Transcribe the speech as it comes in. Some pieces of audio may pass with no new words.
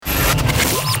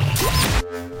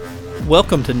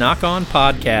Welcome to Nock On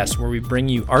Podcast, where we bring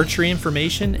you archery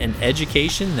information and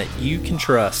education that you can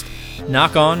trust.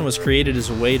 Nock On was created as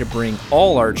a way to bring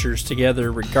all archers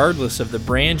together regardless of the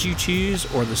brand you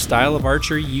choose or the style of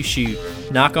archery you shoot.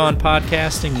 Nock On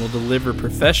Podcasting will deliver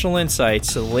professional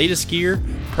insights to the latest gear,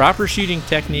 proper shooting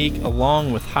technique,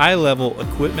 along with high-level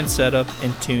equipment setup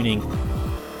and tuning.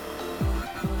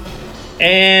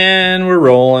 And we're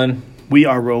rolling. We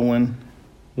are rolling.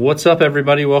 What's up,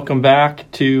 everybody? Welcome back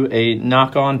to a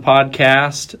Nock On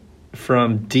Podcast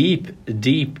from deep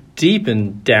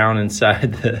and down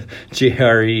inside the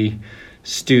JRE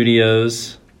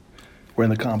studios. We're in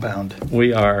the compound.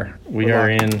 We are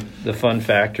in the Fun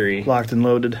Factory. Locked and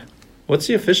loaded. What's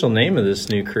the official name of this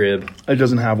new crib? It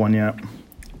doesn't have one yet.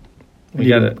 We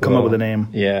got to come up with a name.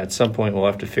 Yeah, at some point we'll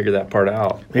have to figure that part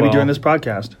out. Maybe during this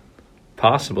podcast.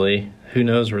 Possibly. Who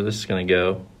knows where this is going to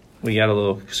go? We got a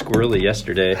little squirrely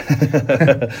yesterday.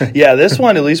 Yeah, this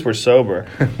one at least we're sober.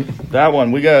 That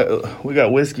one we got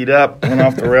whiskeyed up, went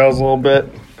off the rails a little bit.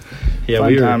 Yeah,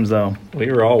 Fun times though.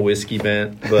 We were all whiskey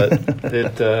bent, but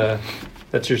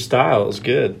that's your style. It was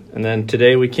good. And then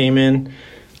today we came in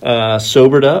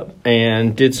sobered up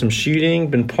and did some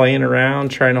shooting. Been playing around,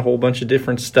 trying a whole bunch of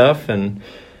different stuff, and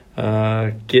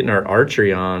getting our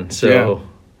archery on. So. Yeah.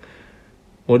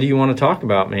 What do you want to talk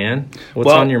about, man? What's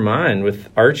on your mind with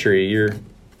archery?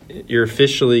 You're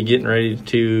officially getting ready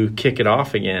to kick it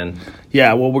off again.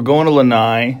 Yeah, well, we're going to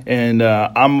Lanai, and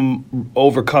I'm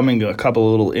overcoming a couple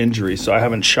of little injuries, so I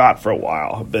haven't shot for a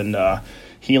while. I've been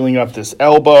healing up this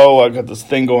elbow. I've got this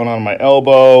thing going on my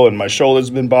elbow, and my shoulder's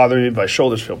been bothering me. My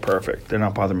shoulders feel perfect. They're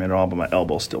not bothering me at all, but my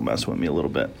elbow's still messing with me a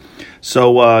little bit.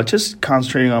 So just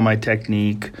concentrating on my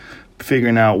technique,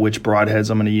 figuring out which broadheads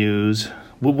I'm going to use.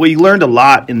 We learned a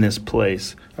lot in this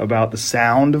place about the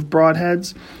sound of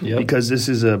broadheads because this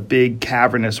is a big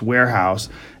cavernous warehouse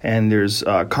and there's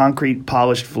concrete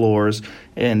polished floors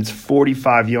and it's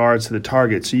 45 yards to the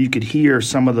target. So you could hear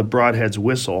some of the broadheads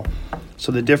whistle.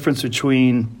 So the difference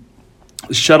between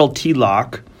the Shuttle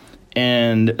T-Lock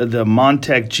and the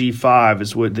Montec G5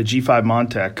 is what the G5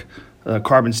 Montec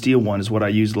carbon steel one is what I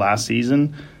used last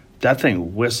season. That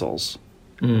thing whistles.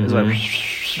 Mm-hmm.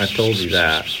 It's like, I told you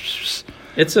that.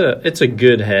 It's a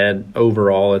good head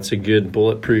overall. It's a good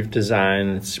bulletproof design.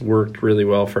 It's worked really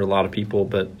well for a lot of people,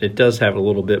 but it does have a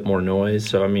little bit more noise.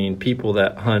 So, I mean, people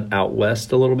that hunt out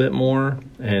west a little bit more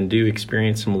and do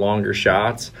experience some longer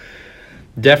shots,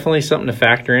 definitely something to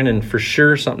factor in, and for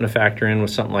sure something to factor in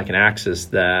with something like an Axis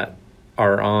that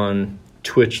are on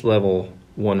Twitch level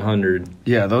 100.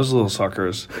 Yeah, those little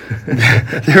suckers,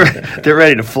 they're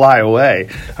ready to fly away.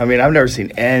 I mean, I've never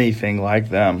seen anything like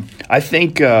them. I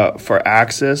think for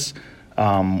Axis,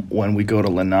 when we go to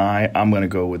Lanai, I'm going to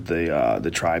go with the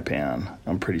Trypan.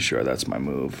 I'm pretty sure that's my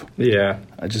move. Yeah.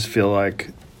 I just feel like,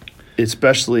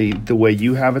 especially the way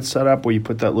you have it set up, where you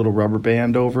put that little rubber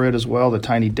band over it as well, the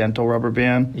tiny dental rubber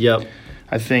band. Yep.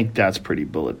 I think that's pretty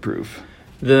bulletproof.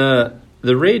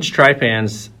 The Rage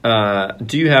Trypans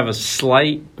do have a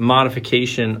slight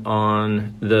modification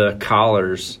on the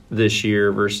collars this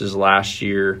year versus last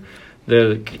year.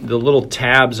 The little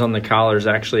tabs on the collars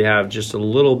actually have just a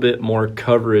little bit more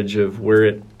coverage of where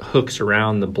it hooks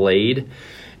around the blade.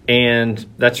 And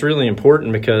that's really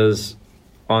important because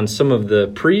on some of the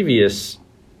previous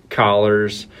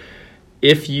collars,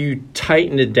 if you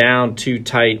tighten it down too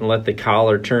tight and let the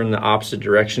collar turn the opposite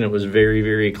direction, it was very,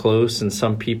 very close. And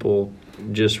some people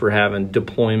just were having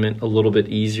deployment a little bit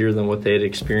easier than what they had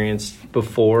experienced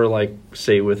before, like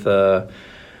say with a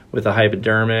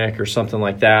hypodermic or something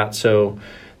like that. So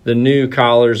the new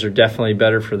collars are definitely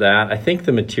better for that. I think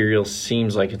the material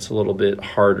seems like it's a little bit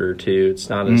harder too. It's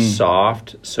not as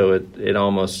soft, so it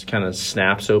almost kind of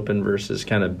snaps open versus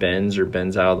kind of bends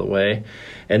out of the way.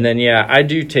 And then I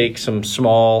do take some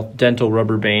small dental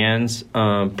rubber bands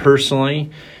personally,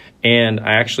 and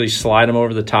I actually slide them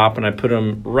over the top, and I put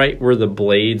them right where the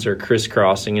blades are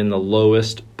crisscrossing in the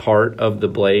lowest part of the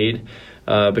blade,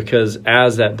 because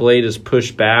as that blade is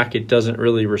pushed back, it doesn't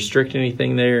really restrict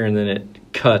anything there, and then it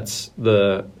cuts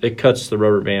the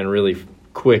rubber band really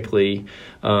quickly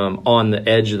on the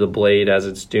edge of the blade as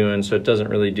it's doing, so it doesn't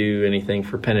really do anything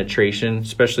for penetration,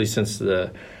 especially since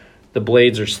the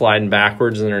blades are sliding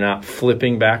backwards and they're not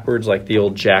flipping backwards like the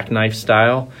old jackknife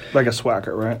style. Like a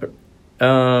Swacker, right?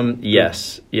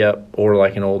 Yes. Yep. Or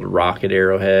like an old rocket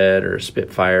arrowhead or a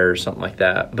Spitfire or something like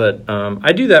that. But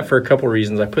I do that for a couple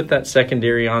reasons. I put that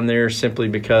secondary on there simply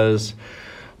because,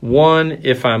 one,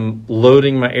 if I'm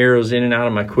loading my arrows in and out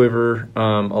of my quiver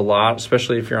a lot,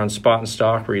 especially if you're on spot and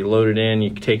stock where you load it in,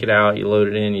 you take it out, you load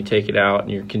it in, you take it out,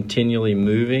 and you're continually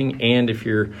moving. And if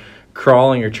you're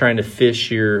crawling or trying to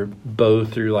fish your bow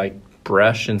through like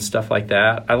brush and stuff like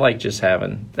that. I like just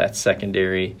having that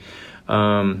secondary.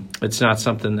 It's not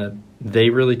something that they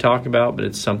really talk about, but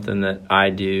it's something that I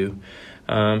do.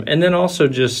 And then also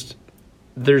just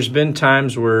there's been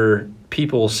times where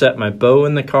people will set my bow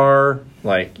in the car,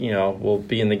 like, we'll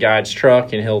be in the guide's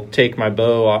truck and he'll take my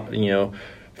bow,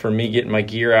 for me getting my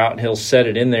gear out, and he'll set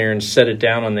it in there and set it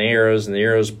down on the arrows, and the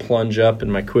arrows plunge up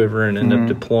in my quiver and end up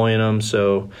deploying them.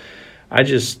 So I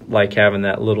just like having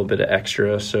that little bit of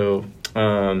extra. So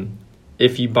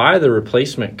if you buy the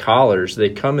replacement collars, they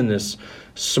come in this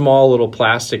small little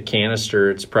plastic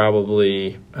canister. It's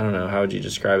probably, I don't know, how would you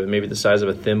describe it? Maybe the size of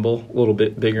a thimble, a little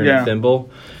bit bigger than a thimble.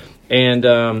 And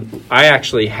I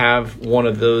actually have one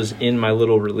of those in my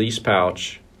little release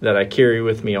pouch that I carry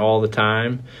with me all the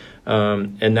time.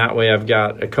 And that way I've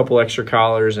got a couple extra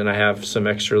collars, and I have some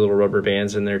extra little rubber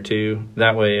bands in there too.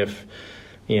 That way if,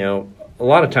 a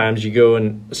lot of times you go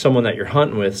and someone that you're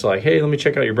hunting with is like, hey, let me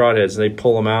check out your broadheads. And they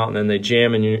pull them out, and then they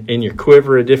jam in your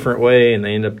quiver a different way, and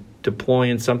they end up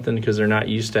deploying something because they're not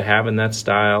used to having that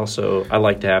style. So I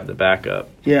like to have the backup.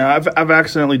 Yeah, I've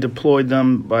accidentally deployed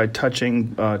them by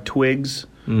touching twigs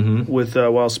with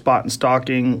while spot and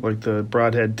stalking, like the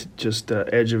broadhead, just the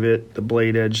edge of it, the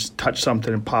blade edge touched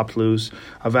something and popped loose.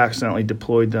 I've accidentally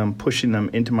deployed them, pushing them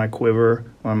into my quiver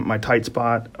on my tight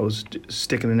spot. I was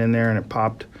sticking it in there and it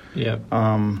popped. Yeah.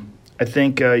 I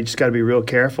think you just got to be real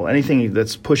careful. Anything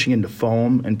that's pushing into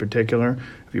foam in particular,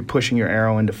 if you're pushing your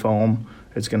arrow into foam,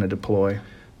 it's going to deploy.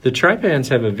 The Trypans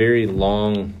have a very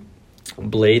long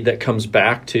blade that comes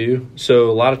back too.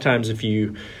 So a lot of times if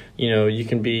you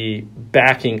can be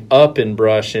backing up in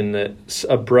brush, and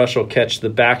a brush will catch the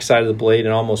backside of the blade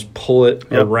and almost pull it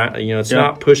around. It's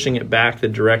not pushing it back the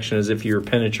direction as if you were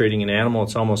penetrating an animal.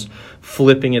 It's almost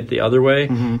flipping it the other way.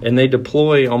 And they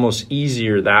deploy almost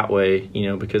easier that way,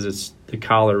 because the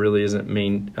collar really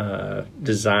isn't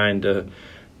designed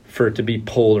for it to be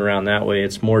pulled around that way.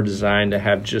 It's more designed to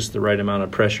have just the right amount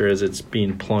of pressure as it's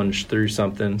being plunged through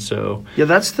something. So yeah,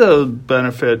 that's the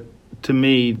benefit to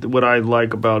me. What I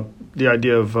like about the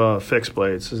idea of fixed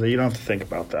blades is that you don't have to think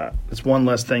about that. It's one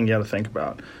less thing you got to think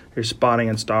about. You're spotting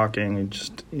and stalking,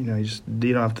 and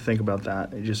you don't have to think about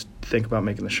that. You just think about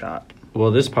making the shot.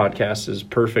 Well, this podcast is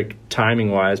perfect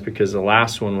timing-wise because the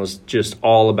last one was just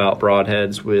all about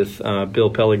broadheads with Bill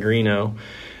Pellegrino,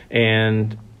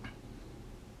 and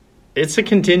it's a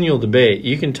continual debate.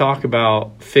 You can talk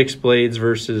about fixed blades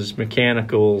versus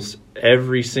mechanicals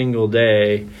every single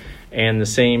day, and the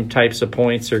same types of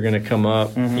points are going to come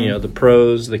up, the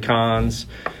pros, the cons.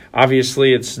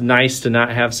 Obviously, it's nice to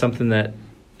not have something that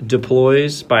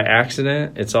deploys by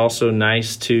accident. It's also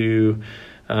nice to,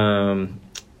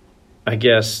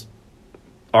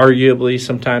 arguably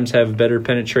sometimes have better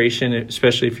penetration,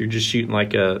 especially if you're just shooting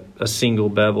like a single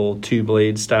bevel,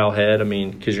 two-blade style head.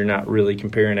 Because you're not really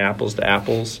comparing apples to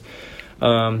apples.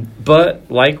 But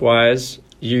likewise,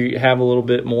 you have a little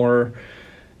bit more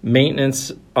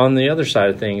maintenance on the other side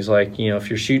of things. Like, if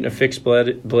you're shooting a fixed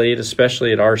blade,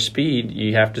 especially at our speed,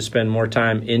 you have to spend more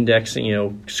time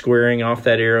indexing, squaring off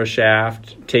that arrow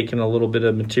shaft, taking a little bit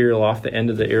of material off the end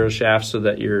of the arrow shaft so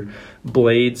that your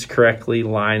blades correctly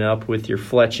line up with your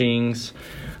fletchings.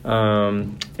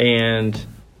 And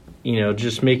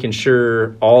just making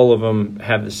sure all of them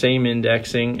have the same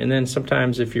indexing. And then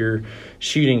sometimes if you're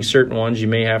shooting certain ones, you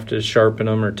may have to sharpen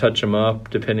them or touch them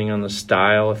up depending on the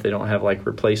style if they don't have like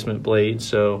replacement blades.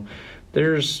 So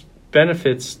there's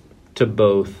benefits to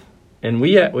both. And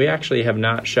we actually have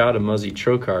not shot a Muzzy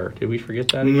Trocar. Did we forget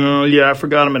that again? No, yeah, I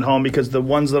forgot them at home because the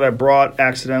ones that I brought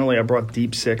accidentally, I brought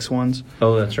Deep Six ones.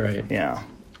 Oh, that's right. Yeah.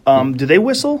 Do they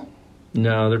whistle?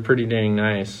 No, they're pretty dang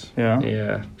nice. Yeah?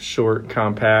 Yeah, short,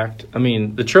 compact. The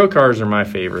Trocars are my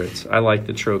favorites. I like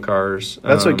the Trocars.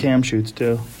 That's what Cam shoots,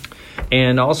 too.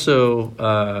 And also,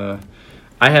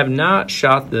 I have not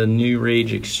shot the new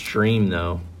Rage Extreme,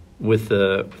 though, with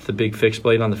the big fixed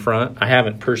blade on the front. I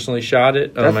haven't personally shot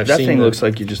it. That thing looks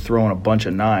like you're just throwing a bunch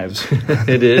of knives.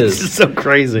 It is. It's so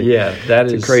crazy. Yeah,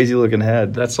 it's a crazy-looking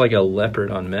head. That's like a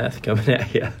leopard on meth coming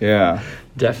at you. Yeah.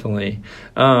 Definitely.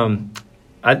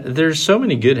 There's so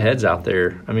many good heads out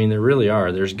there. There really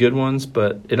are. There's good ones,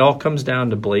 but it all comes down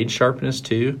to blade sharpness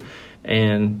too.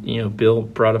 And, Bill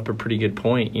brought up a pretty good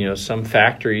point. Some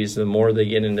factories, the more they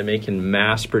get into making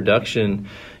mass production,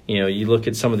 you look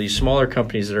at some of these smaller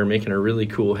companies that are making a really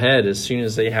cool head, as soon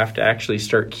as they have to actually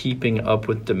start keeping up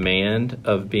with demand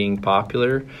of being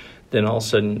popular, then all of a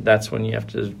sudden that's when you have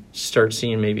to start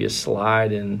seeing maybe a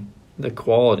slide in the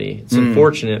quality. It's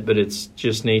unfortunate, but it's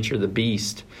just nature of the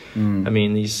beast.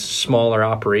 These smaller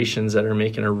operations that are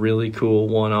making a really cool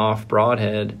one-off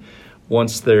broadhead,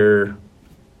 once they're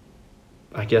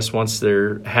I guess once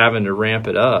they're having to ramp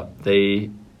it up, they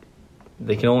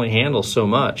can only handle so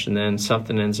much, and then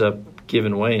something ends up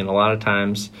giving way. And a lot of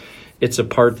times it's a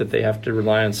part that they have to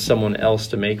rely on someone else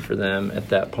to make for them at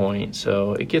that point.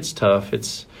 So it gets tough.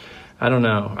 I don't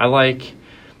know. I like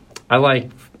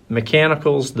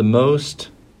mechanicals the most,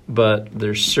 but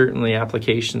there's certainly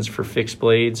applications for fixed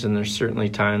blades, and there's certainly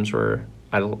times where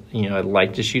I'd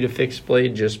like to shoot a fixed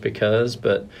blade just because,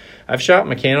 but I've shot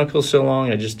mechanical so long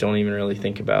I just don't even really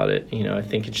think about it. I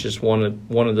think it's just one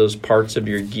of those parts of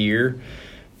your gear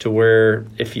to where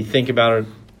if you think about it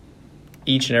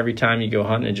each and every time you go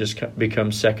hunting, it just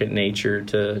becomes second nature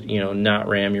to, not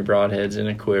ram your broadheads in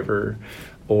a quiver,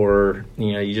 or,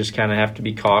 you just kind of have to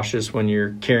be cautious when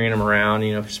you're carrying them around,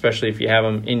 especially if you have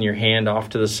them in your hand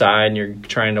off to the side and you're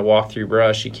trying to walk through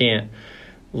brush. You can't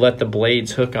let the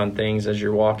blades hook on things as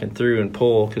you're walking through and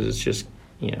pull, because it's just,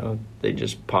 they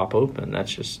just pop open.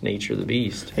 That's just nature of the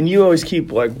beast. And you always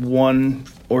keep like 1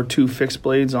 or 2 fixed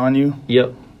blades on you?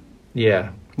 Yep.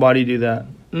 Yeah. Why do you do that?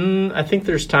 I think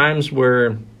there's times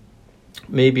where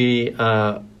maybe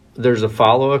there's a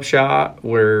follow-up shot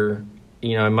where,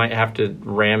 I might have to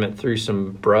ram it through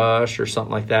some brush or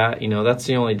something like that. That's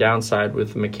the only downside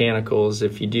with mechanicals,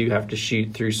 if you do have to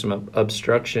shoot through some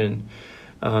obstruction.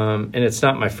 And it's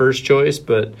not my first choice,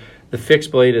 but the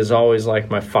fixed blade is always like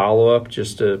my follow-up,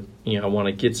 just to, I want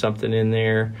to get something in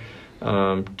there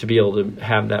to be able to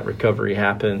have that recovery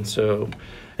happen.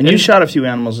 And you shot a few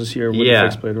animals this year with a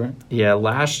fixed blade, right? Yeah,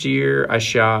 last year I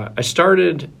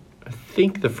started, I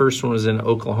think the first one was in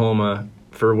Oklahoma.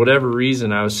 For whatever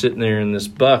reason, I was sitting there and this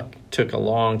buck took a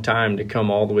long time to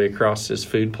come all the way across this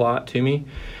food plot to me.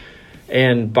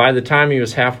 And by the time he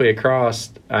was halfway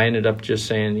across, I ended up just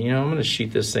saying, I'm going to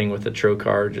shoot this thing with a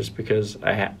trocar just because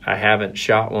I haven't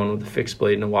shot one with a fixed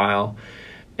blade in a while.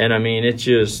 And, it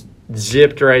just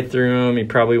zipped right through him. He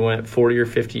probably went 40 or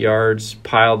 50 yards,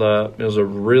 piled up. It was a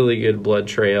really good blood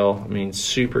trail.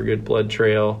 Super good blood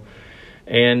trail.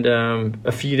 And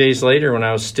a few days later, when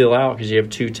I was still out, because you have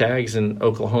 2 tags in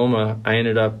Oklahoma, I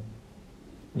ended up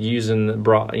using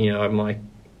I'm like,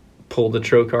 pulled the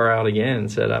trocar out again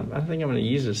and said, I think I'm going to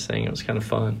use this thing. It was kind of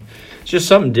fun. It's just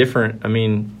something different.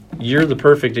 You're the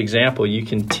perfect example. You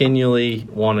continually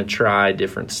want to try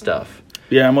different stuff.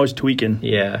 Yeah, I'm always tweaking.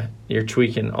 Yeah, you're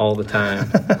tweaking all the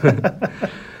time.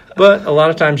 But a lot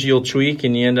of times you'll tweak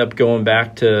and you end up going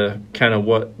back to kind of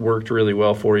what worked really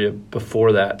well for you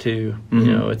before that too.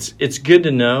 Mm-hmm. It's good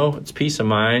to know. It's peace of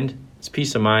mind. It's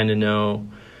peace of mind to know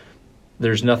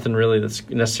there's nothing really that's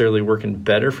necessarily working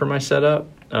better for my setup.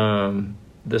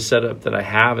 The setup that I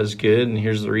have is good, and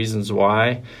here's the reasons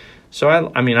why. So I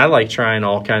like trying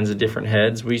all kinds of different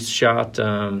heads. We shot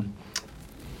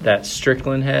that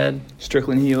Strickland head.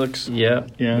 Strickland Helix. Yeah.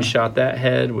 We shot that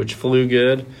head, which flew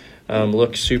good.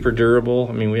 Looks super durable.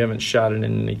 We haven't shot it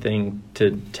in anything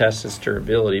to test its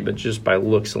durability, but just by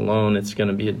looks alone, it's going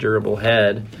to be a durable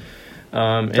head.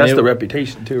 That's the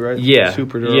reputation too, right? Yeah.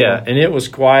 Super durable. Yeah, and it was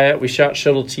quiet. We shot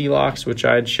shuttle T-locks, which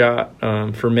I had shot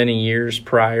for many years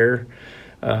prior.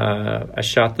 I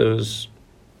shot those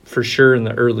for sure in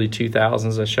the early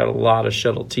 2000s. I shot a lot of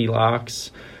shuttle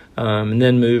T-locks. And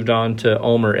then moved on to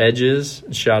Ulmer Edges,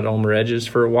 shot Ulmer Edges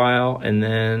for a while, and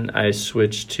then I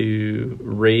switched to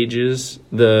Rages,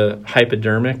 the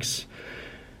hypodermics,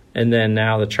 and then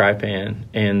now the Trypan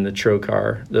and the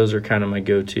trocar. Those are kind of my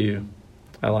go-to.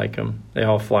 I like them. They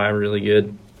all fly really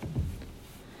good.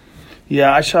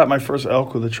 Yeah, I shot my first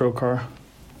elk with a trocar,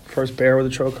 first bear with a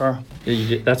trocar.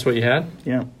 That's what you had?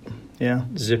 Yeah.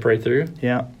 Zip right through?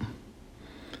 Yeah,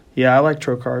 I like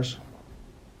trocars.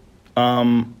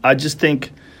 I just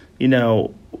think,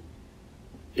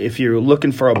 if you're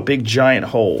looking for a big giant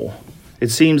hole, it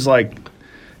seems like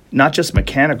not just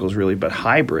mechanicals really, but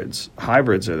hybrids.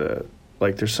 Hybrids are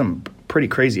there's some pretty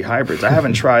crazy hybrids. I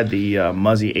haven't tried the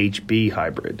Muzzy HB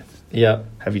hybrid. Yep.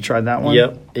 Have you tried that one?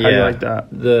 Yep. How do you like that?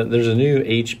 There's a new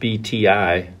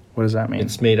HBTI. What does that mean?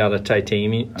 It's made out of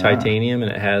titanium,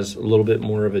 and it has a little bit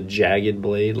more of a jagged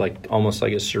blade, almost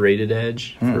like a serrated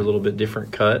edge for a little bit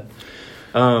different cut.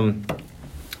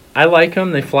 I like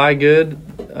them. They fly good.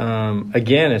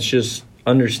 Again, it's just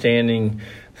understanding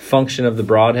function of the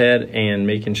broadhead and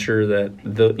making sure that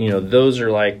those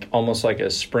are almost like a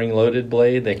spring-loaded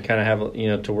blade. They kind of have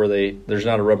to where there's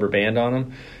not a rubber band on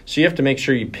them. So you have to make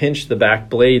sure you pinch the back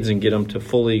blades and get them to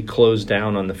fully close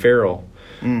down on the ferrule.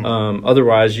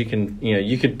 Otherwise, you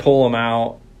could pull them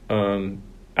out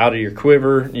of your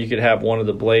quiver. You could have one of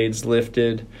the blades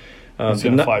lifted. It's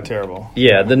going to fly terrible.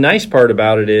 Yeah, the nice part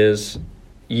about it is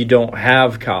you don't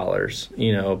have collars.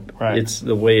 Right. It's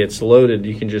the way it's loaded.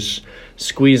 You can just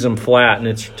squeeze them flat, and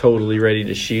it's totally ready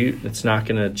to shoot. It's not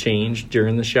going to change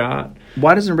during the shot.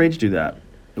 Why doesn't Rage do that?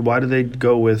 Why do they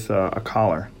go with a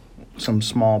collar, some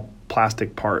small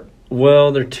plastic part?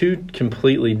 Well, they're two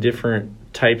completely different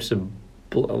types of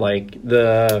like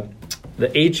the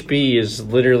HB is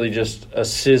literally just a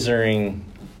scissoring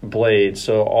blade.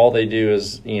 So all they do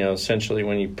is, essentially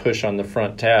when you push on the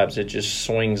front tabs, it just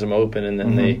swings them open, and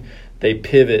then they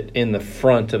pivot in the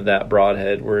front of that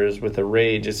broadhead. Whereas with a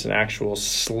Rage, it's an actual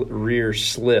rear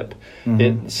slip.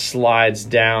 It slides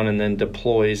down and then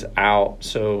deploys out.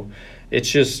 So it's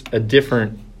just a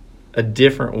different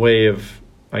way of,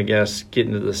 I guess,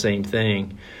 getting to the same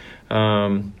thing.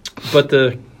 But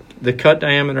the cut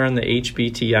diameter on the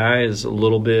HBTI is a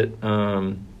little bit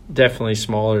definitely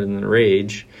smaller than the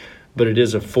Rage, but it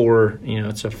is it's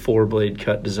a 4-blade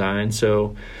cut design.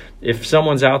 So if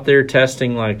someone's out there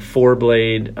testing like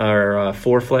 4-blade or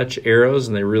 4-fletch arrows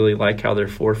and they really like how their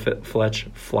 4-fletch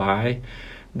fly,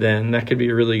 then that could be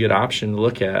a really good option to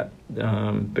look at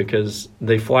because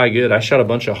they fly good. I shot a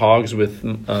bunch of hogs with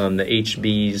the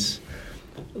HBs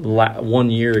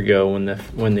 1 year ago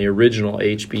when the original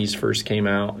HBs first came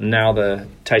out. Now the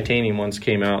titanium ones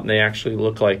came out, and they actually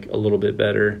look like a little bit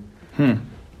better.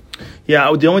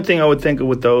 Yeah, the only thing I would think of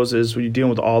with those is when you're dealing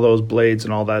with all those blades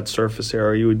and all that surface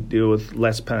area, you would deal with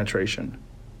less penetration.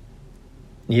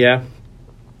 Yeah.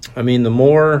 I mean, the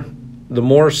more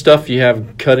stuff you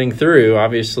have cutting through,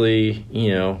 obviously,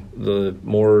 the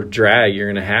more drag you're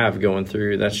going to have going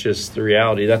through. That's just the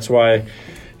reality. That's why,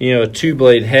 a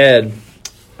 2-blade head,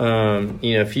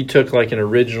 if you took like an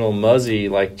original Muzzy,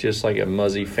 like just like a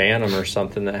Muzzy Phantom or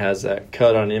something that has that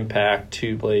cut on impact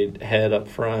 2-blade head up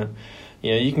front,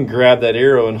 you can grab that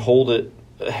arrow and hold it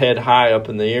head high up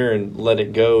in the air and let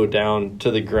it go down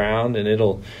to the ground, and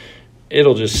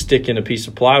it'll just stick in a piece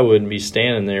of plywood and be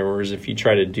standing there. Whereas if you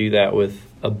try to do that with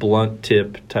a blunt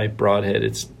tip type broadhead,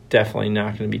 it's definitely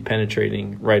not going to be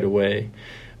penetrating right away.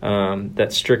 That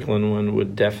Strickland one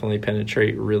would definitely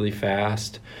penetrate really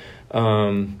fast.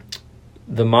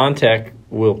 The Montec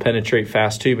will penetrate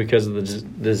fast too because of the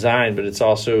design, but it's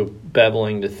also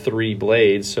beveling to 3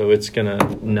 blades, so it's going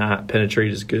to not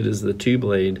penetrate as good as the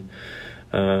 2-blade.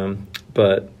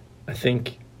 But I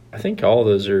think all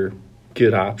those are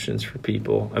good options for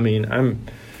people. I mean, I'm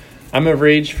a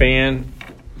Rage fan.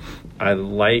 I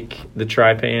like the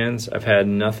Trypans. I've had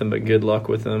nothing but good luck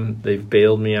with them. They've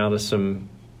bailed me out of some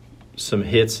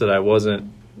hits that I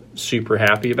wasn't super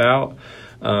happy about.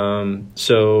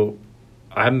 So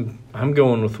I'm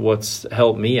going with what's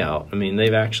helped me out. I mean,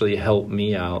 they've actually helped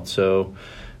me out. So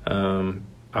I'm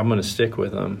going to stick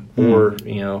with them. Or,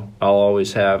 I'll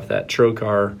always have that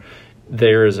Trocar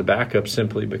there as a backup,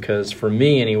 simply because for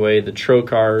me anyway, the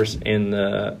Trocars and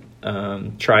the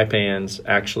Trypans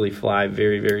actually fly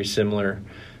very, very similar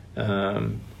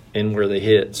in where they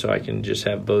hit. So I can just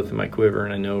have both in my quiver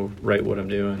and I know right what I'm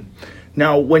doing.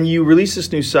 Now, when you release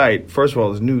this new sight, first of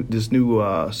all, this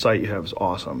new sight you have is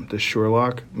awesome. This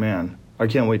Sherlock, man, I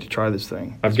can't wait to try this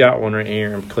thing. I've got one right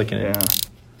here. I'm clicking it. Yeah,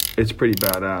 it's pretty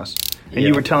badass. And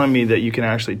you were telling me that you can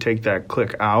actually take that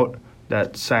click out,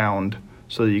 that sound,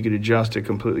 so that you could adjust it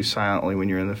completely silently when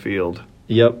you're in the field.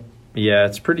 Yep. Yeah,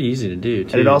 it's pretty easy to do,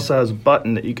 too. And it also has a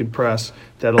button that you could press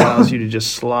that allows you to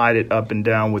just slide it up and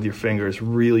down with your fingers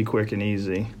really quick and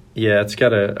easy. Yeah, it's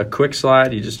got a quick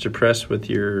slide. You just depress with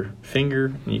your finger,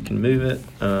 and you can move it.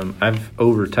 I've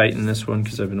over-tightened this one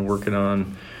because I've been working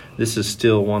on – this is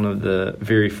still one of the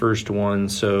very first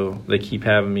ones, so they keep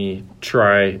having me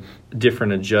try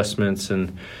different adjustments.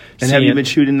 And have you been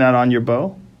shooting that on your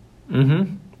bow?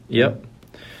 Mm-hmm. Yep.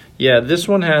 Yeah, this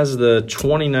one has the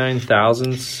 29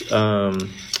 thousandths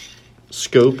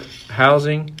scope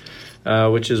housing,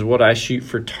 which is what I shoot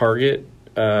for target.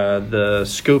 The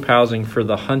scope housing for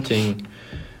the hunting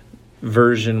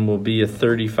version will be a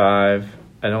 35.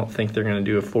 I don't think they're going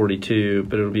to do a 42,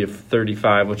 but it'll be a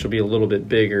 35, which will be a little bit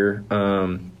bigger.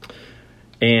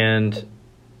 And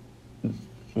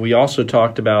we also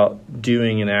talked about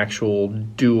doing an actual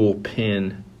dual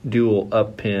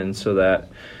up pin, so that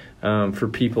for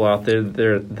people out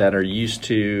there that are used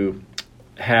to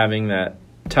having that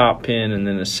top pin and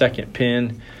then a second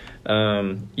pin,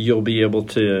 you'll be able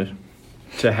to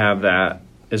have that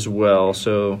as well.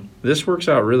 So this works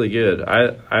out really good.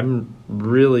 I'm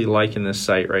really liking this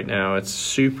sight right now. It's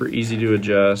super easy to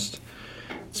adjust.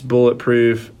 It's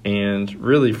bulletproof, and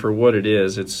really for what it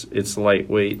is, it's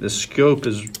lightweight. The scope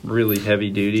is really heavy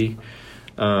duty,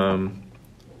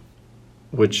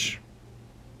 which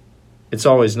it's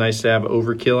always nice to have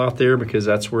overkill out there because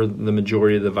that's where the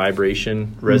majority of the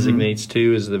vibration resonates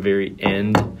to, is the very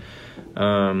end.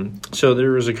 So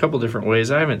there was a couple different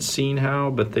ways. I haven't seen how,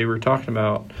 but they were talking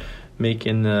about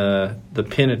making the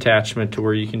pin attachment to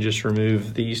where you can just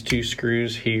remove these 2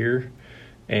 screws here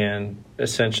and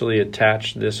essentially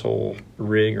attach this whole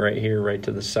rig right here, right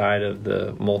to the side of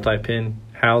the multi-pin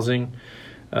housing.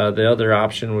 The other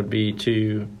option would be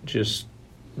to just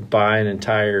buy an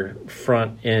entire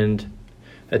front end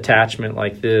attachment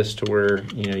like this to where,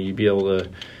 you'd be able to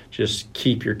just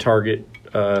keep your target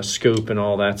scope and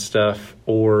all that stuff,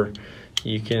 or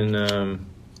you can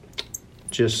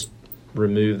just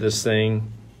remove this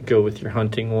thing, go with your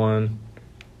hunting one.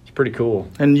 It's pretty cool.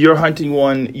 And your hunting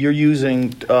one, you're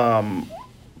using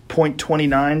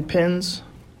 .29 pins?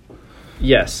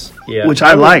 Yes. Yeah. Which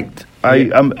I liked.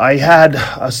 I had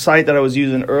a sight that I was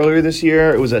using earlier this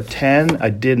year. It was a 10. I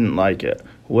didn't like it.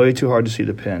 Way too hard to see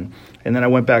the pin. And then I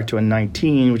went back to a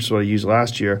 19, which is what I used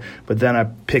last year. But then I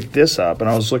picked this up, and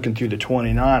I was looking through the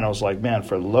 29. I was like, man,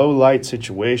 for low light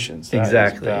situations, that is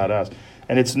badass.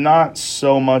 And it's not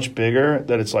so much bigger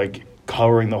that it's like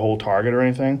covering the whole target or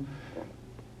anything.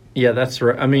 Yeah, that's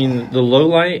right. I mean, the low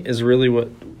light is really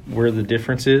where the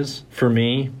difference is for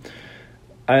me.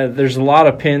 There's a lot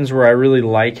of pins where I really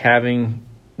like having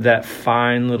that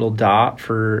fine little dot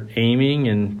for aiming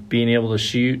and being able to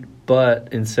shoot.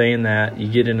 But in saying that, you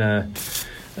get in a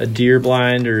deer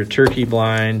blind or a turkey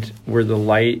blind where the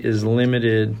light is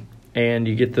limited and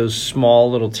you get those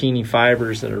small little teeny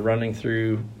fibers that are running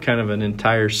through kind of an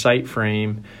entire sight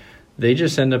frame. They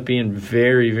just end up being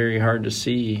very, very hard to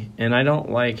see. And I don't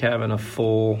like having a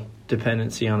full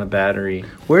dependency on a battery.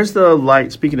 Where's the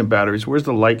light? Speaking of batteries, where's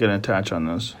the light going to attach on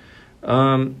this?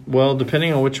 Well,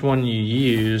 depending on which one you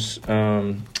use,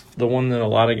 the one that a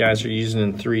lot of guys are using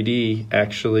in 3D,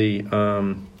 actually,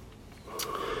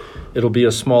 it'll be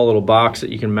a small little box that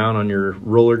you can mount on your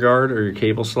roller guard or your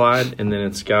cable slide, and then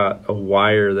it's got a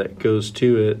wire that goes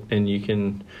to it, and you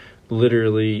can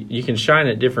shine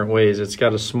it different ways. It's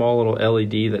got a small little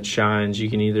LED that shines. You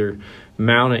can either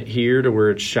mount it here to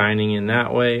where it's shining in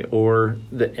that way, or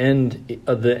the end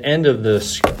of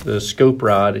the scope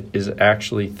rod is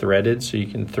actually threaded, so you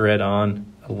can thread on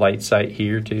a light sight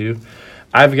here too.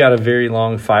 I've got a very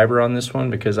long fiber on this one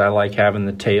because I like having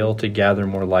the tail to gather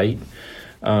more light.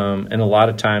 And a lot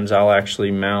of times I'll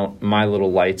actually mount my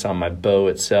little lights on my bow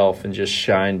itself and just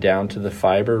shine down to the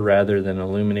fiber rather than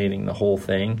illuminating the whole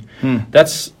thing.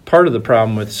 That's part of the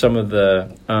problem with some of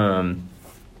the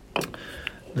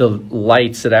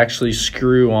lights that actually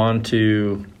screw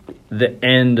onto the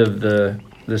end of the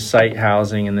sight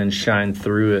housing and then shine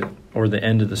through it, or the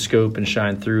end of the scope and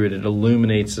shine through it. It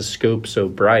illuminates the scope so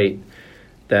bright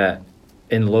that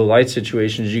in low light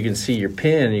situations you can see your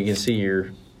pin, you can see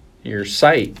your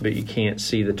sight, but you can't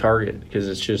see the target because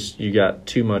it's just, you got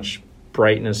too much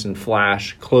brightness and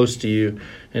flash close to you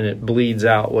and it bleeds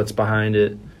out what's behind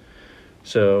it.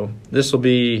 So this will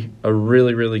be a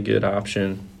really, really good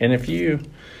option. And if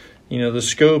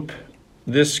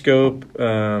this scope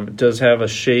does have a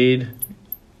shade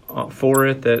for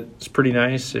it that's pretty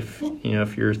nice if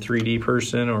you're a 3D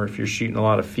person, or if you're shooting a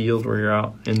lot of field where you're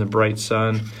out in the bright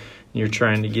sun and you're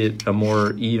trying to get a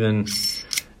more even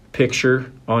picture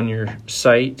on your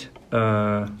sight,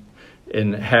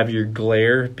 and have your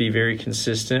glare be very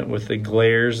consistent with the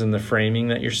glares and the framing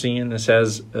that you're seeing. This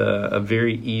has a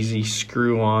very easy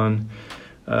screw-on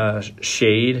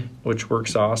shade, which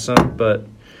works awesome. But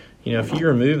if you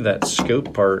remove that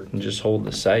scope part and just hold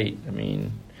the sight, I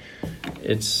mean,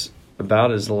 it's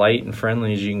about as light and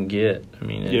friendly as you can get. I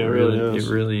mean, it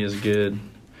really is good.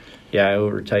 Yeah, I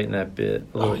over-tightened that bit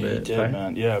a little bit. You did,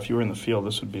 man. Yeah, if you were in the field,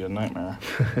 this would be a nightmare.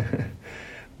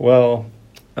 Well,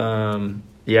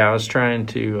 yeah, I was trying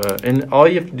to... and all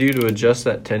you have to do to adjust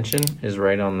that tension is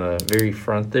right on the very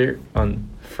front there.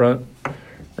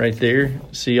 Right there.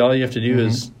 See, all you have to do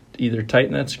is either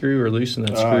tighten that screw or loosen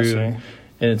that screw.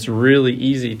 And it's really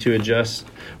easy to adjust.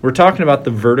 We're talking about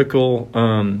the vertical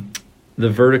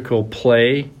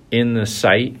play in the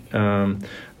sight. A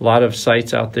lot of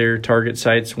sights out there, target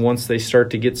sights, once they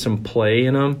start to get some play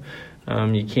in them,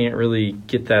 you can't really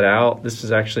get that out. This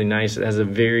is actually nice. It has a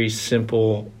very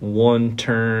simple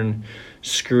one-turn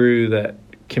screw that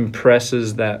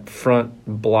compresses that front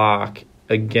block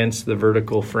against the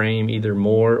vertical frame either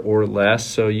more or less.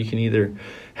 So you can either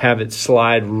have it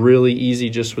slide really easy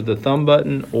just with the thumb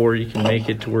button, or you can make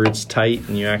it to where it's tight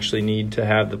and you actually need to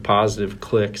have the positive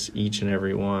clicks each and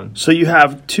every one. So you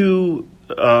have two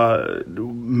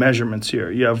measurements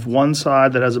here. You have one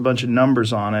side that has a bunch of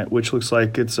numbers on it, which looks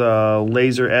like it's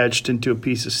laser etched into a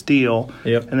piece of steel.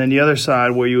 Yep. And then the other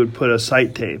side where you would put a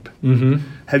sight tape. Mm-hmm.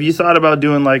 Have you thought about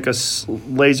doing like a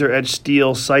laser etched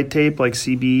steel sight tape like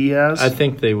CBE has? I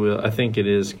think they will. I think it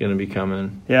is going to be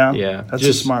coming. Yeah? Yeah. That's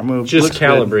a smart move. Just Looks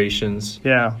calibrations. good.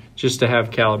 Yeah. Just to have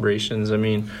calibrations. I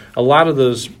mean, a lot of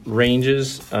those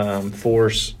ranges for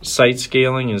sight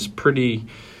scaling is pretty.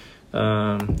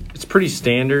 It's pretty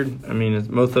standard. I mean,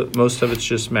 most of it's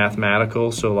just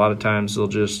mathematical. So a lot of times they'll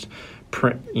just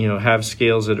have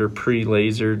scales that are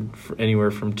pre-lasered for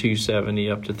anywhere from 270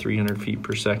 up to 300 feet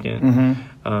per second,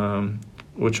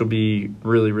 which will be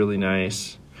really, really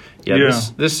nice. Yeah.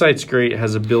 This sight's great. It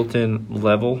has a built-in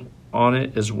level on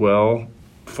it as well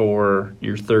for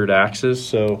your third axis.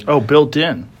 So built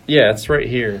in. Yeah, it's right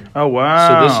here. Oh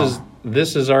wow. So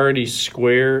this is already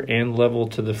square and level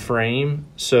to the frame.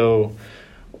 So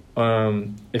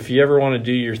if you ever want to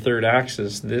do your third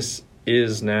axis, this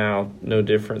is now no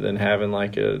different than having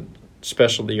like a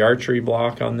specialty archery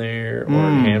block on there or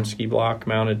a Hamskea block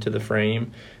mounted to the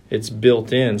frame. It's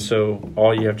built in, so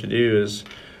all you have to do is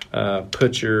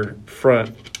put your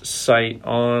front sight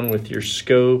on with your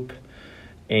scope,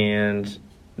 and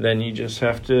then you just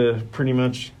have to pretty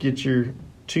much get your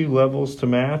two levels to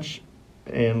match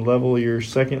and level your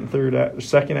second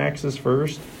axis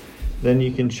first. Then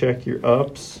you can check your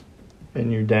ups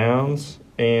and your downs,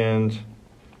 and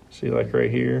see, like right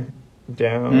here,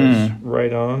 down is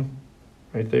right on,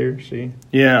 right there. See,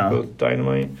 both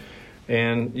dynamite,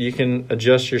 and you can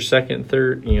adjust your second,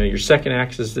 third. Your second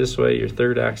axis this way, your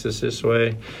third axis this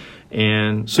way,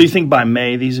 and so you think by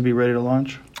May these would be ready to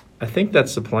launch? I think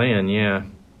that's the plan. Yeah,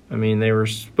 I mean they were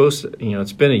supposed to.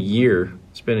 It's been a year.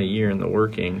 It's been a year in the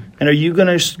working. And are you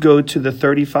going to go to the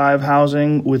 35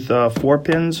 housing with 4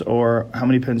 pins, or how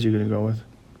many pins are you going to go with?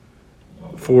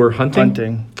 For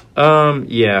hunting?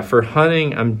 Yeah, for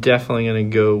hunting, I'm definitely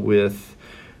going to go with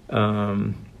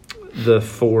the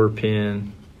 4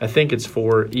 pin. I think it's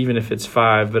 4, even if it's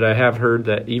 5, but I have heard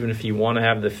that even if you want to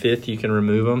have the 5th, you can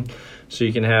remove them. So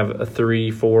you can have a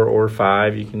 3, 4, or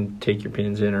 5. You can take your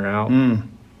pins in or out.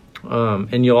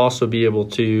 And you'll also be able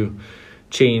to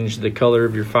change the color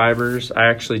of your fibers. I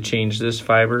actually changed this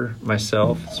fiber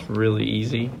myself. It's really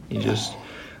easy. You just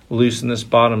loosen this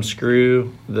bottom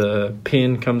screw. The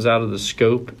pin comes out of the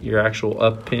scope. Your actual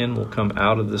up pin will come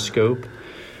out of the scope.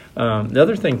 The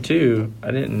other thing too,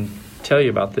 I didn't tell you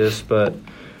about this, but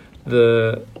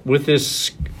with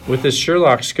this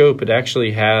Sherlock scope, it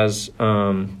actually has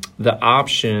the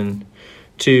option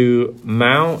to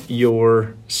mount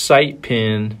your sight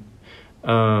pin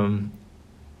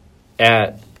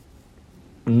at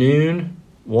noon,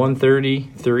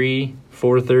 1:30, 3,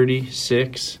 4:30,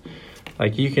 6.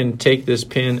 Like you can take this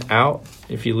pin out.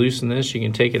 If you loosen this, you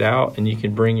can take it out and you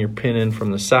can bring your pin in from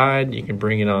the side. You can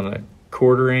bring it on a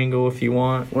quarter angle if you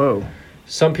want. Whoa.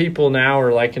 Some people now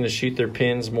are liking to shoot their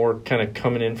pins more kind of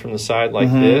coming in from the side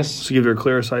like this. To give you a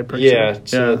clearer sight picture. Yeah,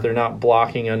 so that they're not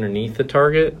blocking underneath the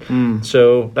target.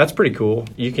 So that's pretty cool.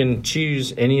 You can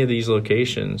choose any of these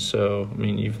locations. So, I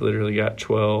mean, you've literally got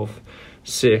 12,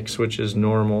 6, which is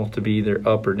normal to be either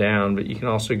up or down, but you can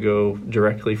also go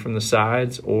directly from the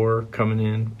sides or coming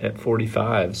in at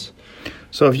 45s.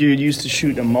 So if you used to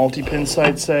shoot a multi-pin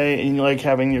sight, say, and you like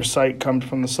having your sight come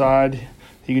from the side,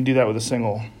 you can do that with a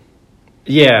single.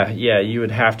 Yeah, you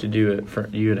would have to do it.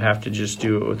 You would have to just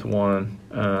do it with one.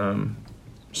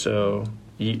 So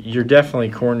you're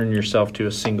definitely cornering yourself to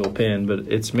a single pin, but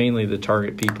it's mainly the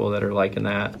target people that are liking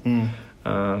that.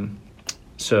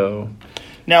 So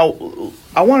now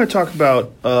I want to talk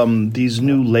about these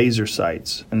new laser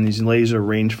sights and these laser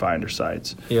rangefinder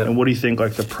sights. Yeah. And what do you think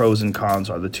like the pros and cons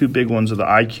are? The two big ones are the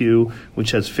IQ,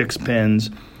 which has fixed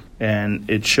pins, and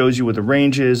it shows you what the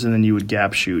range is, and then you would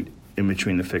gap shoot in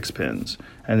between the fixed pins.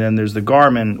 And then there's the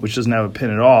Garmin, which doesn't have a pin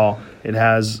at all. It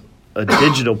has a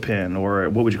digital pin, or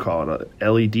what would you call it, a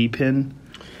LED pin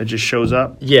that just shows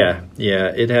up? Yeah.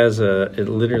 It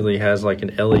literally has like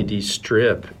an LED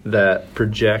strip that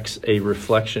projects a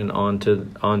reflection onto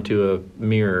a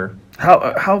mirror.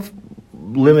 How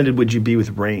limited would you be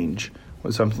with range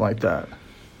with something like that?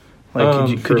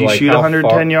 Like could you shoot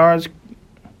 110 yards?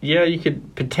 Yeah, you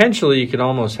could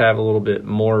almost have a little bit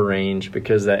more range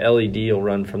because that LED will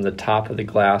run from the top of the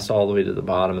glass all the way to the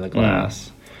bottom of the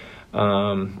glass.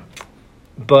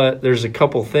 But there's a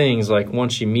couple things, like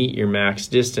once you meet your max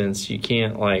distance, you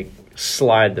can't like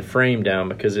slide the frame down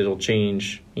because it'll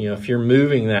change. If you're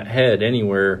moving that head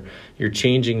anywhere, you're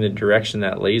changing the direction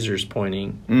that laser's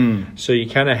pointing. So you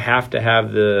kind of have to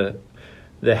have the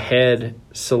the head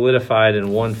solidified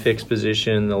in one fixed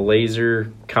position, the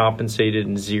laser compensated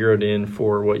and zeroed in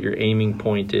for what your aiming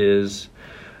point is,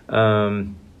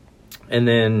 and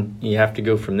then you have to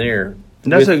go from there.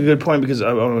 And that's a good point, because I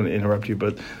don't want to interrupt you,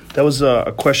 but that was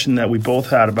a question that we both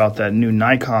had about that new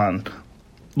Nikon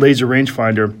laser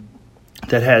rangefinder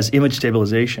that has image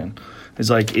stabilization. It's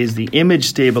like, is the image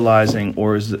stabilizing,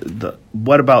 or is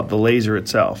what about the laser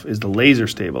itself? Is the laser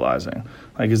stabilizing?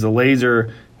 Like, is the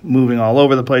laser moving all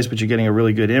over the place, but you're getting a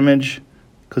really good image?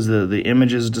 Because the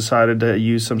images decided to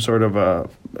use some sort of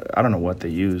I don't know what they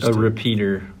used. A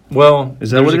repeater. Well,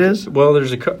 is that what it is? Well,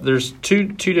 there's two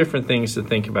different things to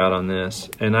think about on this,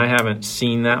 and I haven't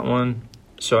seen that one,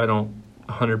 so I don't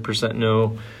 100%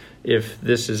 know if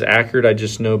this is accurate. I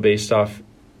just know based off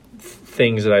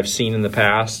things that I've seen in the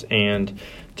past and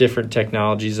different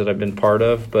technologies that I've been part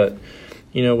of. But,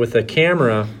 with a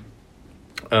camera,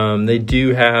 they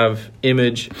do have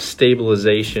image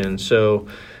stabilization. So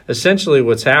essentially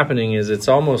what's happening is it's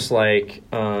almost like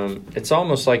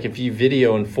if you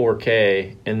video in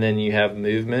 4K and then you have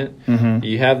movement, mm-hmm.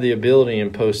 you have the ability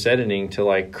in post-editing to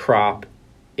like crop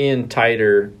in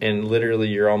tighter, and literally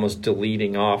you're almost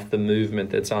deleting off the movement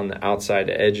that's on the outside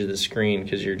edge of the screen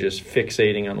because you're just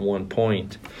fixating on one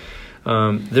point.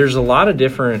 There's a lot of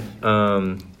different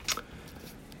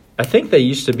I think they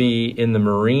used to be in the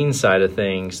marine side of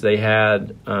things. They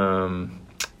had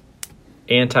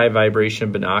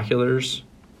anti-vibration binoculars,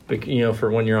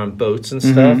 for when you're on boats and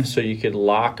stuff, mm-hmm. so you could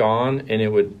lock on, and it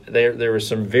would. There was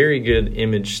some very good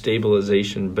image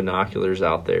stabilization binoculars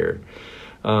out there,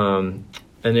 and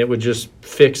it would just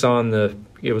fix on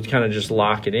it would kind of just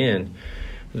lock it in.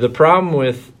 The problem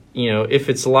with, if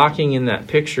it's locking in that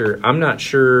picture, I'm not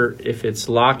sure if it's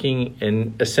locking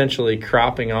and essentially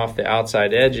cropping off the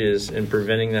outside edges and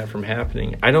preventing that from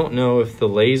happening. I don't know if the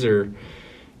laser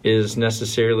is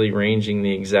necessarily ranging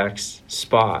the exact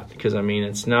spot, because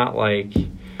it's not like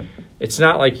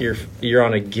you're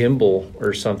on a gimbal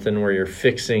or something where you're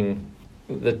fixing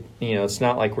it's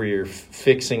not like where you're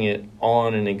fixing it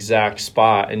on an exact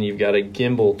spot and you've got a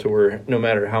gimbal to where no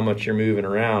matter how much you're moving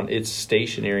around, it's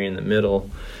stationary in the middle.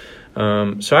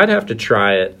 So I'd have to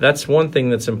try it. That's one thing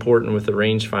that's important with the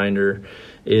rangefinder,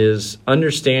 is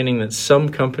understanding that some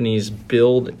companies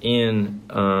build in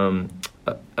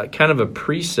a kind of a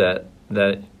preset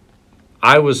that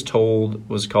I was told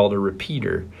was called a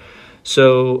repeater.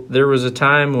 So there was a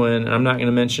time when, I'm not going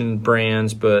to mention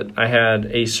brands, but I had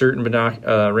a certain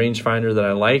rangefinder that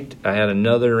I liked. I had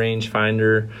another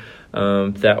rangefinder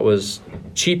that was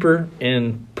cheaper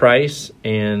in price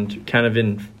and kind of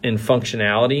in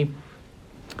functionality.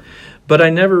 But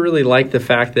I never really liked the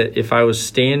fact that if I was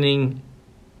standing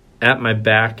at my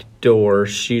back door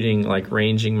shooting, like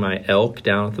ranging my elk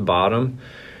down at the bottom,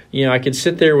 I could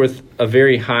sit there with a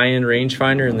very high-end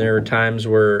rangefinder, and there were times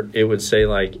where it would say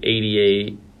like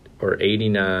 88 or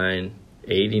 89,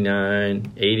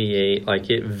 89, 88. Like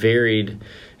it varied.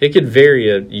 It could vary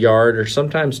a yard or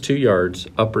sometimes 2 yards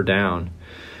up or down.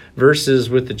 Versus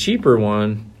with the cheaper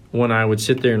one, when I would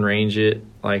sit there and range it,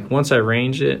 like once I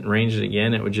ranged it and ranged it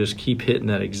again, it would just keep hitting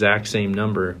that exact same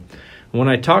number. When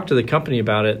I talked to the company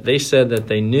about it, they said that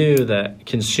they knew that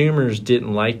consumers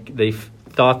didn't like, they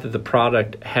thought that the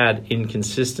product had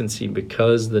inconsistency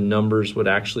because the numbers would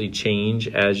actually change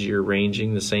as you're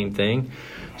ranging the same thing.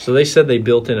 So they said they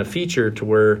built in a feature to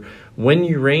where when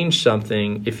you range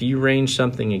something, if you range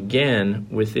something again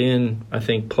within, I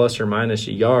think, plus or minus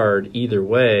a yard, either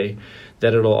way,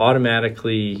 that it'll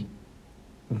automatically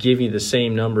give you the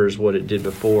same number as what it did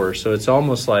before. So it's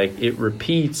almost like it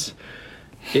repeats.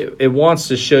 It wants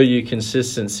to show you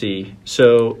consistency.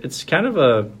 So it's kind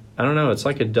of I don't know, it's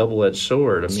like a double-edged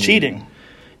sword. It's cheating.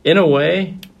 In a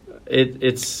way,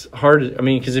 it's hard.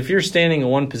 Because if you're standing in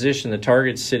one position, the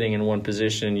target's sitting in one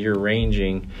position, and you're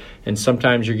ranging, and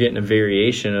sometimes you're getting a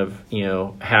variation of,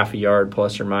 half a yard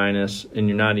plus or minus, and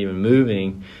you're not even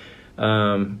moving.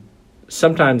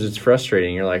 Sometimes it's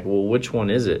frustrating. You're like, well, which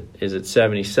one is it? Is it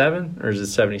 77 or is it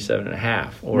 77 and a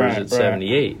half? Or is it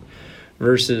 78?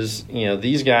 Versus,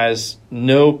 these guys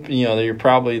know, they're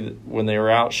probably, when they were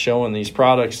out showing these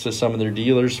products to some of their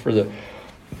dealers for the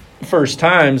first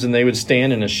times, and they would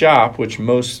stand in a shop, which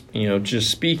most,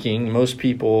 just speaking, most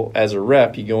people as a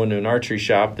rep, you go into an archery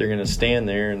shop, they're going to stand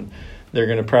there and they're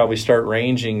going to probably start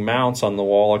ranging mounts on the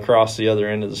wall across the other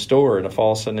end of the store. And if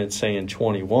all of a sudden it's saying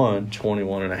 21,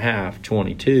 21 and a half,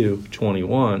 22,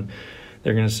 21,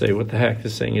 they're going to say, what the heck,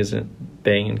 this thing isn't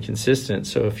banging consistent.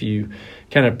 So if you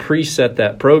kind of preset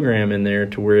that program in there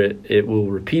to where it will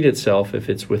repeat itself, if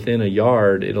it's within a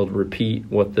yard, it'll repeat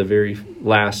what the very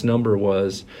last number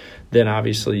was, then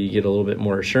obviously you get a little bit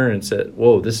more assurance that,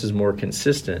 whoa, this is more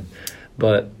consistent.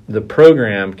 But the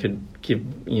program could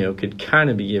kind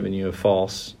of be giving you a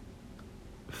false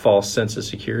sense of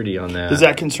security on that. Does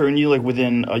that concern you, like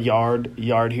within a yard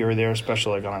here or there,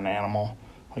 especially like on an animal?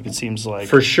 Like it seems like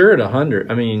for sure at 100.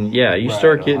 I mean, yeah, you Right,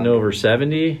 start getting 100. over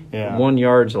 70, Yeah. 1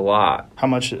 yard's a lot. how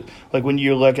much, like when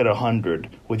you look at 100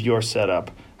 with your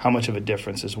setup, how much of a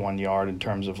difference is 1 yard in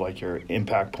terms of like your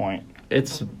impact point?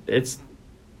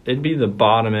 It'd be the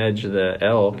bottom edge of the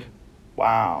elk.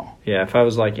 Wow. Yeah, if I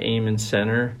was like aiming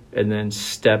center and then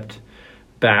stepped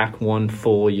back 1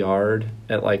 full yard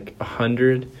at like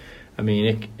 100, I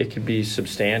mean, it could be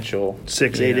substantial.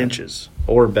 6-8 Yeah. inches.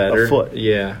 Or better. A foot.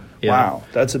 Yeah. Wow,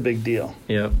 that's a big deal.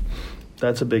 Yeah.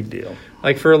 That's a big deal.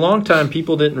 Like for a long time,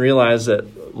 people didn't realize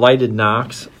that lighted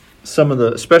nocks,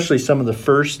 especially some of the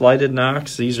first lighted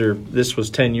nocks, this was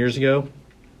 10 years ago.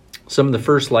 Some of the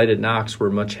first lighted nocks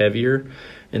were much heavier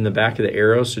in the back of the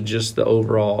arrow, so just the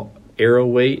overall arrow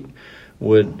weight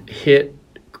would hit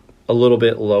a little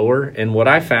bit lower. And what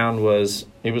I found was,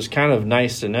 it was kind of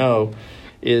nice to know,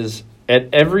 is at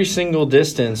every single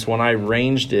distance when I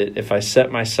ranged it, if I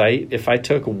set my sight, if I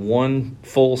took 1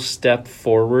 full step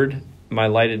forward, my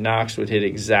lighted nocks would hit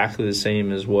exactly the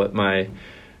same as what my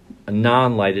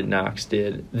non-lighted nocks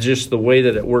did. Just the way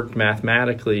that it worked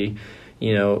mathematically,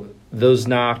 those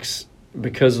nocks,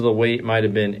 because of the weight, might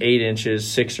have been 8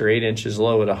 inches, 6 or 8 inches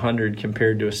low at 100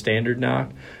 compared to a standard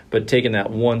nock, but taking that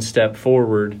 1 step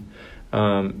forward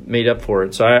made up for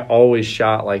it. So I always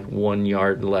shot like 1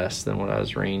 yard less than what I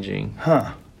was ranging.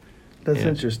 Huh. That's Yeah.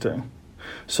 interesting.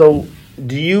 So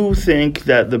do you think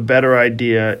that the better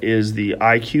idea is the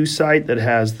IQ sight that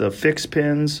has the fixed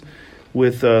pins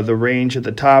with the range at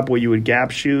the top where you would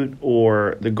gap shoot,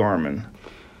 or the Garmin?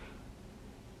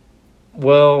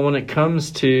 Well, when it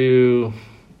comes to,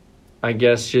 I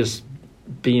guess, just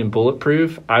being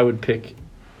bulletproof, I would pick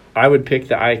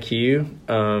the IQ.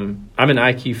 I'm an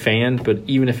IQ fan, but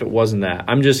even if it wasn't that,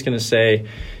 I'm just going to say,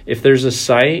 if there's a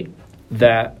sight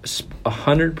that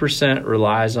 100%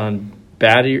 relies on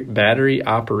battery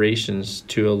operations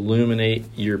to illuminate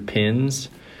your pins,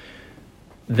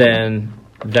 then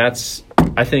that's,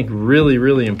 I think, really,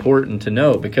 really important to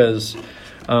know, because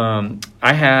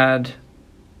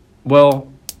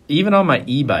even on my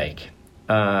e-bike,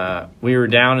 we were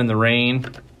down in the rain.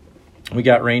 We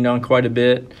got rained on quite a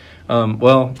bit.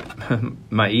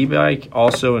 My e-bike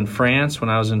also in France, when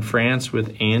I was in France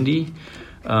with Andy,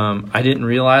 I didn't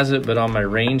realize it, but on my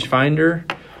rangefinder,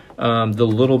 the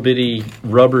little bitty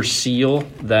rubber seal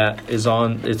that is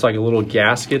it's like a little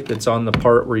gasket that's on the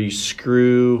part where you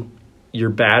screw your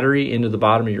battery into the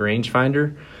bottom of your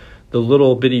rangefinder. The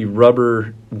little bitty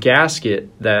rubber gasket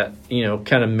that,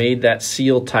 kind of made that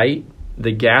seal tight,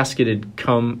 the gasket had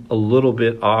come a little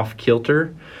bit off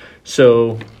kilter.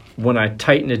 So when I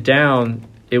tightened it down,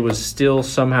 it was still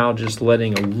somehow just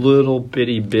letting a little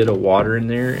bitty bit of water in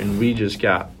there, and we just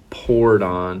got poured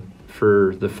on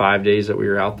for the 5 days that we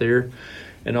were out there.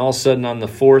 And all of a sudden on the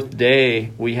 4th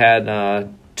day, we had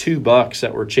 2 bucks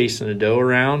that were chasing a doe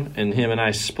around, and him and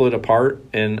I split apart,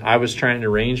 and I was trying to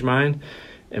range mine,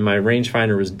 and my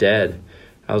rangefinder was dead.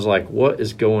 I was like, what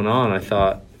is going on? I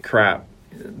thought, crap,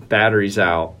 battery's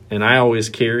out. And I always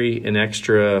carry an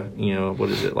extra,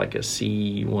 like a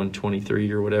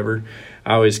C123 or whatever.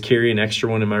 I always carry an extra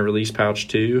one in my release pouch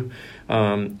too.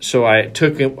 So I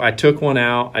took one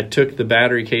out. I took the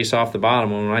battery case off the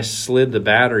bottom. And when I slid the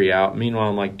battery out, meanwhile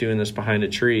I'm like doing this behind a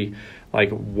tree, like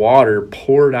water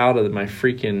poured out of my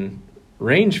freaking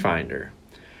rangefinder.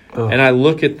 Oh. And I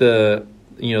look at the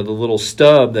little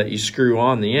stub that you screw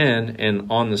on the end,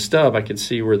 and on the stub I could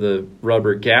see where the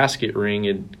rubber gasket ring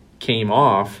had came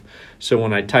off. So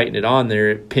when I tightened it on there,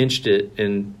 it pinched it,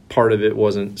 and part of it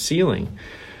wasn't sealing.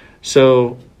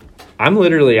 So I'm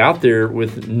literally out there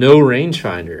with no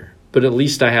rangefinder, but at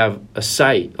least I have a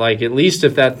sight. Like, at least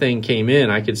if that thing came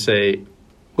in, I could say,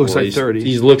 looks like 30.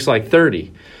 He looks like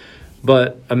 30.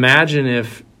 But imagine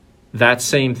if that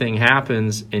same thing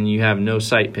happens and you have no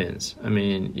sight pins. I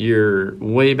mean, you're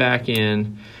way back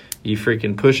in, you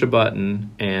freaking push a button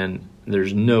and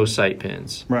there's no sight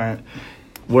pins. Right.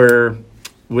 Where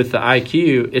with the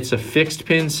IQ, it's a fixed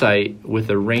pin sight with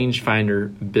a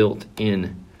rangefinder built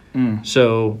in.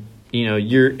 So,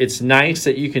 it's nice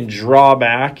that you can draw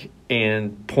back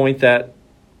and point that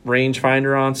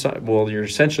rangefinder on. Well, you're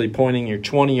essentially pointing your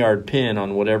 20-yard pin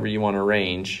on whatever you want to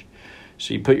range.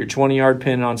 So you put your 20-yard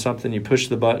pin on something, you push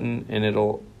the button, and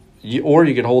or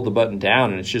you could hold the button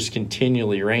down, and it's just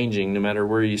continually ranging no matter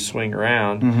where you swing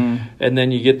around. Mm-hmm. And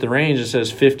then you get the range that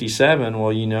says 57.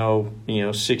 Well,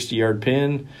 60-yard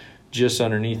pin, just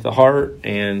underneath the heart,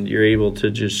 and you're able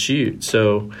to just shoot.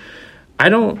 So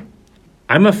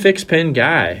I'm a fixed pin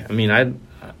guy. I mean,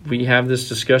 we have this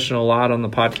discussion a lot on the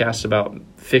podcast about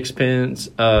fixed pins,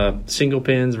 single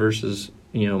pins versus,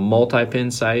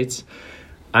 multi-pin sights.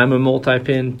 I'm a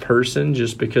multi-pin person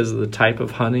just because of the type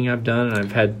of hunting I've done, and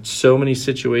I've had so many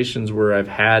situations where I've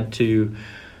had to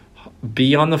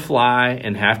be on the fly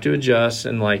and have to adjust.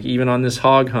 And like even on this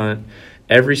hog hunt,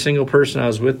 every single person I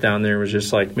was with down there was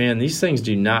just like, man, these things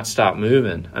do not stop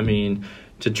moving. I mean,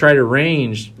 to try to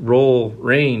roll,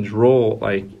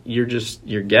 like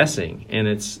you're guessing. And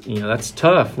it's, that's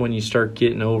tough when you start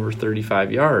getting over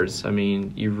 35 yards. I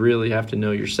mean, you really have to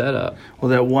know your setup. Well,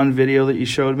 that one video that you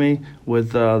showed me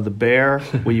with the bear,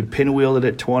 where you pinwheeled it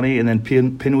at 20 and then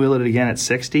pinwheeled it again at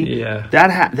 60. Yeah.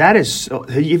 That is so,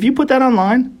 have you put that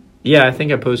online? Yeah, I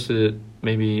think I posted it.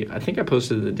 I think I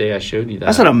posted it the day I showed you that.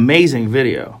 That's an amazing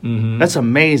video. Mm-hmm. That's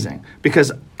amazing.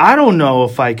 Because I don't know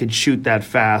if I could shoot that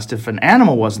fast if an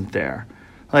animal wasn't there.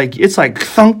 Like, it's like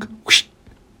thunk, whoosh,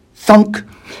 thunk.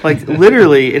 Like,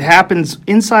 literally, it happens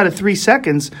inside of 3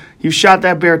 seconds. You shot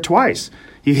that bear twice.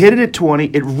 You hit it at 20.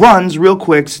 It runs real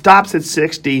quick, stops at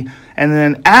 60. And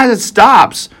then as it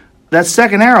stops, that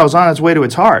second arrow is on its way to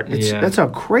its heart. That's a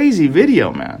crazy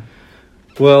video, man.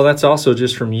 Well, that's also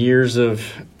just from years of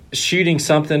shooting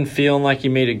something, feeling like you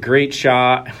made a great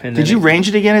shot. And did you range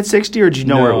it again at 60, or did you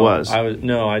know where it was?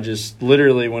 I just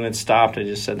literally, when it stopped, I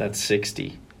just said that's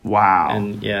 60. Wow.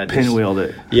 And yeah, pinwheeled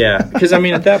it. Yeah, because I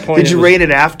mean at that point, did you range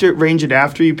it after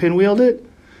you pinwheeled it,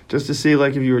 just to see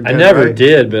like if you were dead? I never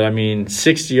did, but I mean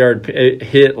 60-yard it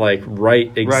hit like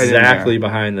right exactly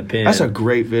behind the pin. That's a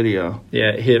great video.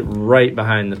 Yeah, it hit right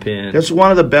behind the pin. That's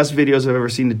one of the best videos I've ever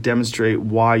seen to demonstrate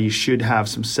why you should have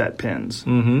some set pins.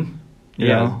 Mm-hmm.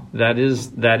 Yeah, that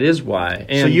is why.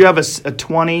 And so you have a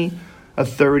 20, a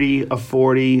 30, a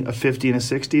 40, a 50, and a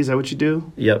 60. Is that what you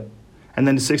do? Yep. And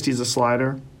then the 60 is a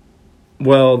slider?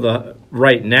 Well,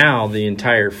 right now the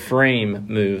entire frame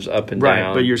moves up and down.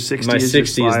 Right, but your 60 my is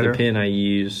 60 your is slider? the pin I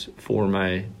use for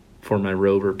my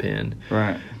rover pin.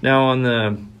 Right. Now on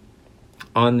the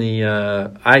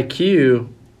IQ,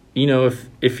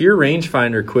 if your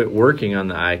rangefinder quit working on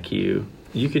the IQ,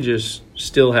 you could just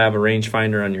still have a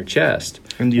rangefinder on your chest,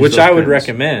 which I would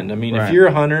recommend. I mean, if you're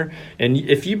a hunter and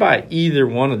if you buy either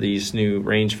one of these new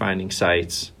rangefinding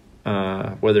sights,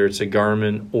 whether it's a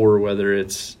Garmin or whether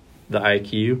it's the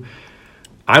IQ,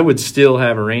 I would still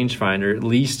have a rangefinder, at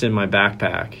least in my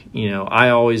backpack. I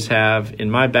always have in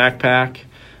my backpack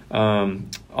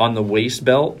on the waist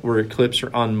belt where it clips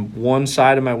on one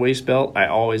side of my waist belt, I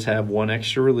always have one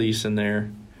extra release in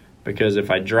there. Because if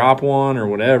I drop one or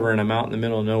whatever and I'm out in the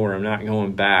middle of nowhere, I'm not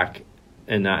going back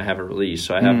and not have a release.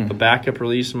 So I have a backup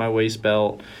release in my waist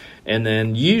belt. And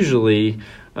then usually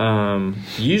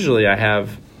I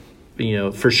have,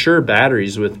 for sure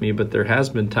batteries with me. But there has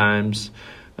been times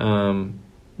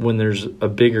when there's a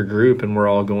bigger group and we're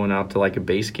all going out to like a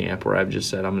base camp where I've just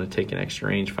said I'm going to take an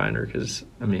extra rangefinder. Because,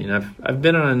 I mean, I've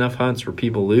been on enough hunts where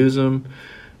people lose them.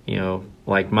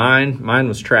 Like mine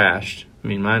was trashed. I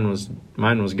mean, mine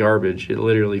was garbage. It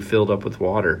literally filled up with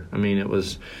water. I mean, it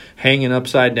was hanging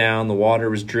upside down. The water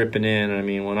was dripping in. I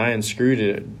mean, when I unscrewed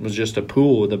it, it was just a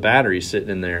pool with a battery sitting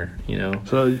in there,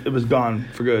 So it was gone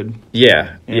for good.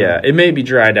 Yeah. It may be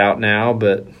dried out now,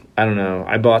 but I don't know.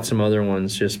 I bought some other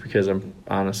ones just because I'm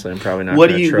probably not going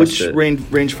to trust it. Which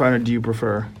rangefinder do you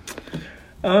prefer?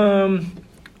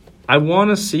 I want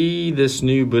to see this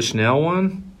new Bushnell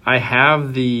one. I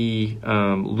have the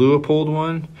Leupold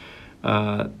one.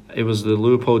 It was the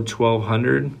Leupold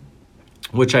 1200,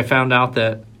 which I found out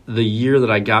that the year that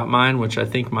I got mine, which I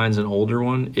think mine's an older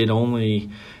one, it only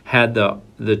had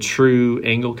the true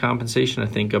angle compensation, I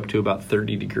think up to about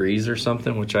 30 degrees or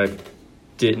something, which I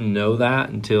didn't know that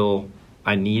until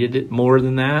I needed it more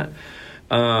than that.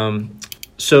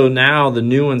 So now the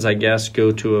new ones, I guess,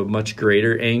 go to a much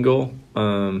greater angle.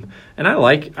 And I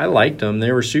liked them.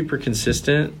 They were super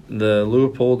consistent. The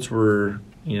Leupolds were,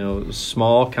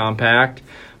 small, compact,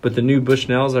 but the new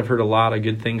Bushnells, I've heard a lot of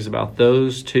good things about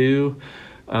those too.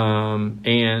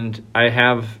 And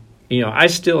I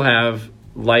still have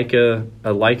a Leica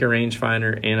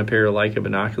rangefinder and a pair of Leica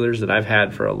binoculars that I've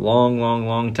had for a long, long,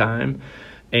 long time.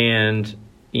 And,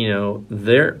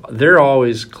 they're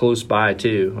always close by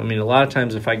too. I mean, a lot of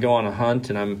times if I go on a hunt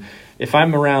and if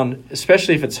I'm around,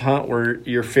 especially if it's a hunt where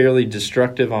you're fairly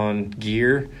destructive on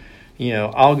gear,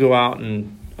 I'll go out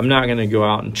and I'm not going to go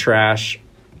out and trash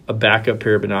a backup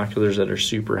pair of binoculars that are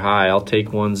super high. I'll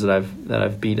take ones that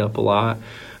I've beat up a lot.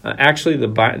 Actually, the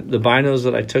binos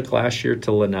that I took last year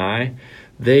to Lanai,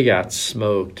 they got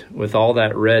smoked with all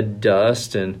that red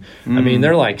dust. And I mean,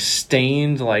 they're like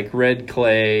stained like red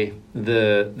clay.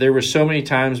 There were so many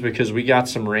times because we got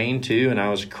some rain too, and I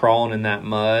was crawling in that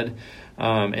mud.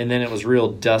 And then it was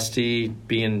real dusty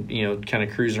being, kind of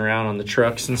cruising around on the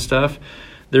trucks and stuff.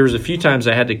 There was a few times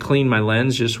I had to clean my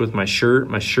lens just with my shirt.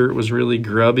 My shirt was really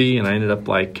grubby, and I ended up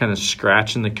like kind of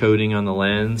scratching the coating on the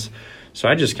lens. So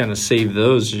I just kind of saved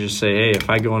those to just say, hey, if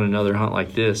I go on another hunt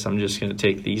like this, I'm just going to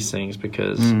take these things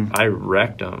because I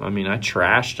wrecked them. I mean, I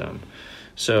trashed them.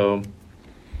 So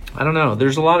I don't know.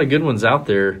 There's a lot of good ones out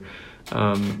there.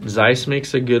 Zeiss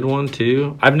makes a good one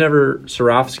too.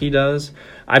 Swarovski does.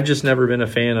 I've just never been a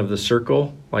fan of the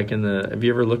circle. Like have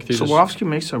you ever looked through Swarovski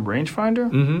makes a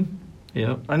rangefinder? Mm-hmm.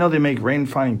 Yeah. I know they make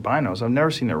range-finding binos. I've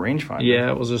never seen a rangefinder.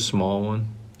 Yeah, it was a small one.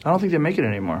 I don't think they make it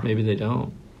anymore. Maybe they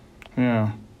don't.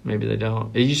 Yeah. Maybe they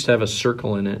don't. It used to have a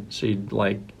circle in it, so you'd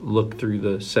like look through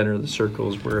the center of the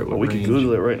circles where it would we range. can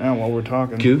Google it right now while we're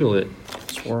talking. Google it.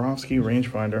 Swarovski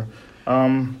rangefinder.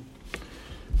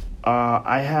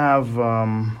 I have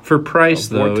for price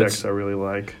though. Vortex I really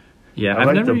like. Yeah, I I've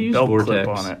like never the used belt Vortex. clip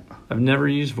on it. I've never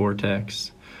used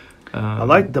Vortex. I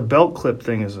like the belt clip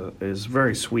thing is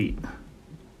very sweet.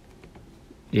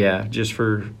 Yeah, just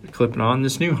for clipping on.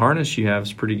 This new harness you have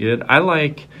is pretty good. I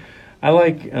like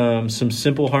some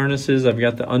simple harnesses. I've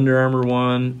got the Under Armour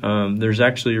one. There's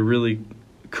actually a really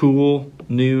cool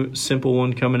new simple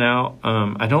one coming out.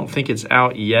 I don't think it's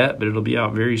out yet, but it'll be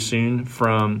out very soon.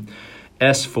 From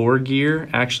S4 Gear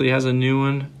actually has a new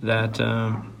one that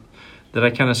I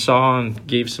kind of saw and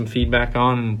gave some feedback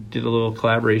on and did a little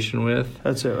collaboration with.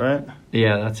 That's it, right?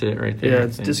 Yeah, that's it right there. Yeah,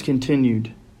 it's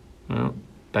discontinued. Well,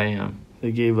 bam.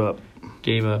 They gave up.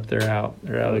 They're out.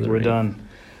 They're out of the we're ring. done.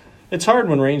 It's hard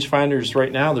when rangefinders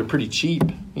right now, they're pretty cheap.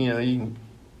 You can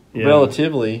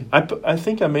relatively. I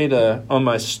think I made on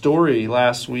my story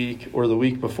last week or the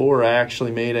week before, I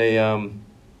actually made a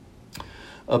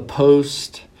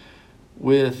post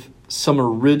with some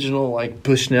original like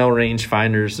Bushnell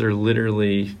rangefinders. They're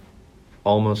literally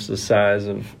almost the size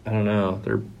of, I don't know,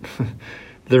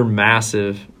 they're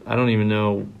massive. I don't even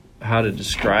know how to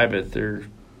describe it. They're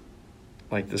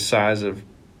like the size of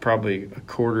probably a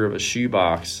quarter of a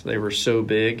shoebox. They were so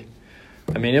big.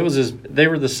 I mean, they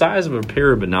were the size of a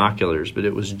pair of binoculars, but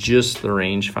it was just the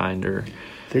rangefinder.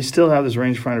 They still have this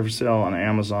rangefinder for sale on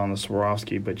Amazon, the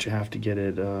Swarovski, but you have to get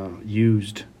it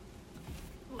used.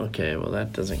 Okay, well,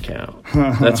 that doesn't count.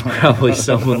 That's probably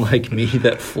someone like me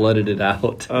that flooded it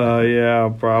out.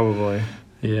 Yeah, probably.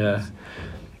 Yeah.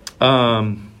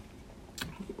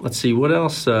 Let's see, what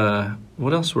else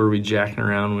were we jacking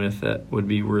around with that would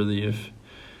be worthy of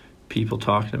people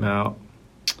talking about?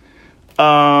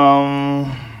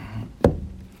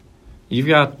 You've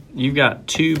got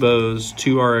two bows,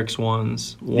 two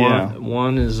RX1s.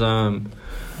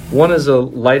 One is a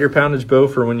lighter poundage bow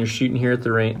for when you're shooting here at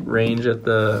the range at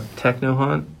the Techno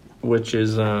Hunt, which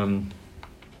is the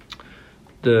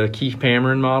Keith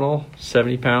Pammerin model,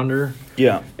 70 pounder.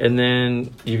 Yeah. And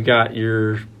then you've got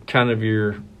your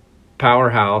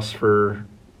powerhouse for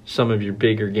some of your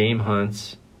bigger game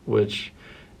hunts, which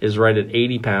is right at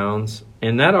 80 pounds.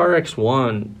 And that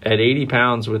RX1 at 80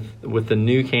 pounds with the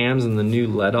new cams and the new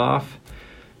let off,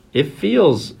 it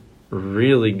feels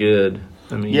really good.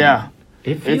 I mean, yeah,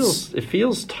 it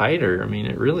feels tighter. I mean,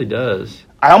 it really does.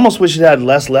 I almost wish it had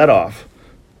less let off.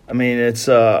 I mean, it's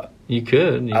you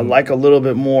could. I like a little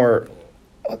bit more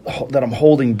that I'm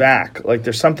holding back. Like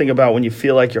there's something about when you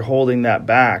feel like you're holding that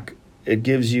back, it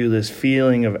gives you this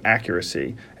feeling of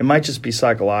accuracy. It might just be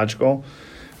psychological,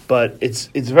 but it's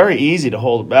very easy to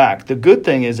hold it back. The good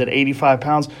thing is at 85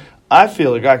 pounds, I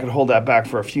feel like I could hold that back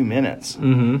for a few minutes.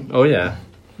 Mm-hmm. Oh, yeah.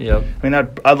 Yep. I mean,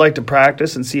 I'd like to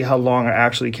practice and see how long I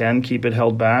actually can keep it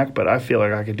held back, but I feel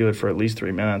like I could do it for at least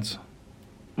 3 minutes.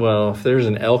 Well, if there's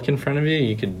an elk in front of you,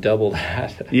 you could double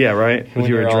that. Yeah, right? With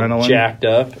your adrenaline. All jacked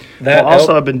up.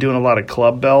 I've been doing a lot of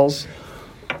club bells.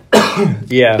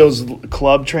 Yeah. Those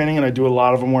club training, and I do a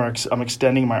lot of them where I'm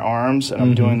extending my arms and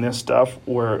I'm doing this stuff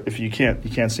where if you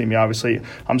can't see me, obviously.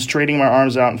 I'm straightening my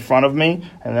arms out in front of me,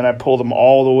 and then I pull them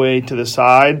all the way to the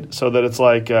side so that it's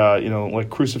like, like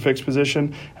crucifix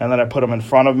position, and then I put them in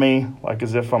front of me like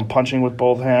as if I'm punching with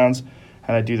both hands,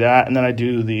 and I do that, and then I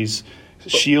do these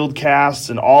shield casts,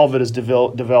 and all of it is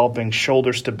developing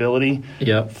shoulder stability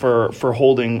for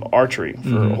holding archery,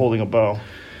 for holding a bow.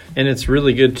 And it's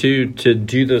really good, too, to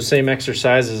do those same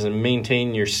exercises and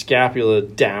maintain your scapula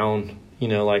down. You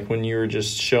know, like when you were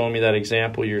just showing me that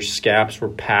example, your scaps were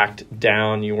packed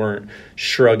down. You weren't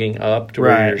shrugging up to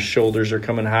where your shoulders are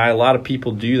coming high. A lot of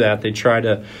people do that. They try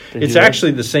to – it's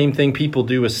actually the same thing people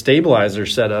do with stabilizer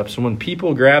setups. When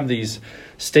people grab these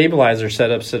stabilizer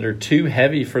setups that are too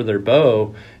heavy for their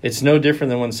bow, it's no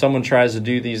different than when someone tries to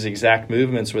do these exact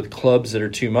movements with clubs that are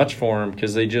too much for them,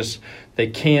 because they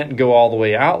can't go all the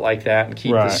way out like that and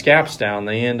keep the scaps down.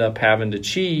 They end up having to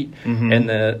cheat, and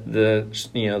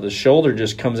the shoulder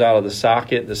just comes out of the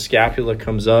socket, the scapula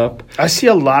comes up. I see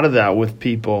a lot of that with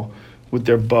people with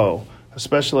their bow,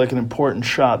 especially like an important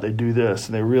shot. They do this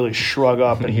and they really shrug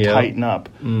up and tighten up.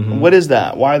 What is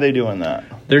that? Why are they doing that?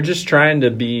 They're just trying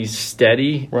to be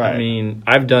steady. Right. I mean,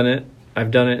 I've done it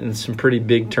in some pretty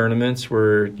big tournaments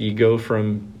where you go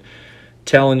from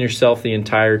telling yourself the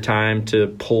entire time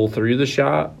to pull through the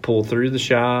shot,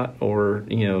 or,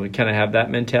 kind of have that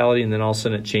mentality, and then all of a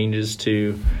sudden it changes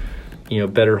to,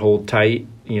 better hold tight.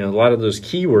 A lot of those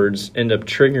keywords end up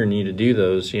triggering you to do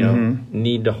those,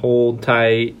 need to hold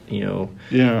tight,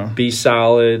 be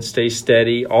solid, stay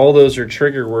steady. All those are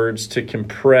trigger words to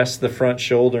compress the front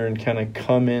shoulder and kind of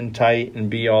come in tight and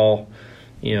be all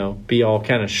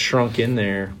kind of shrunk in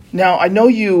there. Now, I know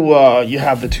you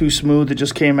have the Too Smooth that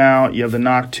just came out. You have the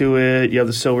Knock To It. You have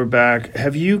the Silverback.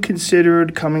 Have you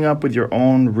considered coming up with your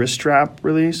own wrist strap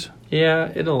release?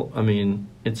 Yeah,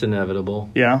 it's inevitable.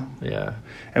 Yeah? Yeah.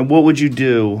 And what would you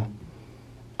do?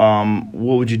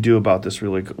 What would you do about this?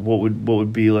 Really, what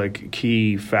would be like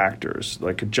key factors,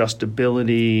 like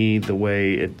adjustability, the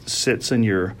way it sits in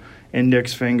your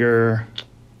index finger?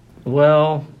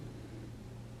 Well,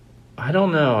 I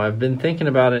don't know. I've been thinking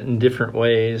about it in different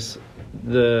ways.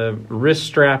 The wrist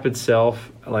strap itself,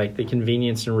 like the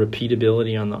convenience and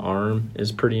repeatability on the arm,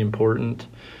 is pretty important.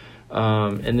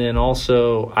 And then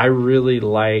also, I really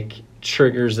like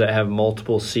triggers that have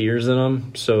multiple sears in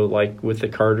them. So like with the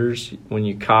Carters, when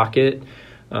you cock it,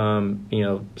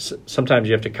 sometimes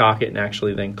you have to cock it and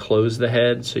actually then close the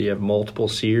head, so you have multiple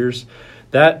sears.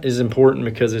 That is important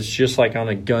because it's just like on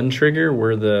a gun trigger,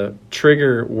 where the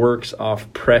trigger works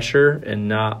off pressure and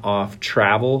not off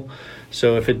travel.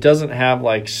 So if it doesn't have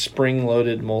like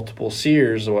spring-loaded multiple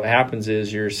sears, what happens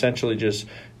is you're essentially just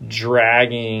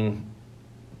dragging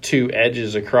two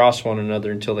edges across one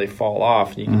another until they fall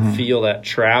off. You can feel that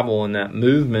travel and that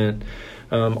movement.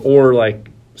 Or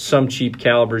like some cheap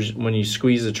calibers, when you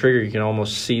squeeze the trigger, you can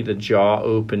almost see the jaw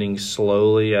opening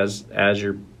slowly as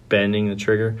you're bending the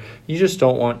trigger. You just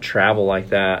don't want travel like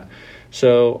that.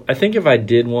 So I think if I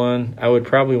did one, I would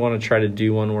probably want to try to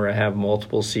do one where I have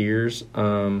multiple sears.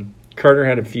 Carter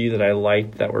had a few that I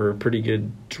liked that were a pretty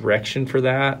good direction for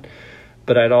that,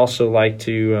 but I'd also like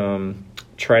to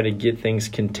try to get things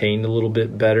contained a little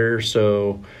bit better,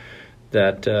 so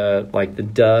that like the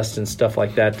dust and stuff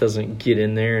like that doesn't get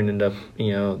in there and end up,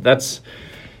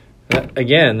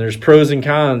 again, there's pros and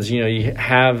cons. You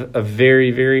have a very,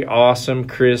 very awesome,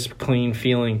 crisp, clean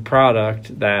feeling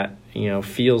product that,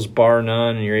 feels bar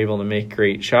none, and you're able to make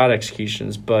great shot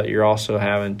executions, but you're also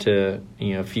having to,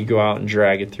 if you go out and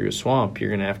drag it through a swamp,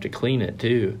 you're going to have to clean it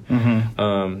too.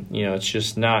 It's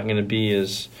just not going to be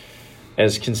as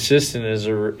consistent as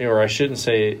or I shouldn't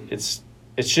say it's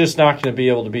just not going to be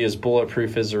able to be as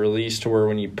bulletproof as a release, to where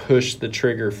when you push the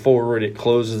trigger forward, it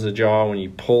closes the jaw. When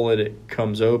you pull it, it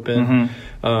comes open.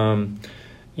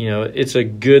 It's a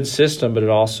good system, but it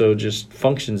also just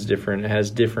functions different. It has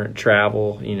different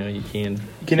travel. You can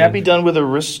that be done with a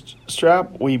wrist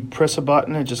strap where you press a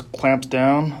button, it just clamps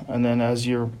down, and then as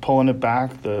you're pulling it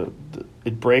back,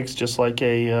 it breaks just like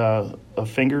a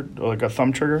finger or like a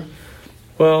thumb trigger?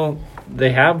 Well,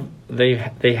 they have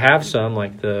some,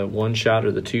 like the one shot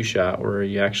or the two shot, where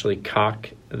you actually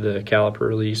cock the caliper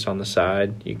release on the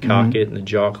side. You cock it and the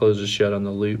jaw closes shut on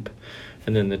the loop.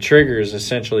 And then the trigger is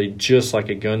essentially just like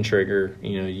a gun trigger.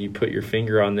 You put your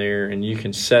finger on there and you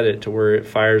can set it to where it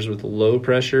fires with low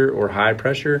pressure or high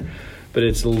pressure, but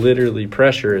it's literally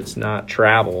pressure. It's not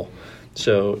travel.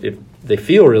 So if they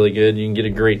feel really good, you can get a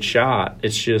great shot.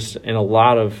 It's just in a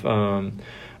lot of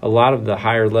the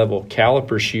higher level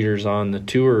caliper shooters on the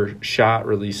tour shot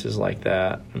releases like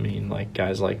that. I mean, like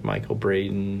guys like Michael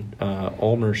Braden,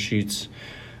 Ulmer shoots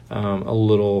a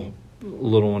little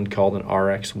one called an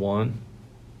RX-1.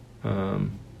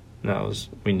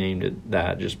 We named it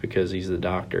that just because he's the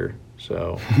doctor.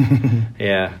 So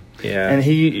yeah. And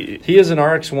he is an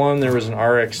RX-1. There was an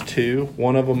RX-2.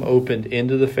 One of them opened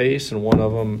into the face, and one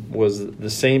of them was the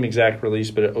same exact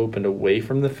release, but it opened away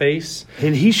from the face.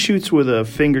 And he shoots with a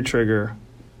finger trigger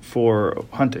for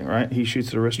hunting, right? He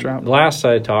shoots the wrist strap. Last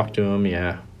I talked to him,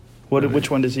 yeah. Which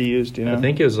one does he use? Do you know? I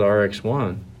think it was the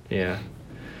RX-1. Yeah.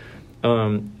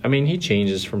 He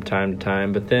changes from time to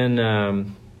time, but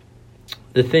then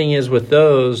the thing is with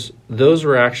those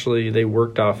were actually, they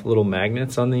worked off little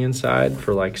magnets on the inside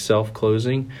for like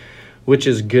self-closing, which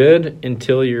is good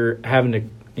until you're having to,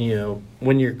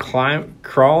 when you're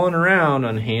crawling around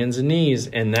on hands and knees,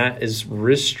 and that is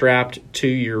wrist strapped to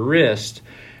your wrist,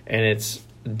 and it's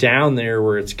down there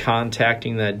where it's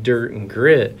contacting that dirt and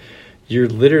grit, you're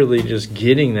literally just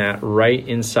getting that right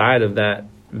inside of that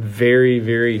very,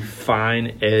 very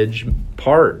fine edge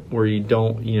part where you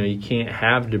don't, you can't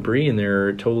have debris in there, or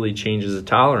it totally changes the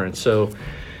tolerance. So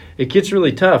it gets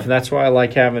really tough. That's why I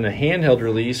like having a handheld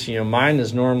release. Mine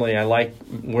is normally, I like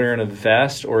wearing a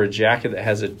vest or a jacket that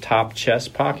has a top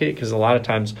chest pocket, because a lot of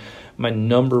times my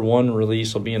number one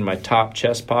release will be in my top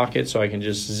chest pocket, so I can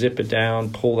just zip it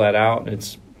down, pull that out, and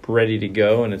it's ready to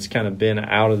go, and it's kind of been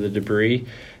out of the debris.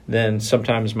 Then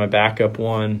sometimes my backup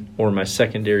one or my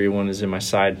secondary one is in my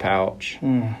side pouch.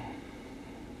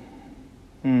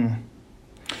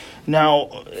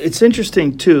 Now, it's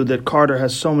interesting, too, that Carter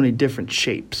has so many different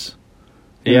shapes.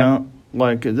 You know?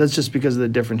 Like, that's just because of the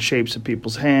different shapes of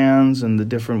people's hands and the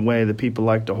different way that people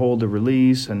like to hold the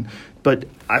release. But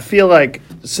I feel like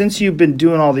since you've been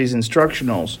doing all these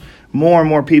instructionals, more and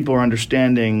more people are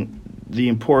understanding the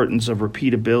importance of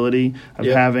repeatability, of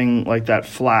having like that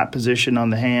flat position on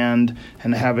the hand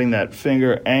and having that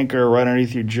finger anchor right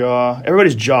underneath your jaw.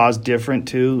 Everybody's jaw is different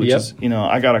too, which is,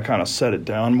 I got to kind of set it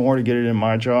down more to get it in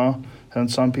my jaw than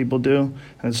some people do.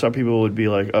 And some people would be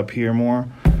like up here more.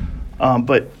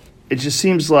 But it just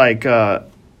seems like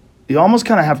you almost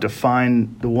kind of have to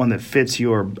find the one that fits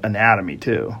your anatomy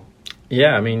too.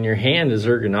 Yeah, your hand is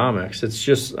ergonomics. It's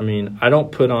just, I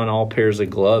don't put on all pairs of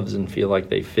gloves and feel like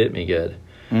they fit me good.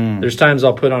 There's times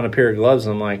I'll put on a pair of gloves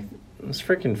and I'm like, those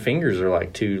freaking fingers are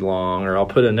like too long. Or I'll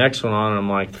put a next one on and I'm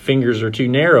like, the fingers are too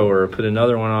narrow. Or put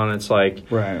another one on, it's like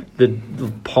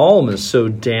the palm is so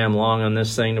damn long on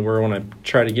this thing to where when I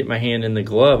try to get my hand in the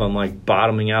glove, I'm like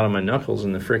bottoming out on my knuckles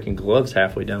and the freaking glove's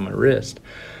halfway down my wrist.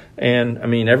 And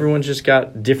everyone's just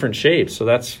got different shapes. So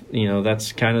that's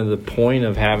kind of the point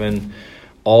of having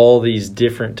all these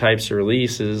different types of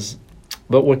releases.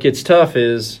 But what gets tough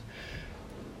is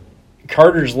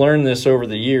Carter's learned this over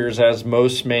the years, as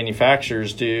most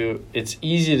manufacturers do. It's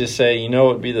easy to say, what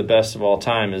would be the best of all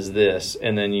time is this.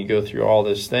 And then you go through all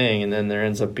this thing, and then there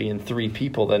ends up being 3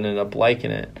 people that end up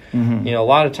liking it. A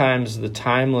lot of times the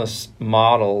timeless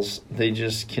models, they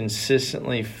just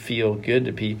consistently feel good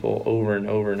to people over and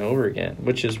over and over again,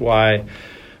 which is why,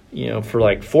 for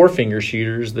like 4-finger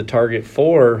shooters, the Target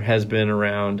 4 has been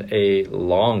around a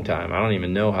long time. I don't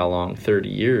even know how long, 30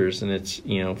 years. And it's,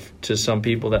 to some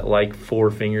people that like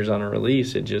 4 fingers on a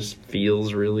release, it just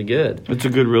feels really good. It's a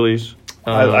good release.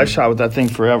 I shot with that thing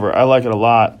forever. I like it a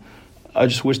lot. I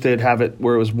just wish they'd have it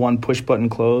where it was one push-button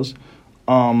close.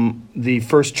 The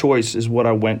first choice is what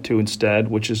I went to instead,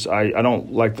 which is I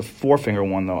don't like the 4-finger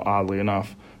one, though, oddly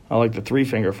enough. I like the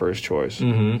 3-finger first choice.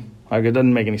 Like, it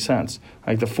doesn't make any sense.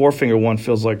 Like, the 4-finger one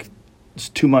feels like it's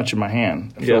too much in my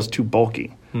hand. It feels too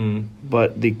bulky.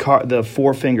 But the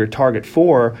 4-finger Target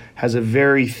 4 has a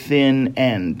very thin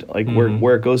end. Like,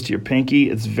 where it goes to your pinky,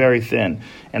 it's very thin.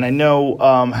 And I know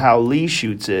how Lee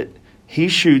shoots it. He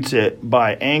shoots it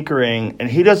by anchoring, and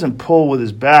he doesn't pull with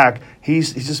his back. He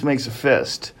just makes a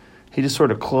fist. He just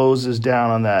sort of closes down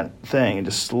on that thing and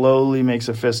just slowly makes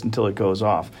a fist until it goes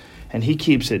off. And he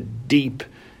keeps it deep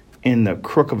in the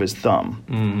crook of his thumb,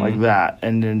 like that,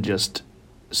 and then just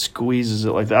squeezes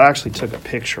it like that. I actually took a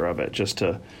picture of it just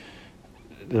to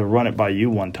run it by you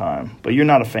one time, but you're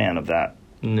not a fan of that.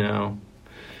 No.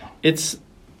 It's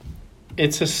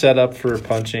a setup for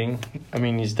punching.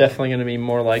 He's definitely going to be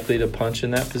more likely to punch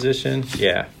in that position.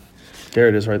 Yeah. There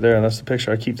it is right there. That's the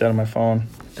picture. I keep that on my phone.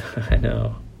 I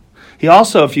know. He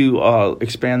also, if you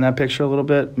expand that picture a little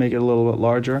bit, make it a little bit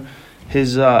larger,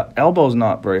 his elbow's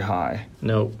not very high.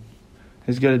 Nope.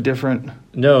 He's got a different...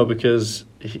 No, because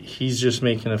he's just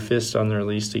making a fist on the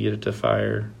release to get it to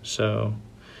fire. So,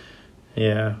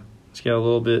 yeah. He's got a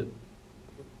little bit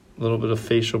of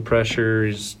facial pressure.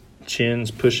 His chin's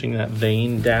pushing that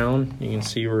vein down. You can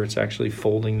see where it's actually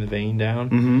folding the vein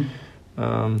down.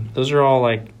 Those are all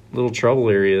like little trouble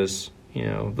areas.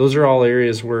 Those are all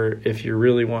areas where if you're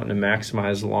really wanting to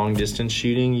maximize long distance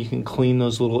shooting, you can clean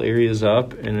those little areas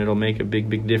up and it'll make a big,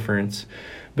 big difference.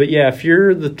 But yeah, if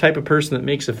you're the type of person that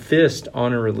makes a fist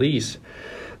on a release,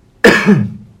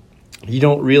 you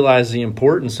don't realize the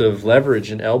importance of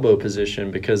leverage and elbow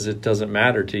position because it doesn't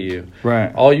matter to you.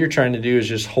 Right. All you're trying to do is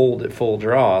just hold at full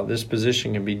draw. This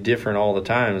position can be different all the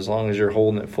time as long as you're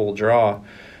holding at full draw.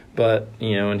 But,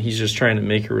 and he's just trying to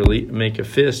make a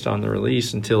fist on the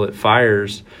release until it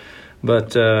fires.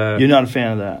 But you're not a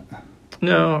fan of that?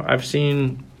 No, I've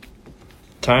seen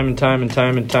time and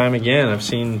time again. I've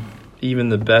seen even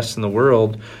the best in the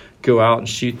world go out and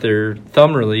shoot their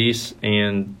thumb release,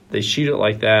 and they shoot it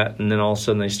like that, and then all of a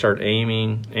sudden they start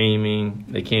aiming.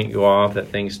 They can't go off. That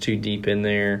thing's too deep in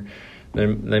there.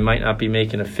 They might not be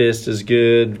making a fist as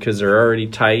good because they're already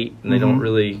tight, and they don't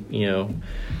really, the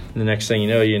next thing you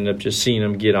know, you end up just seeing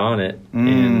them get on it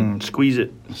and squeeze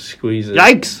it.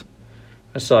 Yikes!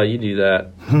 I saw you do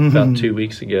that about 2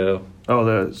 weeks ago. Oh,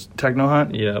 the Techno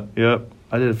Hunt? Yep.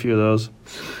 I did a few of those.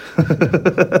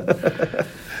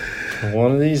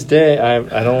 One of these days,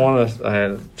 I don't want to.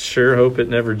 I sure hope it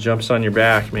never jumps on your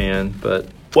back, man. But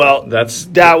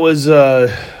that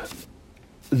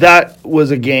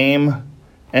was a game,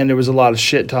 and there was a lot of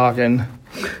shit talking,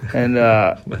 and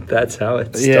but that's how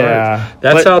it starts. Yeah,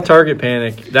 that's how target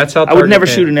panic. That's how I would never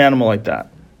shoot an animal like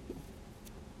that.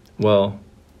 Well,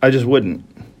 I just wouldn't.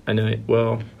 I know.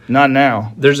 Well, not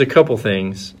now. There's a couple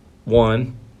things.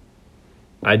 One,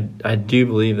 I do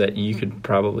believe that you could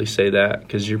probably say that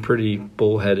because you're pretty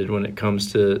bullheaded when it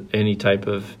comes to any type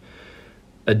of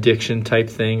addiction type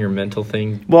thing or mental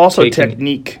thing. Well, also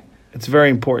technique. It's very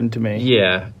important to me.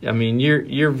 Yeah, I mean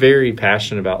you're very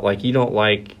passionate about, like, you don't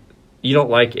like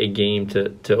a game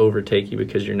to overtake you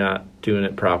because you're not doing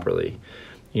it properly.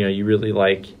 You really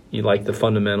like the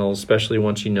fundamentals, especially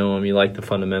once you know them. You like the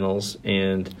fundamentals,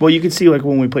 and well, you can see like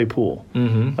when we play pool,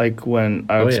 mm-hmm. like when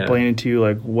I was explaining to you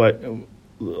like what.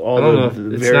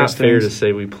 It's not fair to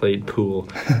say we played pool.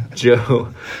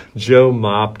 Joe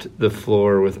mopped the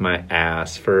floor with my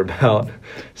ass for about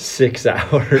 6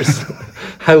 hours.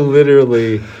 I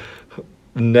literally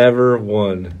never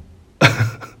won.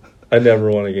 I never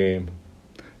won a game.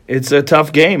 It's a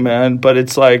tough game, man, but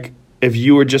it's like if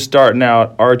you were just starting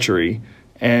out archery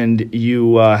and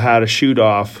you had a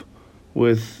shoot-off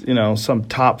with, some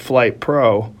top-flight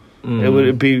pro, it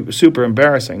would be super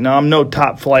embarrassing. Now, I'm no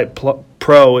top-flight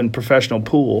pro in professional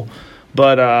pool,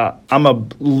 but I'm a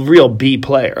real B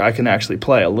player. I can actually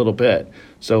play a little bit.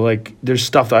 So, like, there's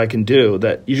stuff that I can do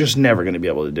that you're just never going to be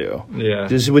able to do. Yeah.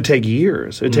 This would take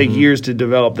years. It would take years to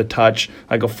develop the touch,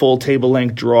 like a full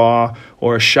table-length draw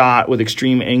or a shot with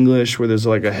extreme English where there's,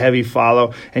 like, a heavy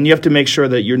follow. And you have to make sure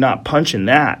that you're not punching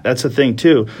that. That's the thing,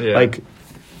 too. Yeah. Like,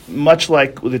 much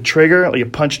like with a trigger, like you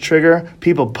punch a trigger,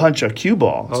 people punch a cue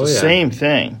ball. It's the same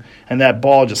thing. And that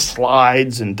ball just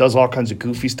slides and does all kinds of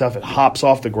goofy stuff. It hops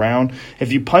off the ground.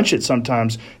 If you punch it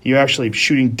sometimes, you're actually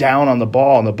shooting down on the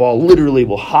ball, and the ball literally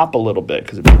will hop a little bit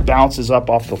because it bounces up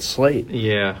off the slate.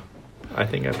 Yeah. I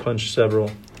think I punched several.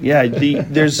 Yeah,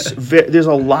 there's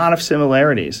a lot of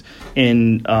similarities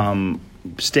in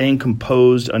staying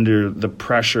composed under the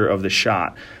pressure of the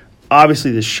shot.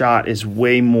 Obviously, the shot is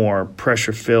way more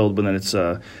pressure-filled when it's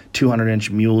a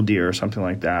 200-inch mule deer or something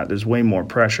like that. There's way more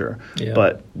pressure. Yeah.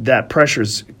 But that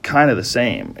pressure's kind of the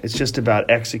same. It's just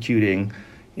about executing,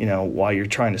 while you're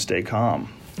trying to stay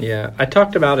calm. Yeah, I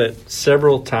talked about it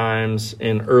several times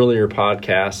in earlier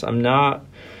podcasts. I'm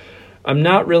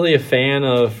not really a fan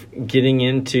of getting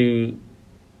into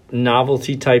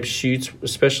novelty-type shoots,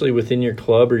 especially within your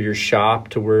club or your shop,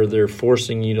 to where they're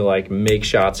forcing you to, like, make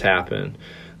shots happen.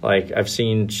 Like, I've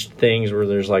seen things where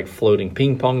there's, like, floating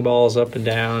ping pong balls up and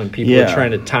down, and people are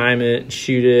trying to time it and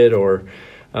shoot it. Or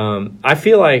I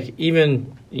feel like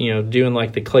even, doing,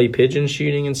 like, the clay pigeon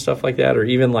shooting and stuff like that, or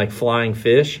even, like, flying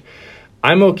fish,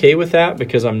 I'm okay with that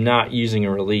because I'm not using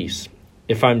a release.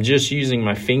 If I'm just using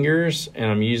my fingers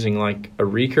and I'm using, like, a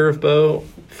recurve bow,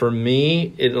 for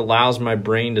me, it allows my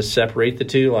brain to separate the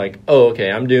two. Like, oh,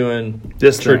 okay, I'm doing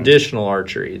this traditional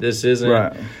archery. This isn't...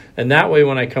 Right. And that way,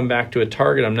 when I come back to a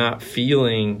target, I'm not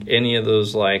feeling any of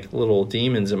those, like, little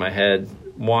demons in my head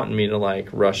wanting me to, like,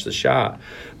 rush the shot.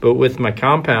 But with my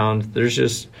compound,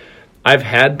 I've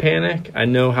had panic. I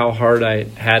know how hard I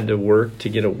had to work to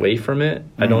get away from it.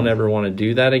 I don't ever want to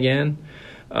do that again.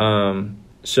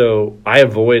 So I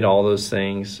avoid all those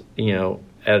things,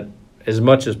 as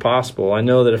much as possible. I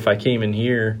know that if I came in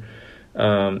here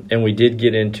and we did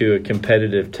get into a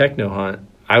competitive techno hunt,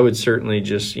 I would certainly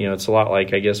just, it's a lot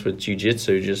like, I guess, with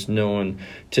jiu-jitsu, just knowing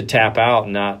to tap out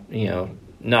and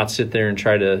not sit there and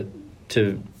try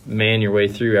to man your way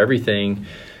through everything.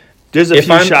 There's a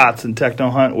few shots in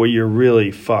techno hunt where you're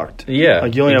really fucked. Yeah,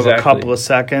 like you only have a couple of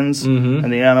seconds, and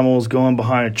the animal's going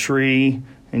behind a tree,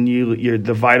 and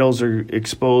the vitals are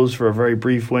exposed for a very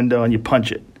brief window, and you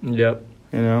punch it. Yep.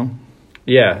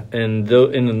 Yeah, and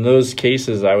in those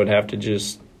cases, I would have to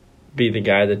just be the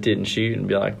guy that didn't shoot and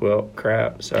be like, well,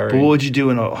 crap, sorry. But what would you do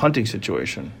in a hunting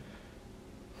situation?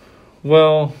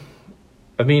 Well,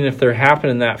 I mean, if they're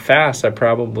happening that fast, I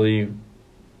probably...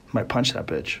 might punch that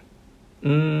bitch.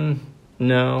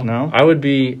 No.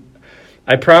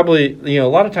 I probably, a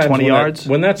lot of times 20 yards?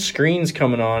 When that screen's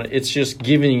coming on, it's just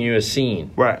giving you a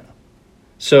scene. Right.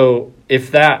 So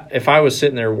if I was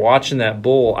sitting there watching that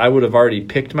bull, I would have already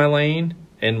picked my lane.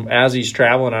 And as he's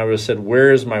traveling, I would have said,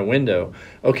 where is my window?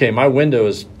 Okay, my window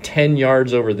is 10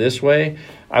 yards over this way.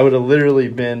 I would have literally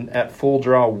been at full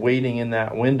draw waiting in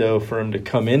that window for him to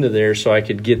come into there so I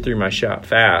could get through my shot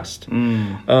fast.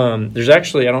 There's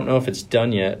actually, I don't know if it's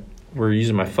done yet. We're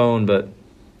using my phone, but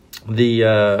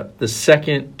the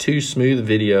second Too Smooth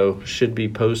video should be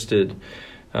posted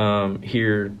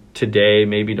here today,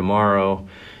 maybe tomorrow.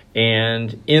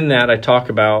 And in that, I talk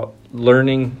about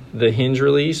learning the hinge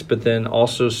release, but then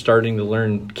also starting to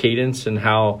learn cadence and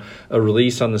how a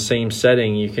release on the same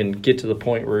setting, you can get to the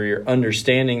point where you're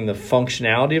understanding the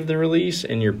functionality of the release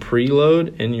and your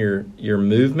preload and your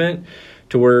movement,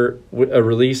 to where a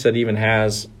release that even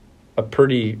has a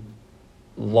pretty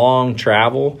long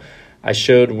travel. I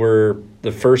showed where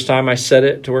the first time I set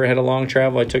it to where it had a long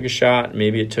travel, I took a shot.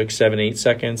 Maybe it took 7-8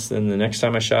 seconds. Then the next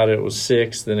time I shot it, it was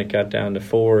 6. Then it got down to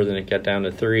 4. Then it got down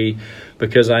to 3.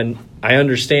 Because I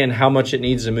understand how much it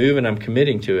needs to move, and I'm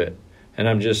committing to it. And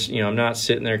I'm just, I'm not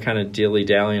sitting there kind of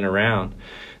dilly-dallying around.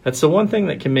 That's the one thing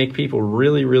that can make people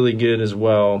really, really good as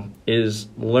well, is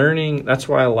learning. That's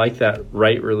why I like that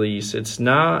right release. It's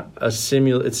not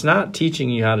it's not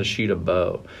teaching you how to shoot a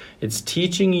bow. It's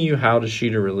teaching you how to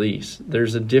shoot a release.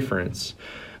 There's a difference.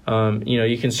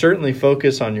 You can certainly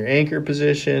focus on your anchor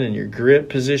position and your grip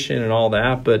position and all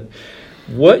that, but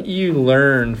what you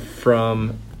learn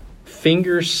from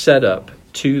finger setup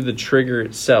to the trigger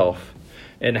itself,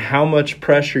 and how much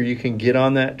pressure you can get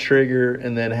on that trigger,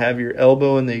 and then have your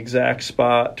elbow in the exact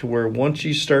spot to where once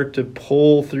you start to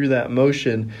pull through that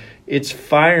motion, it's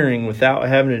firing without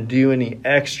having to do any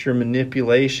extra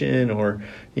manipulation or,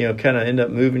 kind of end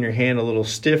up moving your hand a little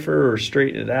stiffer or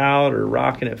straighten it out or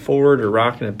rocking it forward or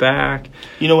rocking it back.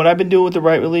 What I've been doing with the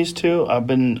right release too? I've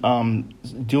been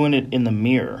doing it in the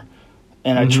mirror,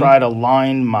 and I try to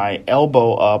line my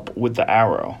elbow up with the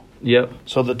arrow. Yep.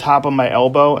 So the top of my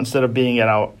elbow, instead of being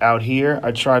out here,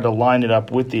 I try to line it up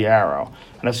with the arrow.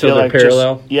 And I feel like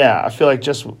parallel? I feel like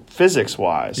just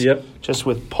physics-wise. Yep. Just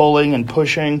with pulling and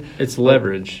pushing. It's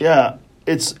leverage. Yeah.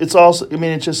 It's also,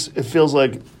 it feels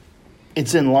like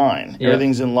it's in line. Yep.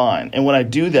 Everything's in line. And when I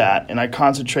do that and I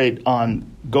concentrate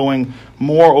on going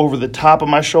more over the top of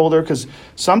my shoulder, because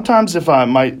sometimes if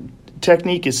my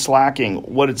technique is slacking,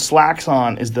 what it slacks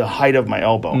on is the height of my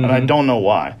elbow. And I don't know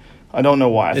why.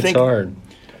 It's hard.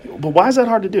 But why is that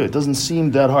hard to do? It doesn't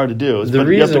seem that hard to do. The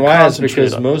reason why is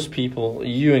because most people,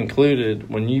 you included,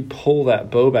 when you pull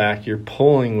that bow back, you're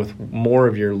pulling with more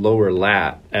of your lower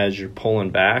lat as you're pulling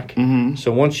back. Mm-hmm.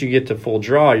 So once you get to full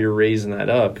draw, you're raising that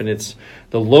up. And it's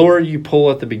the lower you pull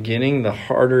at the beginning, the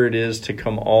harder it is to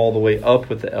come all the way up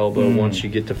with the elbow once you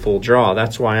get to full draw.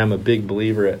 That's why I'm a big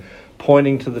believer at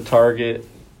pointing to the target.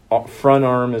 Front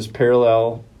arm is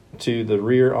parallel to the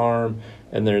rear arm,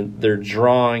 and they're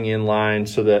drawing in line,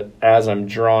 so that as I'm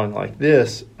drawing like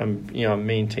this, I'm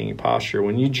maintaining posture.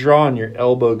 When you draw and your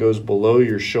elbow goes below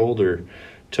your shoulder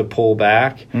to pull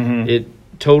back, it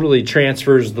totally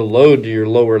transfers the load to your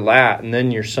lower lat, and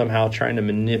then you're somehow trying to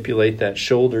manipulate that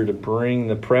shoulder to bring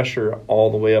the pressure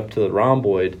all the way up to the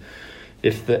rhomboid.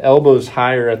 If the elbow's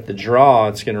higher at the draw,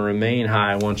 it's going to remain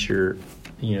high once you're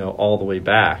all the way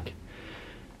back.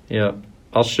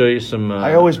 I'll show you some.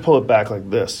 I always pull it back like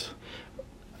this.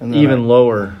 Even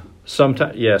lower.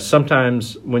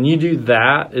 Sometimes when you do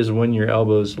that is when your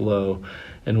elbow's low.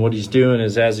 And what he's doing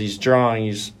is, as he's drawing,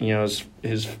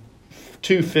 his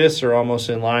two fists are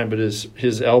almost in line, but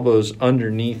his elbow's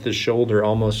underneath the shoulder,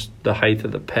 almost the height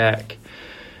of the pec.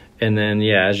 And then,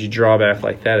 as you draw back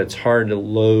like that, it's hard to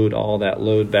load all that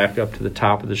load back up to the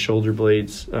top of the shoulder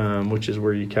blades, which is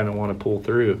where you kind of want to pull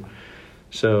through.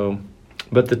 So,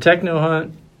 but the Techno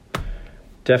Hunt,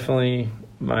 definitely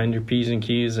mind your P's and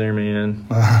Q's there, man.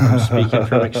 I'm speaking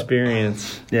from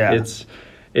experience. Yeah.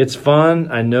 It's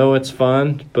fun. I know it's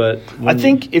fun, but I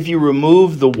think if you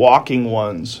remove the walking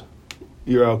ones,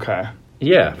 you're okay.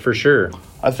 Yeah, for sure.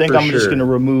 I think I'm just going to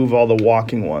remove all the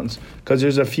walking ones, because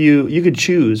there's a few you could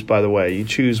choose. By the way, you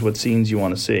choose what scenes you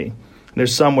want to see.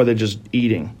 There's some where they're just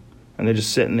eating and they're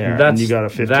just sitting there, and you got a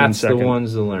 15 that's second. That's the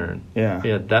ones to learn. Yeah.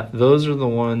 Those are the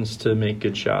ones to make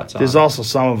good shots on. There's also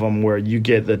some of them where you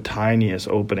get the tiniest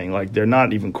opening, like they're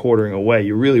not even quartering away.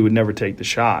 You really would never take the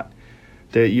shot.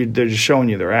 They're just showing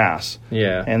you their ass.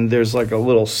 Yeah. And there's like a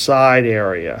little side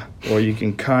area where you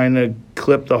can kind of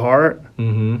clip the heart,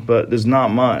 but there's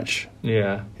not much.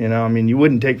 Yeah. You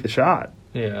wouldn't take the shot.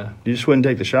 Yeah. You just wouldn't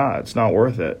take the shot. It's not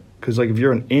worth it. Because if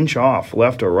you're an inch off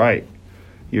left or right,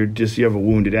 you have a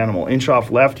wounded animal. Inch off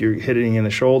left, you're hitting in the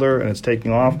shoulder and it's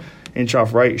taking off. Inch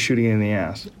off right, shooting it in the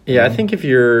ass. Yeah, I think if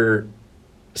you're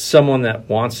someone that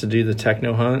wants to do the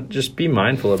techno hunt, just be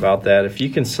mindful about that. If you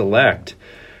can select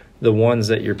the ones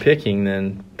that you're picking,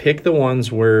 then pick the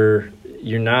ones where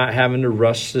you're not having to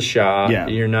rush the shot. Yeah.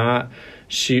 You're not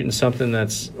shooting something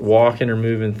that's walking or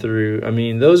moving through. I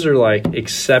mean, those are like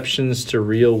exceptions to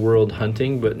real world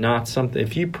hunting, but not something.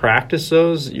 If you practice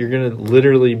those, you're going to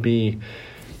literally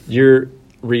you're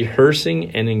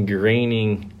rehearsing and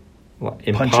ingraining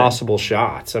impossible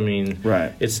shots. I mean,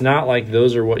 Right. It's not like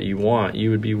those are what you want.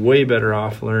 You would be way better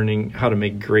off learning how to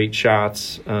make great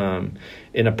shots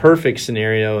in a perfect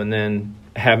scenario, and then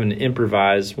having to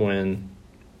improvise when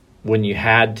you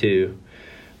had to.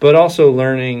 But also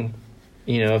learning,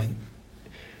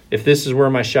 if this is where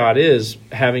my shot is,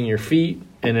 having your feet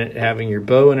and having your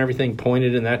bow and everything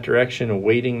pointed in that direction and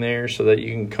waiting there so that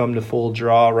you can come to full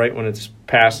draw right when it's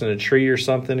passing a tree or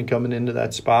something and coming into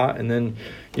that spot, and then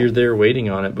you're there waiting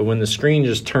on it. But when the screen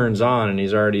just turns on and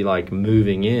he's already like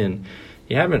moving in,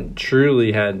 you haven't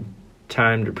truly had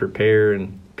time to prepare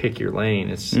and pick your lane.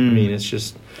 I mean,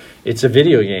 it's a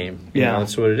video game.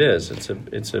 That's what it is.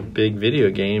 It's a big video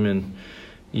game, and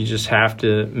you just have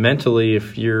to mentally,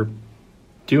 if you're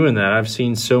doing that. I've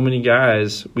seen so many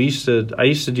guys. I used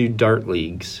to do dart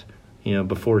leagues.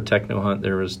 Before Techno Hunt,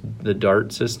 there was the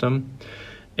dart system,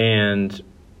 and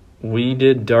we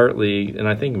did dart league. And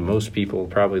I think most people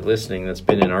probably listening that's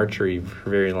been in archery for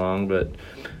very long, but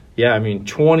yeah, I mean,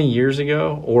 20 years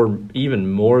ago, or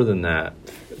even more than that,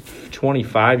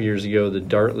 25 years ago, the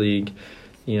dart league,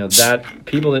 that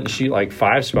people didn't shoot like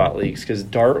 5-spot leagues because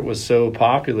dart was so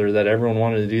popular that everyone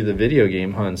wanted to do the video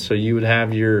game hunts. So you would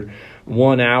have your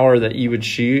 1 hour that you would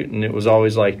shoot, and it was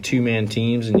always like 2-man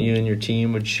teams, and you and your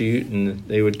team would shoot, and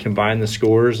they would combine the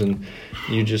scores, and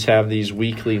you just have these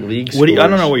weekly league scores. I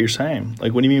don't know what you're saying.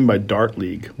 Like, what do you mean by dart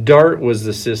league? Dart was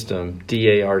the system,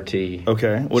 DART.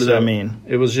 Okay, what does that mean?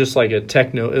 It was just like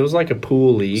it was like a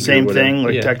pool league. Same thing,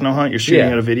 like Techno Hunt? You're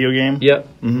shooting at a video game? Yep.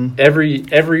 Mm-hmm.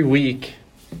 Every week,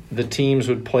 the teams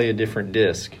would play a different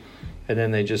disc, and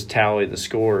then they just tally the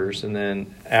scores, and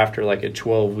then after like a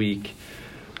 12-week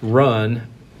run,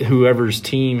 whoever's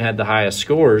team had the highest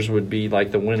scores would be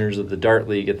like the winners of the dart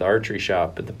league at the archery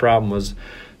shop. But the problem was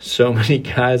so many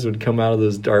guys would come out of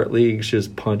those dart leagues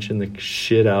just punching the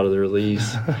shit out of their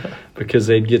leaves because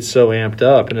they'd get so amped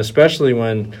up. And especially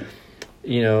when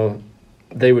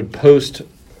they would post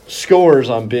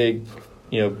scores on big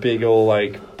old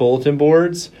like bulletin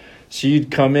boards. So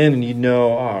you'd come in and you'd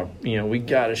know, we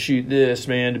got to shoot this,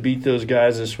 man, to beat those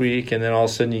guys this week. And then all of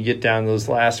a sudden you get down those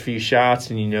last few shots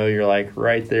and you're like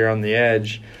right there on the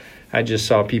edge. I just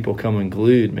saw people come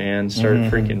unglued, man, start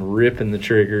freaking ripping the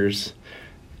triggers.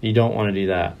 You don't want to do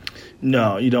that.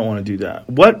 No, you don't want to do that.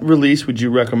 What release would you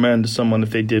recommend to someone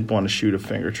if they did want to shoot a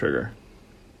finger trigger?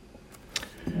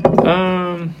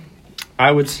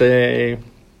 I would say...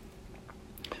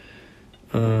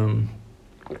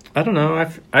 I don't know.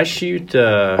 I shoot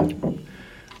I've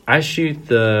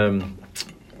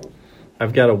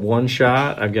got a one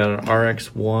shot. I've got an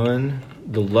RX1.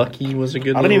 The Lucky was a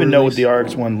good. I don't even know what the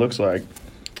RX1 looks like.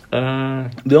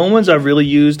 The only ones I've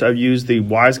used the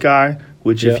Wise Guy,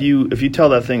 which if you tell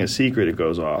that thing a secret, it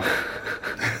goes off.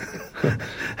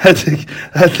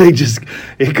 That thing just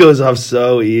it goes off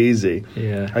so easy.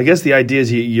 Yeah. I guess the idea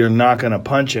is you're not going to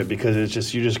punch it because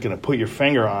you're just going to put your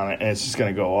finger on it and it's just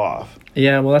going to go off.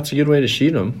 Yeah, well, that's a good way to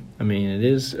shoot them. I mean, it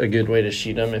is a good way to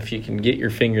shoot them if you can get your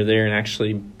finger there and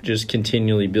actually just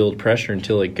continually build pressure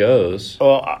until it goes.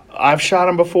 Well, I've shot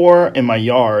them before in my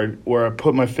yard where I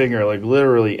put my finger like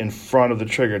literally in front of the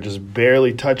trigger, just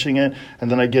barely touching it,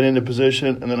 and then I get into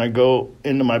position, and then I go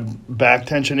into my back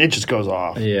tension. It just goes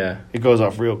off. Yeah. It goes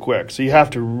off real quick. So you have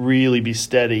to really be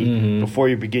steady before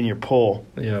you begin your pull.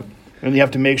 Yep. And you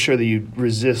have to make sure that you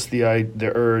resist the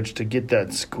urge to get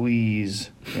that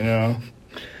squeeze,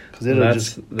 Because it'll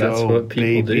just go, what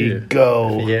people baby, do.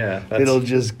 go. Yeah. It'll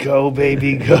just go,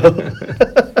 baby, go.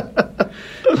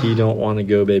 You don't want to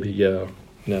go, baby, go.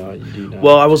 No, you do not.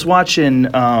 Well, I was watching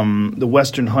The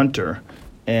Western Hunter,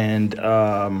 and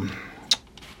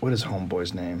what is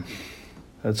Homeboy's name?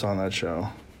 That's on that show.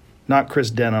 Not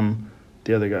Chris Denham,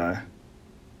 the other guy.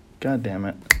 God damn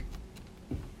it.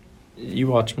 You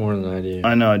watch more than I do.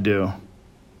 I know I do.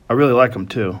 I really like him,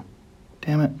 too.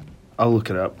 Damn it. I'll look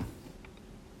it up.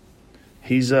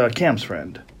 He's Cam's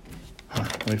friend.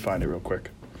 Let me find it real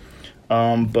quick.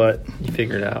 But you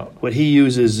figure it out. What he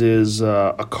uses is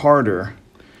a Carter,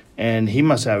 and he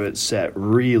must have it set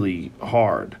really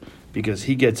hard because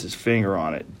he gets his finger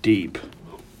on it deep.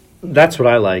 That's what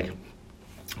I like.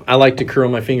 I like to curl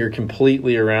my finger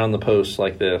completely around the post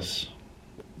like this.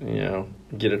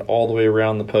 get it all the way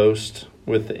around the post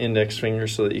with the index finger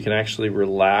so that you can actually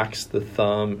relax the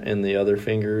thumb and the other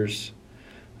fingers,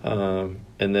 and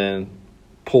then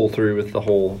pull through with the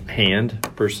whole hand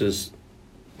versus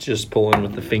just pulling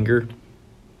with the finger.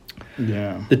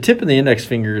 Yeah. The tip of the index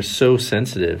finger is so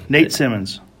sensitive. Nate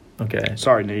Simmons. Okay.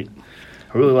 Sorry, Nate.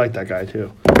 I really like that guy,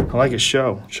 too. I like his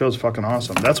show. Show's fucking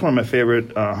awesome. That's one of my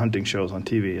favorite hunting shows on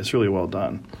TV. It's really well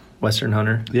done. Western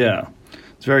Hunter? Yeah.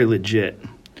 It's very legit,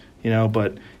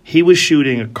 but he was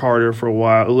shooting a Carter for a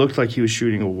while. It looked like he was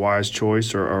shooting a Wise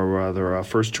Choice or rather a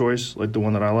First Choice, like the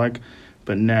one that I like.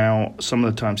 But now some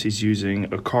of the times he's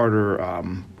using a Carter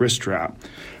wrist strap.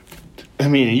 I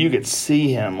mean, you could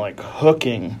see him like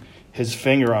hooking his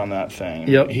finger on that thing.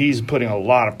 Yep. He's putting a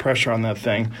lot of pressure on that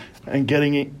thing and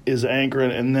getting his anchor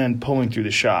and then pulling through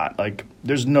the shot. Like,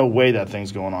 there's no way that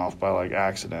thing's going off by, like,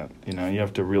 accident. You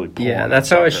have to really pull Yeah, on that's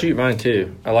that how I sucker. shoot mine,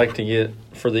 too. I like to get,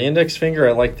 for the index finger,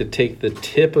 I like to take the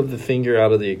tip of the finger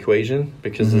out of the equation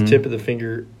because the tip of the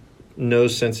finger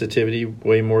knows sensitivity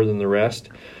way more than the rest.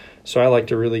 So I like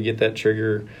to really get that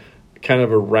trigger kind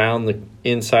of around the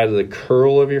inside of the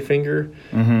curl of your finger.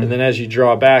 And then as you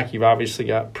draw back, you've obviously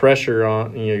got pressure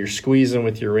on, you're squeezing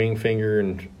with your ring finger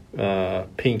and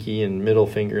pinky and middle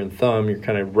finger and thumb. You're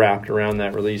kind of wrapped around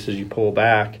that release as you pull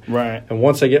back. Right. And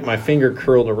once I get my finger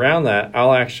curled around that,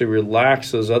 I'll actually relax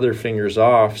those other fingers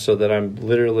off so that I'm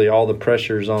literally all the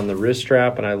pressure's on the wrist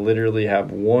strap and I literally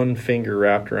have one finger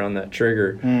wrapped around that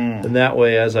trigger. And that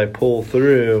way, as I pull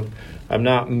through, I'm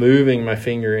not moving my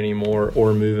finger anymore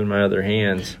or moving my other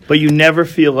hands. But you never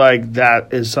feel like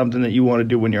that is something that you want to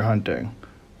do when you're hunting.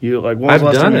 You like when was I've the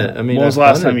last done time it. I mean, when was the I've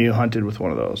last done time it. you hunted with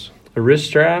one of those? A wrist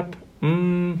strap? I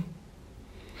don't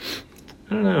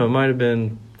know. It might have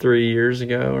been 3 years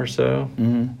ago or so.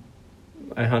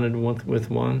 I hunted with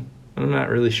one. I'm not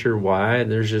really sure why.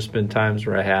 There's just been times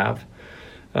where I have.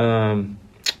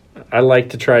 I like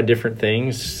to try different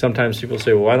things. Sometimes people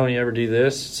say, well, why don't you ever do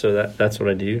this? So that's what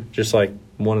I do. Just like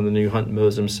one of the new hunting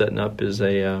bows I'm setting up is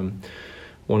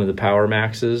one of the Power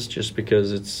Maxes, just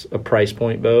because it's a price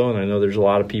point bow. And I know there's a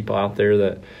lot of people out there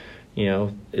that,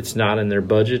 it's not in their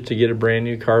budget to get a brand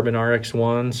new Carbon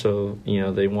RX-1. So,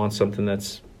 they want something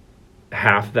that's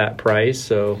half that price.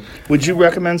 So would you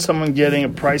recommend someone getting a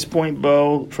price point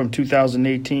bow from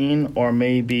 2018 or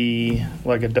maybe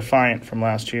like a Defiant from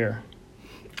last year?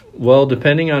 Well,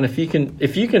 depending on if you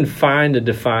can find a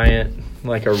Defiant,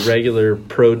 like a regular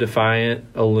Pro Defiant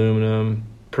aluminum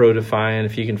Pro Defiant,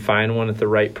 if you can find one at the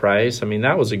right price. I mean,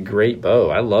 that was a great bow.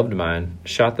 I loved mine.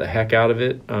 Shot the heck out of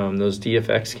it. Those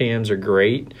DFX cams are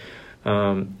great.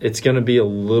 It's going to be a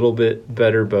little bit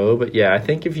better bow, but yeah, I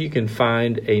think if you can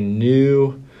find a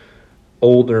new,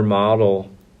 older model,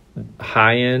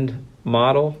 high-end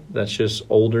model that's just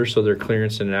older, so they're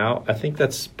clearancing it out, I think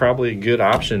that's probably a good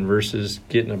option versus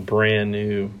getting a brand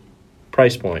new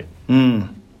price point.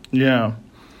 Yeah.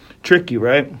 Tricky,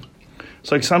 right?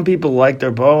 It's like some people like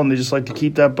their bow and they just like to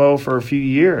keep that bow for a few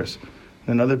years.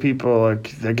 And other people are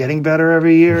like, they're getting better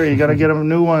every year. You got to get them a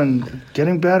new one.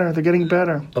 Getting better. They're getting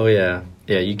better. Oh, yeah.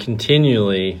 Yeah, you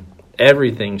continually,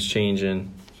 everything's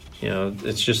changing.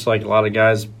 It's just like a lot of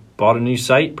guys bought a new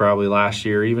sight probably last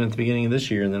year, even at the beginning of this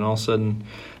year, and then all of a sudden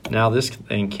now this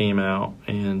thing came out,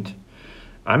 and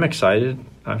I'm excited.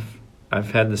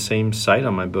 I've had the same sight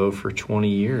on my bow for 20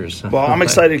 years. Well, I'm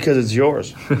excited because it's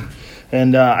yours.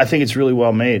 And I think it's really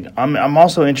well made. I'm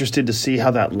also interested to see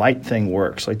how that light thing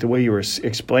works, like the way you were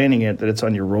explaining it, that it's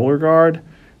on your roller guard.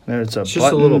 And it's just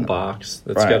button. A little box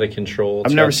that's Right. got a control.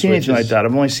 I've never seen anything like that.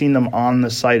 I've only seen them on the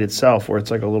site itself, where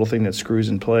it's like a little thing that screws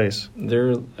in place.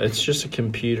 It's just a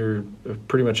computer,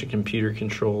 pretty much a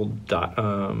computer-controlled,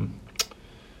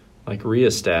 like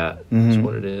rheostat is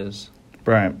what it is.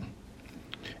 Right.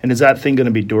 And is that thing going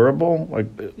to be durable? Like,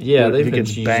 yeah, if they've it been gets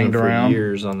using banged them for around?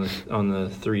 years on the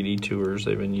 3D tours.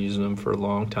 They've been using them for a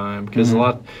long time because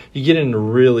you get into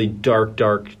really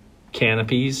dark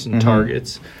canopies and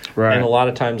targets. Right. And a lot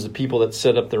of times the people that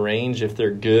set up the range, if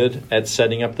they're good at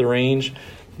setting up the range,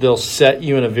 they'll set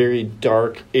you in a very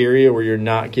dark area where you're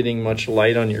not getting much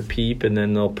light on your peep, and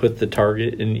then they'll put the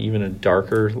target in even a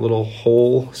darker little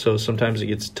hole. So sometimes it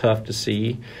gets tough to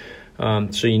see.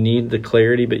 So you need the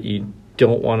clarity, but you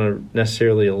don't want to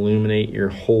necessarily illuminate your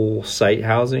whole sight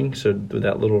housing. So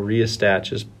that little rheostat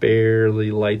just barely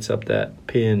lights up that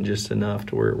pin just enough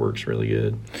to where it works really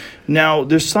good. Now,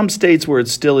 there's some states where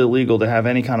it's still illegal to have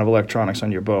any kind of electronics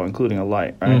on your bow, including a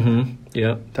light, right? Mm-hmm.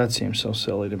 Yeah. That seems so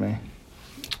silly to me.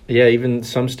 Yeah, even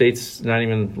some states, not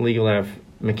even legal to have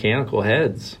mechanical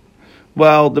heads.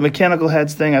 Well, the mechanical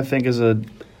heads thing, I think,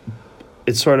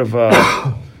 it's sort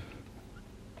of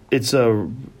it's a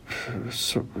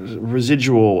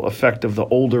residual effect of the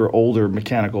older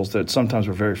mechanicals that sometimes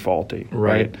were very faulty.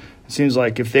 Right. It seems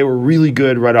like if they were really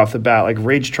good right off the bat, like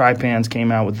Rage Tripans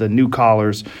came out with the new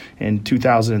collars in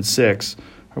 2006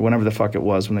 or whenever the fuck it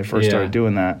was when they first started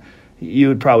doing that, you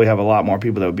would probably have a lot more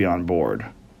people that would be on board.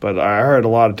 But I heard a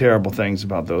lot of terrible things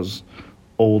about those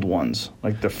old ones,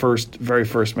 like the very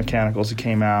first mechanicals that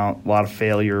came out, a lot of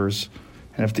failures.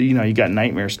 And if you got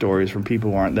nightmare stories from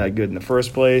people who aren't that good in the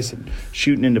first place, and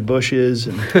shooting into bushes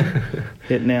and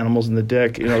hitting animals in the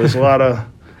dick. There's a lot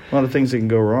of things that can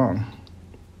go wrong.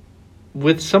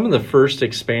 With some of the first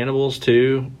expandables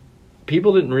too,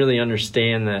 people didn't really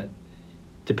understand that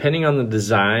depending on the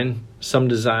design, some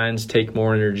designs take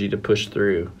more energy to push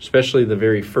through. Especially the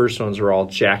very first ones were all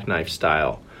jackknife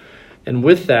style. And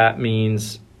with that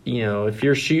means, if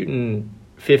you're shooting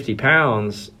 50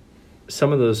 pounds,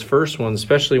 some of those first ones,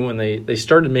 especially when they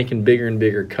started making bigger and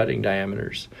bigger cutting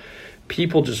diameters,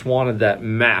 people just wanted that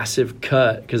massive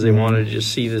cut because they wanted to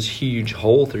just see this huge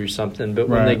hole through something. But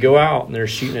when they go out and they're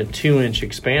shooting a 2-inch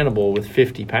expandable with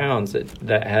 50 pounds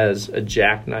that has a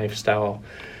jackknife style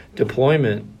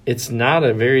deployment, it's not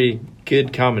a very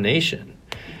good combination.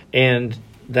 And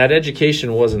that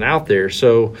education wasn't out there.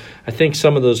 So I think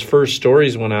some of those first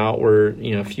stories went out where,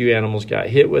 a few animals got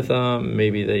hit with them.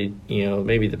 Maybe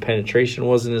maybe the penetration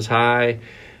wasn't as high.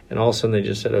 And all of a sudden they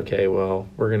just said, okay, well,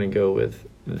 we're going to go with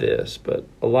this. But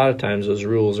a lot of times those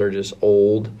rules are just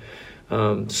old.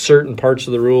 Certain parts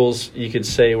of the rules you could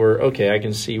say I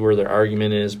can see where their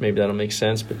argument is. Maybe that'll make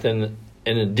sense. But then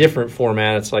in a different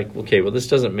format, it's like, okay, well, this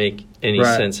doesn't make any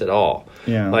sense at all.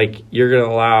 Yeah. Like you're going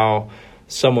to allow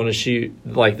someone to shoot,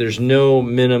 like there's no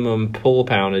minimum pull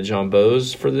poundage on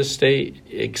bows for this state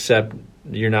except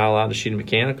you're not allowed to shoot a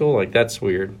mechanical. Like that's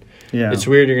weird. Yeah, it's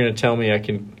weird you're going to tell me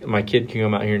my kid can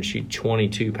come out here and shoot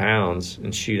 22 pounds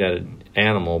and shoot at an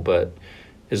animal, but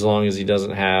as long as he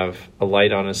doesn't have a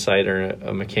light on his sight or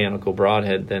a mechanical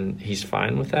broadhead, then he's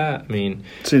fine with that. I mean,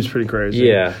 seems pretty crazy.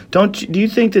 Yeah. Do you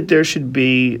think that there should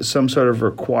be some sort of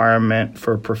requirement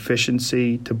for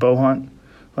proficiency to bow hunt?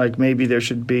 Like maybe there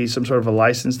should be some sort of a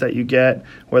license that you get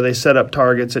where they set up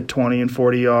targets at 20 and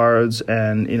 40 yards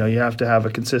and, you have to have a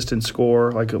consistent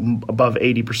score, like above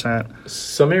 80%.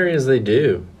 Some areas they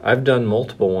do. I've done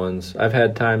multiple ones. I've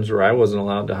had times where I wasn't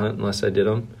allowed to hunt unless I did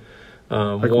them.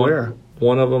 Where?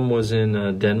 One of them was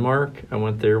in Denmark. I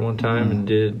went there one time and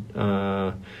did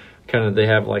they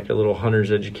have like a little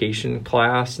hunter's education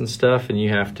class and stuff, and you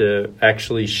have to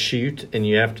actually shoot, and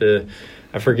you have to,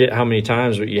 I forget how many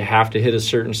times, but you have to hit a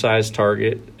certain size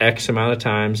target X amount of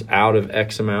times out of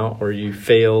X amount, or you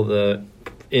fail the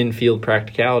in-field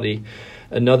practicality.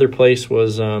 Another place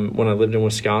was when I lived in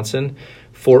Wisconsin,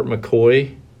 Fort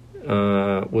McCoy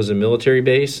was a military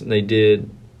base, and they did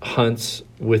hunts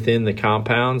within the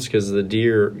compounds because the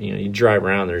deer, you drive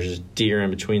around, there's just deer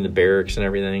in between the barracks and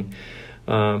everything.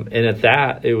 And at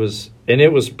that, it was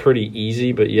pretty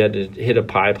easy, but you had to hit a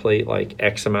pie plate like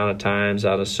X amount of times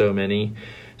out of so many.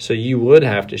 So you would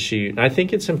have to shoot. And I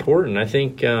think it's important. I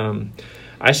think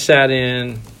I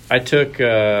took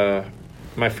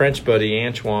my French buddy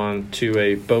Antoine to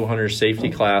a bow hunter safety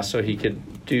class so he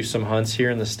could do some hunts here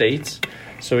in the States.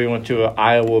 So we went to an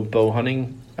Iowa bow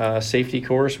hunting safety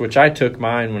course, which I took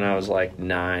mine when I was like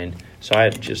 9. So I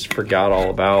just forgot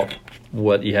all about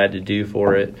what you had to do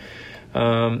for it.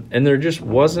 And there just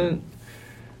wasn't,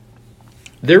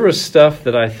 there was stuff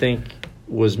that I think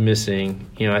was missing.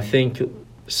 I think,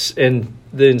 and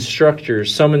the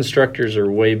instructors, some instructors are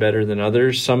way better than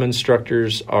others. Some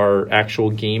instructors are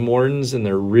actual game wardens, and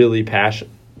they're really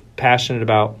passionate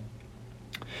about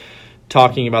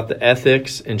talking about the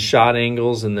ethics and shot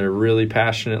angles, and they're really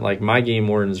passionate. Like my game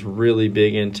warden's really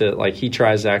big into, like, he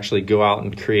tries to actually go out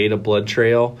and create a blood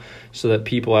trail so that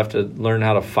people have to learn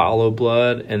how to follow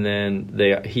blood, and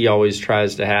then he always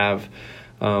tries to have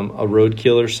a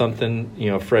roadkill or something,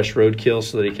 fresh roadkill,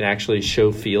 so that he can actually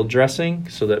show field dressing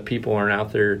so that people aren't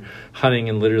out there hunting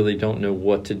and literally don't know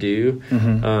what to do.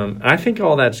 And I think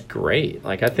all that's great.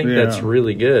 Like, I think that's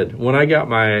really good. When I got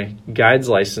my guide's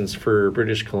license for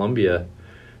British Columbia,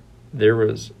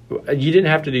 you didn't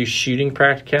have to do shooting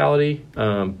practicality,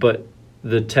 but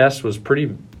the test was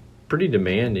pretty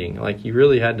demanding. Like, you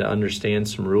really had to understand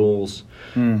some rules.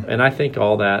 And I think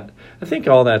all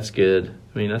that's good.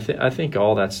 I mean, I think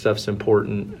all that stuff's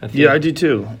important. I do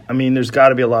too. I mean, there's got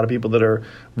to be a lot of people that are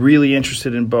really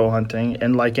interested in bow hunting,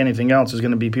 and like anything else, there's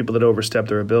going to be people that overstep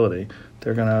their ability.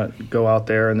 They're going to go out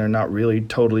there and they're not really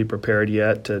totally prepared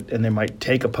yet, and they might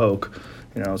take a poke,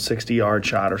 60-yard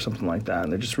shot or something like that,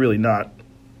 and they're just really not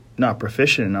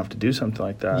proficient enough to do something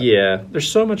like that. Yeah, there's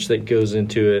so much that goes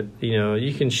into it.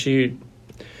 You can shoot.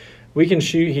 we can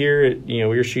shoot here at, we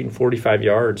were shooting 45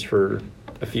 yards for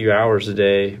a few hours a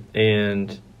day,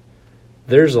 and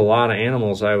there's a lot of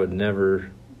animals I would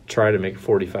never try to make a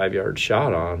 45-yard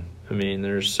shot on. I mean,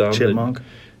 there's some chipmunk.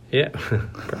 Yeah,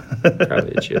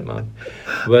 probably a chipmunk.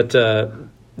 But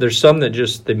there's some that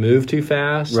just they move too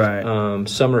fast. Right.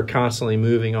 Some are constantly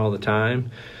moving all the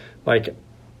time. Like,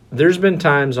 there's been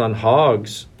times on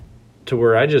hogs to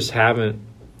where I just haven't,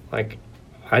 like,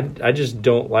 I just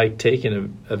don't like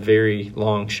taking a very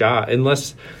long shot,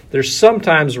 unless there's some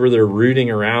times where they're rooting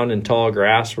around in tall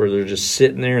grass where they're just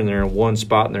sitting there and they're in one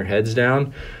spot and their head's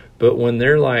down. But when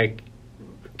they're like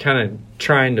kind of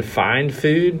trying to find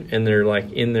food and they're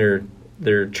like in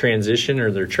their transition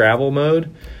or their travel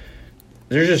mode,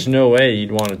 there's just no way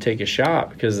you'd want to take a shot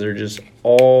because they're just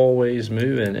always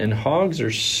moving. And hogs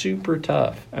are super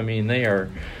tough. I mean, they are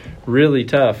really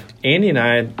tough. Andy and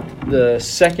I, the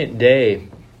second day,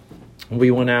 we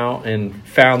went out and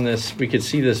found this. We could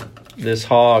see this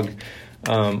hog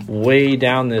way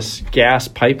down this gas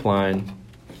pipeline,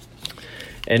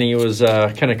 and he was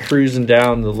kind of cruising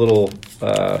down the little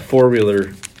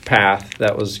four-wheeler path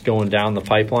that was going down the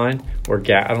pipeline, or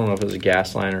I don't know if it was a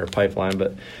gas line or a pipeline,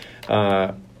 but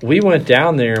we went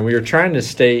down there and we were trying to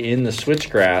stay in the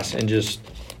switchgrass and just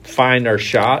find our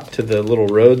shot to the little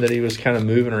road that he was kind of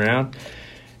moving around.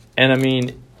 And I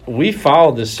mean, we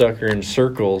followed this sucker in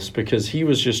circles because he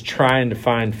was just trying to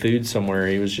find food somewhere.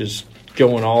 He was just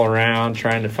going all around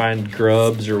trying to find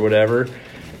grubs or whatever.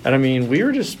 And I mean, we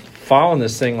were just following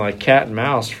this thing like cat and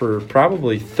mouse for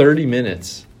probably 30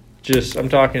 minutes. Just, I'm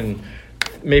talking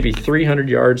maybe 300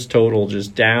 yards total,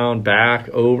 just down, back,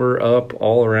 over, up,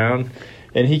 all around.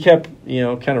 And he kept,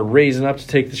 kind of raising up to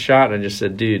take the shot. And I just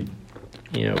said, dude,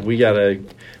 we gotta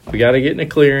get in a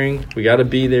clearing. We gotta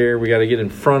be there. We gotta get in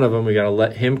front of him. We gotta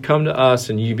let him come to us,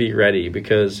 and you be ready,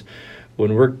 because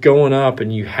when we're going up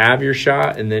and you have your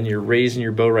shot and then you're raising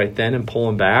your bow right then and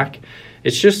pulling back,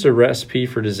 it's just a recipe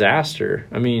for disaster.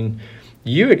 I mean,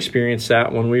 you experienced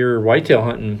that when we were whitetail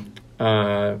hunting,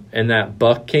 and that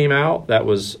buck came out that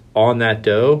was on that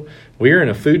doe. We were in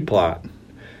a food plot,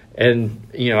 and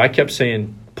I kept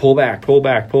saying, pull back, pull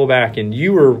back, pull back, and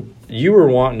you were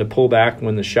wanting to pull back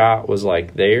when the shot was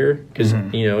like there, because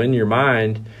in your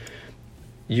mind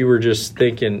you were just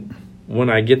thinking, when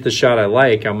I get the shot I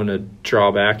like, I'm going to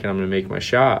draw back and I'm going to make my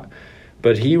shot.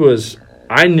 But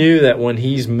I knew that when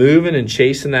he's moving and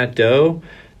chasing that doe,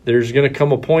 there's going to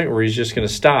come a point where he's just going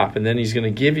to stop, and then he's going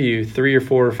to give you 3 or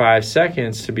 4 or 5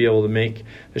 seconds to be able to make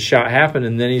the shot happen,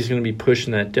 and then he's going to be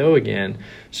pushing that doe again.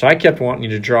 So I kept wanting you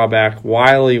to draw back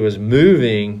while he was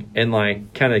moving and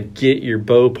like kind of get your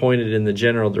bow pointed in the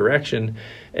general direction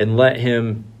and let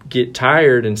him get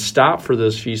tired and stop for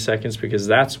those few seconds, because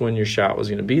that's when your shot was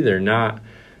going to be there, not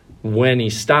when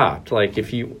he stopped. Like if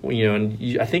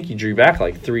I think you drew back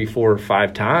like 3, 4, or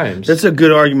 5 times. That's a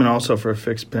good argument also for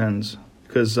fixed pins.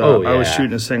 Because I was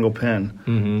shooting a single pin.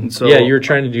 Mm-hmm. And so, you were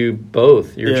trying to do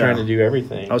both. You were trying to do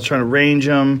everything. I was trying to range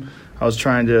him. I was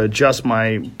trying to adjust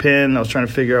my pin. I was trying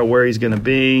to figure out where he's going to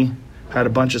be. I had a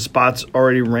bunch of spots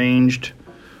already ranged.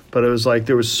 But it was like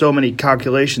there was so many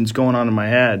calculations going on in my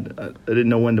head. I didn't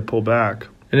know when to pull back.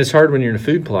 And it's hard when you're in a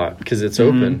food plot because it's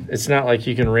open. It's not like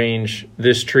you can range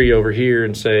this tree over here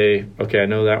and say, okay, I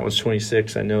know that one's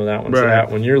 26. I know that one's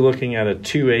that. When you're looking at a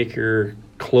 2-acre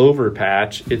clover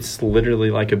patch, it's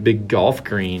literally like a big golf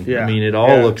green. I mean, it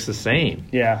all looks the same.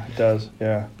 Yeah, it does.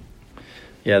 Yeah,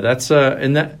 that's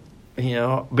and that,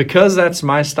 because that's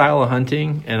my style of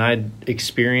hunting, and I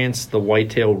experience the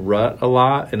whitetail rut a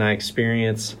lot, and I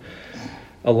experience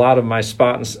a lot of my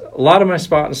spot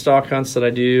and stalk hunts that I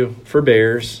do for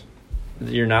bears.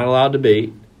 You're not allowed to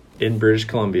bait in British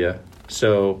Columbia,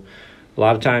 so a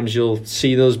lot of times you'll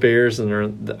see those bears,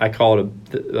 and I call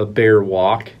it a bear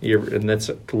walk, and that's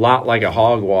a lot like a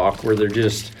hog walk, where they're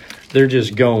just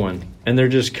going, and they're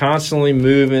just constantly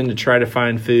moving to try to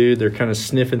find food. They're kind of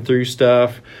sniffing through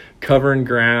stuff, covering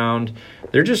ground.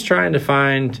 They're just trying to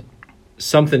find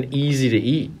something easy to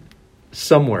eat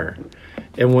somewhere.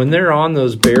 And when they're on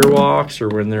those bear walks or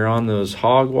when they're on those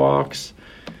hog walks,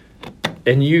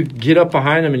 and you get up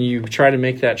behind them and you try to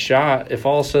make that shot, if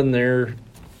all of a sudden they're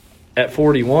at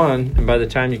 41, and by the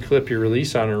time you clip your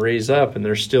release on and raise up and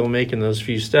they're still making those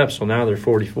few steps, well, now they're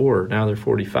 44, now they're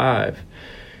 45.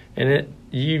 And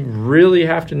you really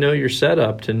have to know your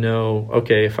setup to know,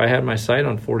 okay, if I had my sight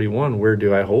on 41, where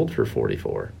do I hold for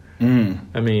 44? I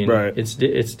mean, it's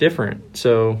different.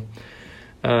 So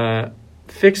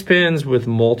fixed pins with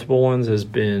multiple ones has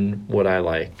been what I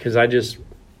like, because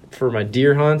for my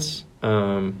deer hunts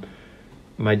are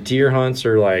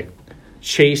like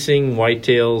chasing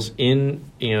whitetails in,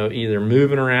 either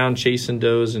moving around chasing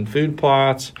does in food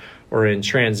plots or in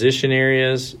transition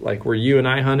areas like where you and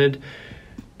I hunted,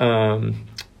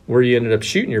 where you ended up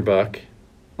shooting your buck.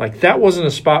 Like, that wasn't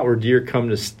a spot where deer come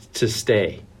to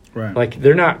stay. Right. Like,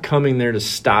 they're not coming there to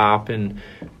stop and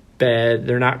bed.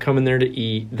 They're not coming there to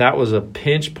eat. That was a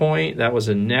pinch point. That was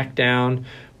a neck down.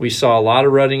 We saw a lot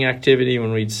of rutting activity.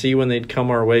 When they'd come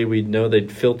our way, we'd know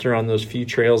they'd filter on those few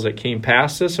trails that came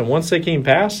past us. And once they came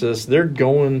past us, they're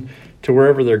going to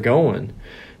wherever they're going.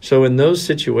 So in those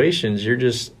situations,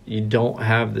 you don't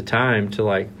have the time to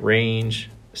like range,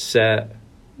 set,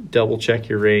 double check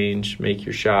your range, make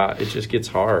your shot. It just gets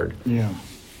hard. Yeah.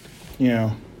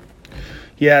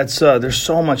 It's there's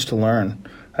so much to learn.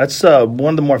 That's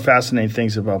one of the more fascinating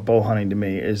things about bow hunting to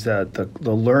me is that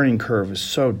the learning curve is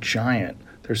so giant.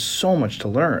 There's so much to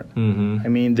learn. Mm-hmm. I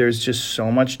mean, there's just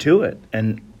so much to it.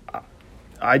 And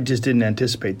I just didn't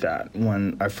anticipate that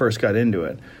when I first got into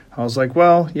it. I was like,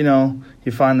 well,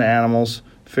 you find the animals,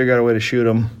 figure out a way to shoot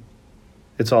them.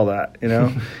 It's all that,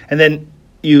 And then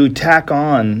you tack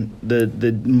on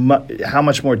how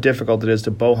much more difficult it is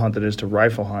to bow hunt than it is to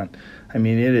rifle hunt. I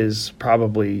mean, it is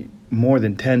probably more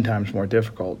than 10 times more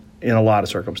difficult in a lot of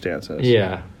circumstances.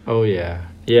 Yeah. Oh, yeah.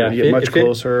 Yeah. You get much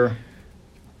closer.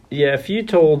 If you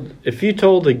told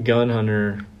a gun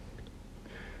hunter,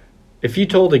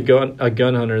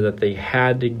 that they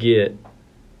had to get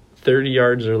 30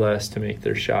 yards or less to make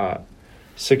their shot,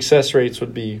 success rates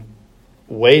would be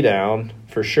way down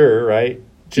for sure, right?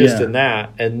 In that.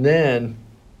 And then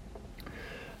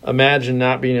imagine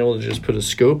not being able to just put a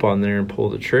scope on there and pull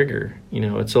the trigger.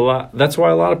 It's a lot. That's why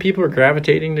a lot of people are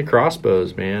gravitating to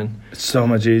crossbows, man. It's so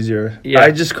much easier. Yeah.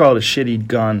 I just call it a shitty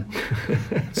gun.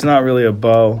 It's not really a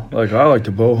bow. Like, I like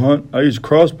to bow hunt. I use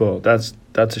crossbow. That's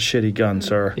a shitty gun,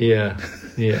 sir. Yeah.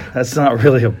 That's not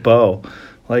really a bow.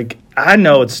 Like, I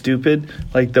know it's stupid.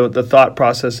 Like, the thought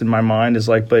process in my mind is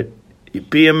like, but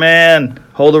be a man.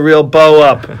 Hold a real bow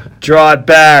up. Draw it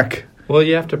back. Well,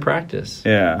 you have to practice.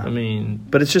 Yeah. I mean,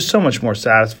 but it's just so much more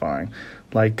satisfying.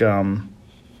 Like that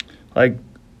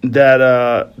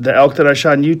the elk that I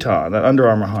shot in Utah, that Under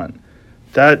Armour hunt.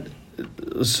 That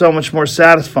was so much more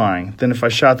satisfying than if I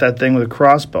shot that thing with a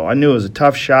crossbow. I knew it was a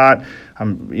tough shot.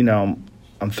 I'm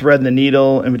threading the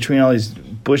needle in between all these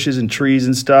bushes and trees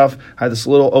and stuff. I had this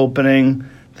little opening.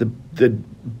 The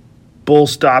bull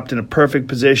stopped in a perfect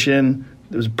position.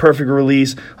 It was a perfect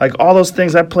release. Like, all those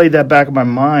things, I played that back in my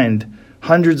mind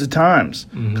hundreds of times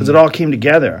because it all came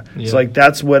together. Yeah. It's like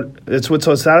what's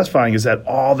so satisfying is that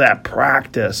all that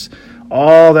practice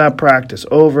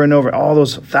over and over, all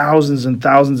those thousands and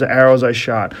thousands of arrows I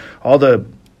shot, all the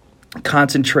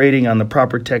concentrating on the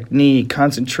proper technique,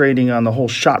 concentrating on the whole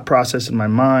shot process in my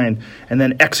mind, and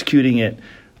then executing it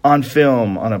on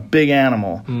film on a big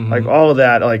animal. Like, all of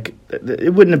that, like,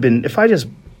 it wouldn't have been, if I just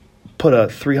put a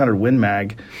 300 Win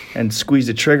Mag and squeeze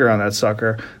the trigger on that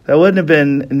sucker, that wouldn't have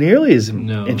been nearly as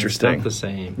interesting. It's not the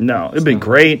same. No, it'd been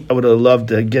great. I would have loved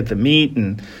to get the meat,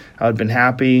 and I would have been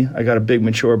happy. I got a big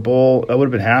mature bull. I would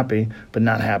have been happy, but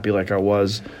not happy like I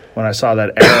was when I saw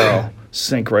that arrow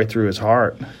sink right through his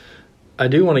heart. I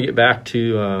do want to get back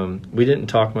to, we didn't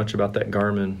talk much about that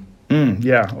Garmin.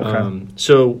 Yeah, okay.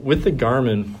 So with the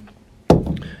Garmin,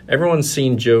 everyone's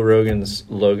seen Joe Rogan's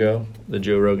logo, the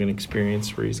Joe Rogan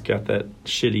Experience, where he's got that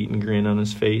shit-eating grin on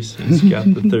his face. And he's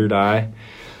got the third eye.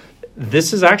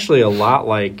 This is actually a lot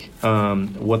like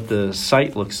what the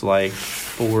sight looks like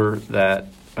for that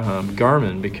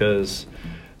Garmin, because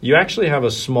you actually have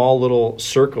a small little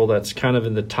circle that's kind of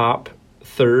in the top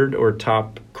third or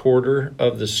top quarter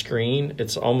of the screen.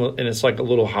 It's like a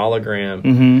little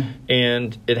hologram,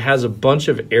 and it has a bunch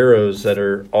of arrows that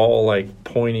are all like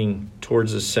pointing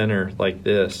towards the center like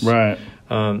this. Right.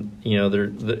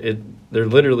 They're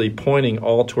literally pointing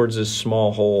all towards this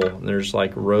small hole, and there's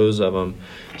like rows of them.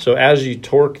 So as you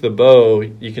torque the bow,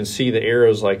 you can see the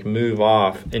arrows like move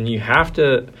off, and you have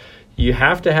to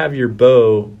have your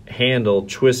bow handle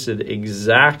twisted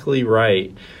exactly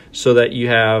right, so that you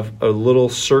have a little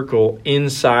circle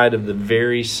inside of the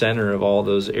very center of all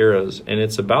those arrows. And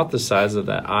it's about the size of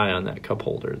that eye on that cup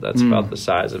holder. That's about the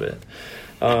size of it.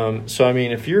 So, I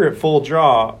mean, if you're at full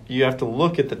draw, you have to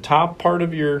look at the top part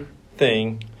of your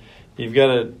thing. You've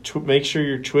got to make sure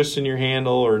you're twisting your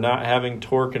handle or not having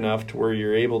torque enough to where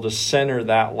you're able to center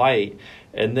that light.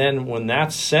 And then when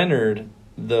that's centered,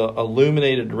 the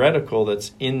illuminated reticle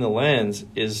that's in the lens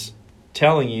is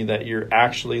telling you that you're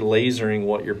actually lasering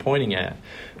what you're pointing at.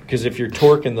 Because if you're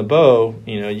torquing the bow,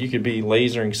 you could be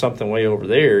lasering something way over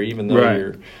there, even though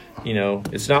you're,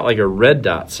 it's not like a red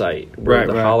dot sight where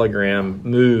the hologram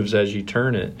moves as you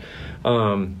turn it.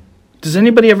 Does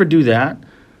anybody ever do that?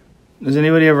 Does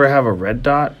anybody ever have a red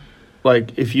dot?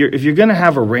 Like if you're gonna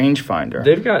have a rangefinder,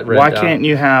 They've got red why dot. can't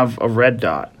you have a red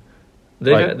dot?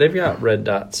 They've got red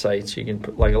dot sights. You can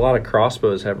put, like a lot of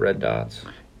crossbows have red dots.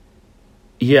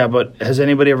 Yeah, but has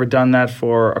anybody ever done that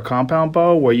for a compound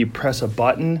bow where you press a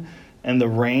button and the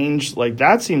range, like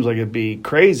that seems like it'd be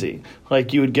crazy.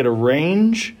 Like you would get a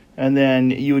range and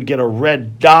then you would get a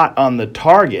red dot on the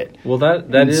target. Well,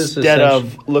 that is instead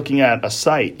of looking at a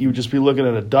sight, you would just be looking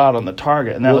at a dot on the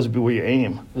target, and that would be where you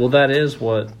aim. Well, that is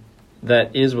what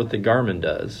the Garmin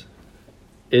does.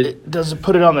 Does it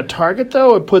put it on the target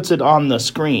though? It puts it on the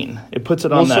screen. It puts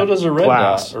it on that. Well, so does a red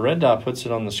glass. dot. A red dot puts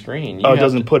it on the screen. It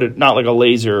doesn't put it, not like a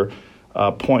laser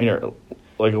pointer,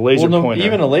 like a laser pointer.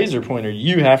 Even a laser pointer,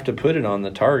 you have to put it on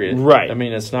the target. Right. I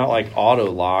mean, it's not like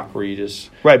auto lock where you just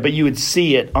right, but you would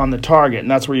see it on the target, and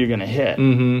that's where you're going to hit.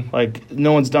 Mm-hmm. Like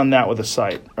no one's done that with a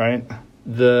sight, right?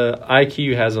 The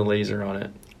IQ has a laser on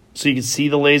it. So you can see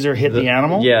the laser hit the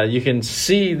animal? Yeah, you can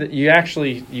see that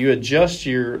you adjust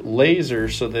your laser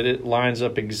so that it lines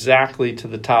up exactly to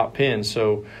the top pin.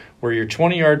 So where your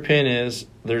 20-yard pin is,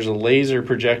 there's a laser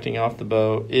projecting off the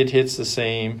bow. It hits the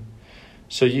same.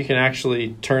 So you can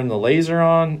actually turn the laser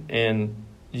on, and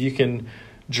you can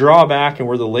draw back, and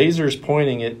where the laser is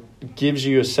pointing, it gives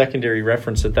you a secondary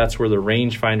reference that's where the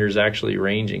rangefinder is actually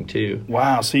ranging to.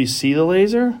 Wow, so you see the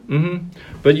laser? Mm-hmm.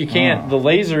 But you can't, the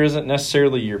laser isn't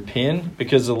necessarily your pin,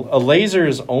 because a laser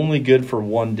is only good for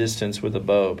one distance with a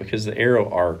bow, because the arrow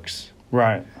arcs.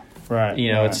 Right.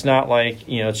 It's not like,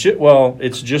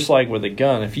 it's just like with a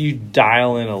gun. If you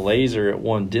dial in a laser at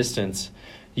one distance,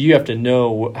 you have to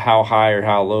know how high or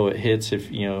how low it hits. If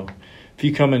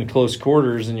you come in close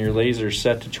quarters and your laser's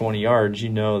set to 20 yards, you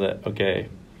know that, okay,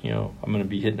 I'm going to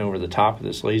be hitting over the top of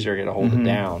this laser. I got to hold it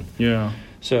down. Yeah.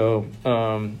 So,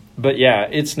 but yeah,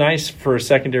 it's nice for a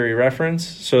secondary reference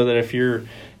so that if you're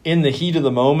in the heat of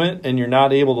the moment and you're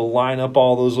not able to line up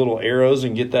all those little arrows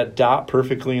and get that dot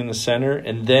perfectly in the center,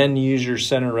 and then use your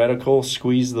center reticle,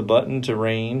 squeeze the button to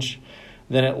range,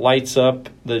 then it lights up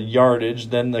the yardage,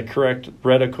 then the correct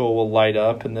reticle will light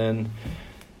up, and then,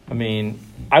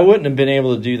 I wouldn't have been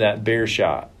able to do that bear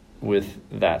shot with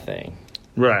that thing.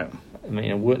 Right.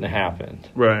 It wouldn't have happened.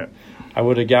 Right. I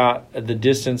would have got the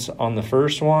distance on the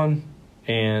first one,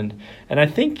 and I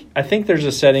think there's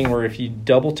a setting where if you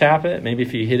double tap it, maybe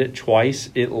if you hit it twice,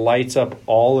 it lights up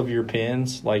all of your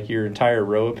pins, like your entire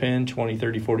row of pin, 20,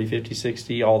 30, 40, 50,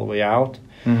 60, all the way out.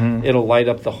 Mm-hmm. It'll light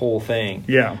up the whole thing.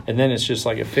 Yeah. And then it's just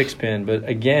like a fixed pin. But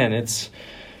again, it's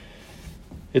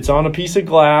on a piece of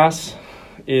glass.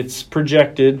 It's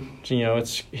projected.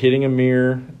 It's hitting a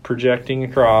mirror, projecting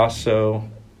across, so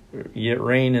you get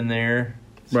rain in there.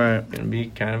 It's going to be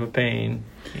kind of a pain,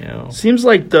 Seems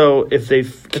like, though, if they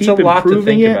keep it's a lot to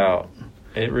think it, about.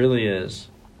 It really is.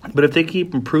 But if they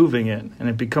keep improving it and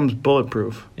it becomes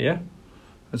bulletproof, yeah,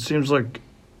 it seems like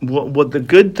what the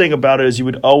good thing about it is you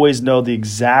would always know the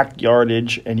exact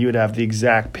yardage and you would have the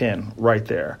exact pin right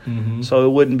there. Mm-hmm.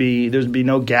 So there'd be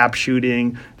no gap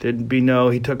shooting. There'd be no,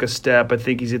 he took a step, I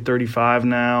think he's at 35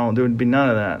 now. There would be none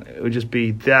of that. It would just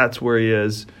be, that's where he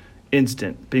is,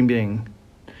 instant, bing, bing.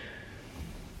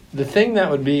 The thing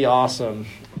that would be awesome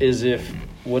is if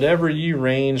whatever you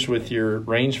ranged with your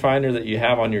rangefinder that you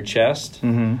have on your chest,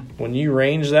 when you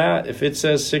range that, if it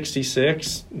says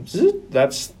 66,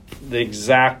 that's the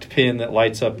exact pin that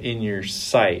lights up in your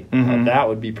sight. That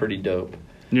would be pretty dope.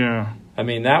 Yeah.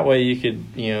 That way you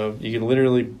could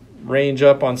literally range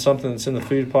up on something that's in the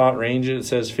food plot, range it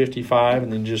says 55,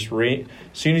 and then just as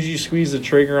soon as you squeeze the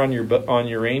trigger on your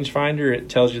rangefinder, it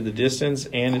tells you the distance,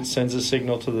 and it sends a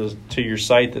signal to your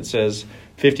sight that says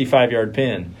 55-yard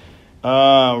pin.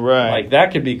 Right. Like,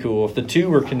 that could be cool if the two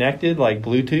were connected, like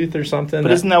Bluetooth or something.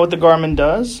 But isn't that what the Garmin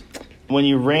does? When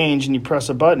you range and you press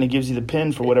a button, it gives you the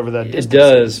pin for whatever that distance is. It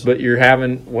does, but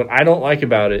what I don't like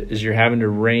about it is you're having to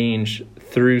range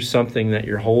through something that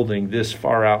you're holding this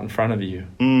far out in front of you.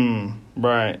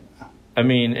 Right.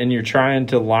 And you're trying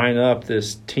to line up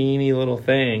this teeny little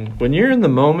thing. When you're in the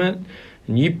moment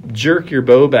and you jerk your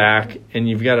bow back and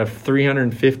you've got a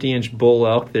 350-inch bull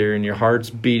elk there and your heart's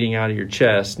beating out of your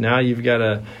chest, now you've got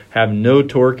to have no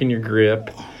torque in your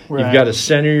grip. Right. You've got to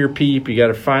center your peep. You got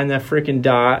to find that freaking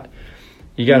dot.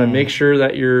 You got to make sure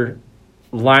that you're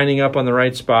lining up on the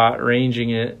right spot,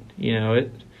 ranging it.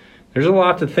 There's a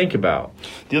lot to think about.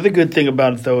 The other good thing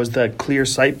about it, though, is that clear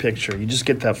sight picture. You just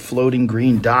get that floating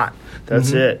green dot.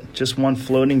 That's it. Just one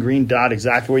floating green dot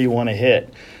exactly where you want to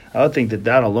hit. I would think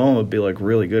that alone would be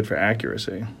really good for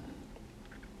accuracy.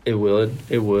 It would.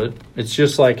 It's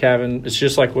just like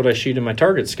what I shoot in my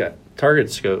target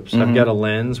scopes. I've got a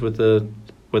lens with a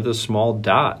with a small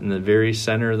dot in the very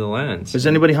center of the lens. Does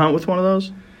anybody hunt with one of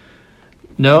those?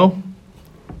 No,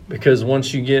 because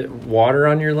once you get water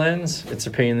on your lens, it's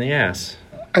a pain in the ass.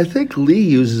 I think Lee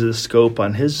uses a scope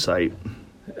on his sight.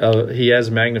 He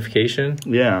has magnification.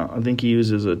 Yeah, I think he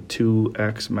uses a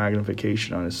 2x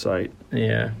magnification on his sight.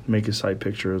 Yeah, Make his sight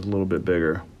picture a little bit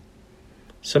bigger.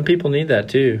 some people need that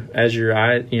too. As your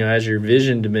eye, as your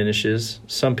vision diminishes,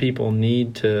 some people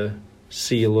need to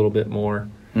see a little bit more.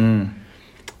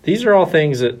 These are all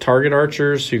things that target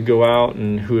archers who go out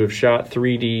and who have shot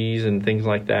 3Ds and things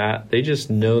like that, they just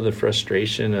know the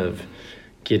frustration of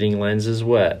getting lenses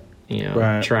wet.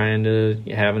 Right.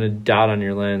 Having a dot on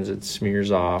your lens that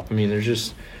smears off. I mean, there's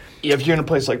just... Yeah, if you're in a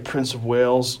place like Prince of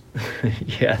Wales.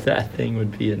 Yeah, that thing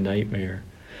would be a nightmare.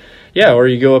 Yeah, or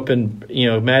you go up and,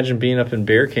 imagine being up in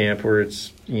bear camp where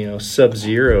it's,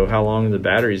 sub-zero, how long the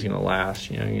battery's going to last.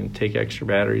 You can take extra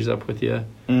batteries up with you.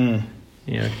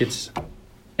 It gets...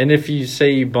 And if you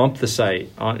say you bump the sight,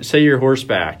 say you're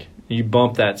horseback, you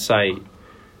bump that sight,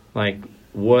 like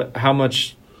how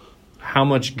much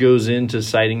goes into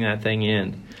sighting that thing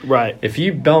in? Right. If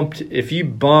you bumped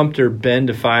or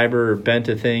bent a fiber or bent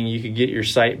a thing, you could get your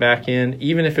sight back in.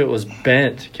 Even if it was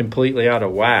bent completely out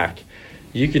of whack,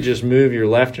 you could just move your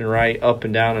left and right up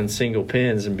and down on single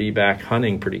pins and be back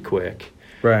hunting pretty quick.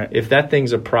 Right. If that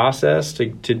thing's a process to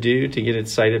get it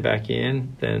sighted back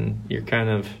in, then you're kind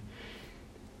of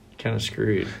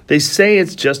screwed. They say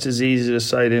it's just as easy to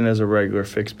sight in as a regular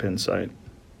fixed pin sight.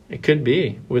 It could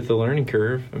be with the learning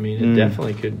curve. I mean, it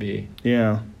definitely could be.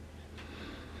 Yeah.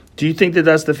 Do you think that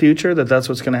that's the future? That's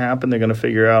what's going to happen? They're going to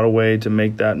figure out a way to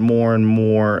make that more and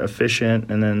more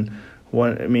efficient, and then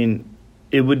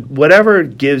whatever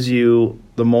gives you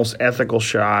the most ethical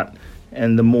shot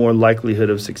and the more likelihood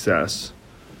of success.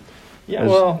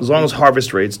 Yeah, as long as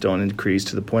harvest rates don't increase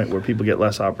to the point where people get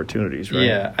less opportunities, right?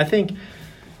 Yeah, I think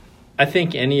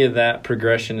any of that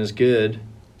progression is good,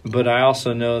 but I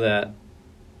also know that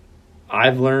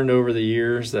I've learned over the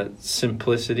years that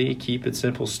simplicity, keep it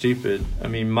simple, stupid. I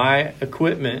mean, my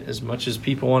equipment, as much as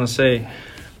people want to say,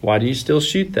 why do you still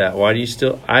shoot that?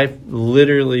 I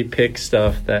literally pick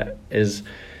stuff that is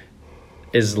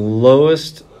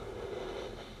lowest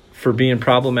for being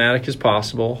problematic as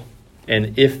possible.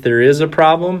 And if there is a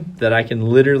problem, that I can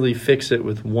literally fix it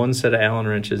with one set of Allen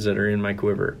wrenches that are in my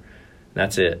quiver.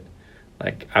 That's it.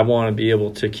 Like, I want to be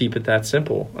able to keep it that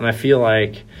simple. And I feel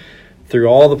like through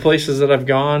all the places that I've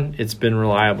gone, it's been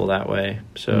reliable that way.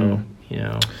 So,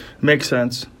 Makes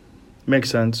sense.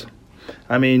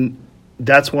 I mean,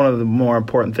 that's one of the more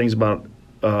important things about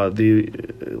having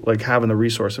the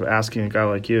resource of asking a guy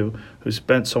like you who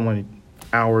spent so many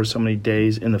hours, so many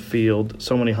days in the field,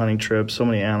 so many hunting trips, so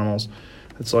many animals.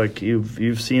 It's like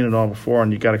you've seen it all before,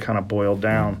 and you got to kind of boil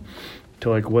down to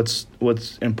like what's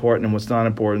important and what's not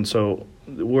important. So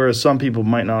whereas some people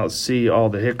might not see all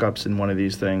the hiccups in one of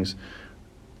these things,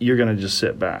 you're going to just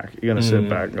sit back. You're going to sit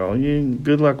back and go,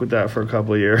 good luck with that for a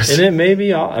couple of years. And it may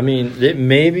be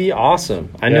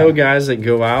awesome. I know guys that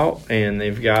go out and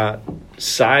they've got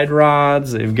side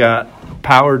rods, they've got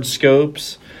powered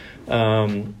scopes.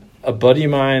 A buddy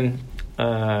of mine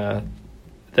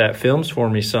that films for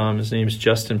me some, his name's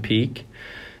Justin Peak.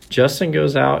 Justin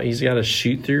goes out, he's got a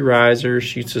shoot-through riser,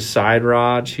 shoots a side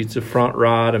rod, shoots a front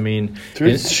rod. I mean...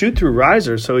 Shoot-through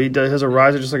riser? So he has a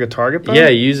riser just like a target bow? Yeah,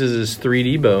 he uses his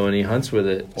 3D bow and he hunts with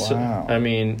it. Wow. So, I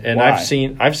mean, and Why?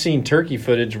 I've seen turkey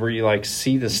footage where you, like,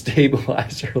 see the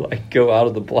stabilizer, like, go out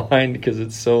of the blind because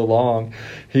it's so long.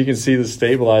 You can see the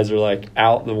stabilizer, like,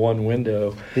 out the one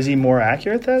window. Is he more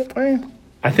accurate that way?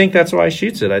 I think that's why he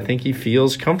shoots it. I think he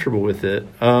feels comfortable with it.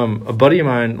 A buddy of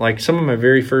mine, like some of my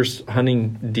very first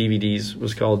hunting DVDs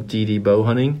was called DD Bow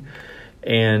Hunting.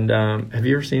 And have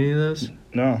you ever seen any of those?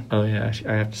 No. Oh, yeah.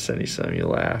 I have to send you some. You'll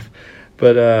laugh.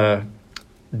 But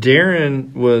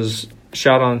Darren was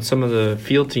shot on some of the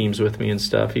field teams with me and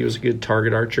stuff. He was a good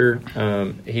target archer.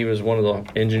 He was one of the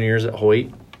engineers at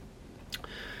Hoyt.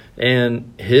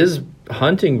 And his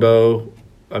hunting bow,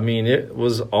 I mean, it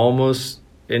was almost...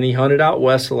 And he hunted out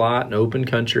west a lot in open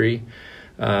country.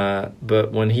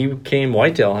 But when he came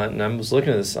whitetail hunting, I was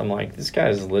looking at this. I'm like, this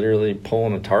guy's literally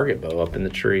pulling a target bow up in the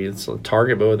tree. It's a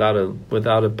target bow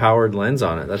without a powered lens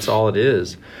on it. That's all it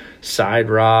is. Side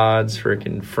rods,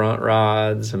 freaking front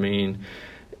rods. I mean,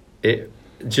 it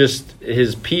just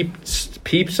his peep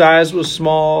size was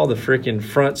small. The freaking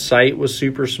front sight was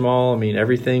super small. I mean,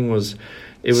 everything was.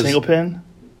 It was single pin.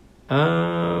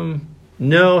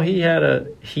 No, he had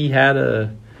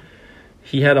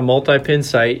a multi-pin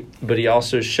sight, but he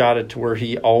also shot it to where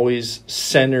he always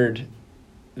centered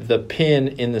the pin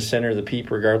in the center of the peep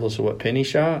regardless of what pin he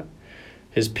shot.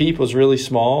 His peep was really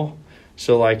small,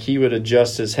 So, like, he would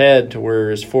adjust his head to where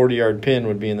his 40-yard pin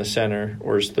would be in the center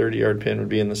or his 30-yard pin would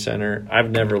be in the center. I've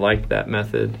never liked that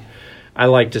method. I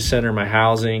like to center my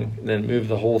housing, then move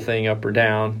the whole thing up or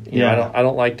down. You know, I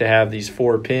don't like to have these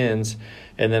 4 pins,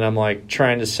 and then I'm, like,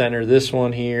 trying to center this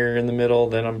one here in the middle.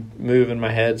 Then I'm moving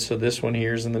my head so this one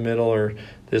here is in the middle or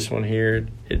this one here.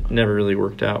 It never really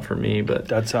worked out for me. But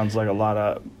that sounds like a lot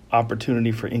of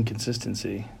opportunity for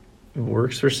inconsistency. It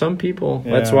works for some people.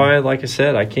 Yeah. That's why, like I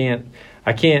said, I can't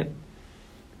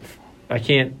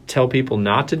tell people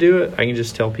not to do it. I can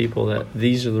just tell people that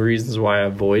these are the reasons why I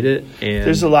avoid it. And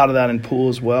there's a lot of that in pool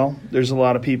as well. There's a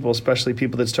lot of people, especially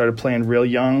people that started playing real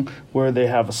young, where they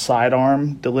have a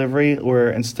sidearm delivery, where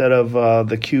instead of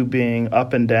the cue being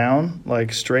up and down,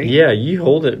 like straight. Yeah, you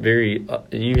hold it very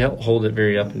up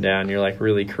and down. You're like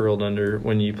really curled under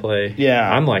when you play. Yeah,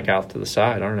 I'm like out to the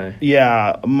side, aren't I?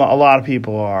 Yeah, a lot of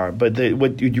people are. But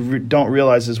what you don't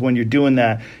realize is when you're doing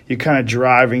that, you're kind of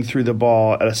driving through the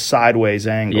ball at a sideways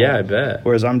angle. Yeah, I bet.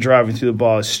 Whereas I'm driving through the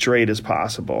ball as straight as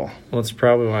possible. Well, it's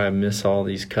probably why I miss all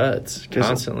these cuts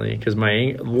constantly, because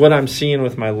what I'm seeing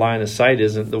with my line of sight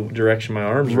isn't the direction my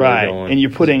arms are really going. And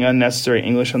you're putting unnecessary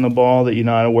English on the ball that you're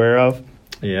not aware of.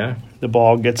 Yeah. The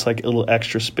ball gets like a little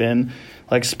extra spin.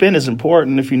 Like, spin is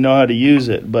important if you know how to use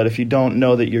it, but if you don't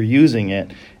know that you're using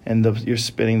it and you're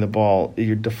spinning the ball,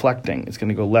 you're deflecting. It's going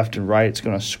to go left and right. It's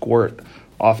going to squirt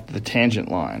off the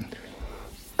tangent line.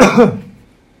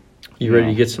 You ready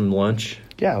to get some lunch?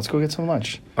 Yeah, let's go get some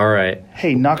lunch. All right.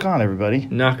 Hey, knock on, everybody.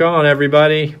 Knock on,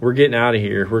 everybody. We're getting out of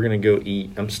here. We're going to go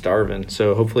eat. I'm starving.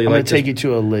 So hopefully I'm going to take you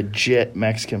to a legit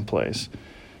Mexican place.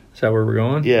 Is that where we're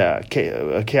going? Yeah. Que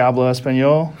habla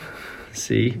español?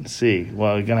 Sí.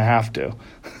 Well, you're going to have to.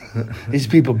 These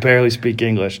people barely speak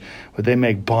English, but they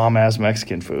make bomb-ass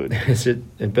Mexican food.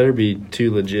 It better be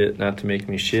too legit not to make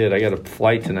me shit. I got a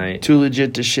flight tonight. Too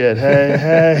legit to shit.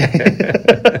 Hey.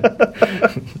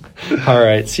 All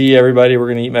right. See you, everybody. We're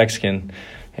going to eat Mexican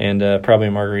and probably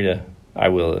a margarita. I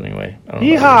will anyway.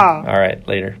 Yeehaw! All right.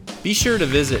 Later. Be sure to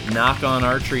visit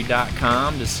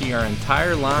knockonarchery.com to see our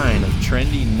entire line of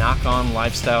trendy knock-on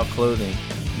lifestyle clothing.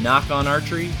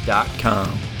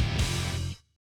 knockonarchery.com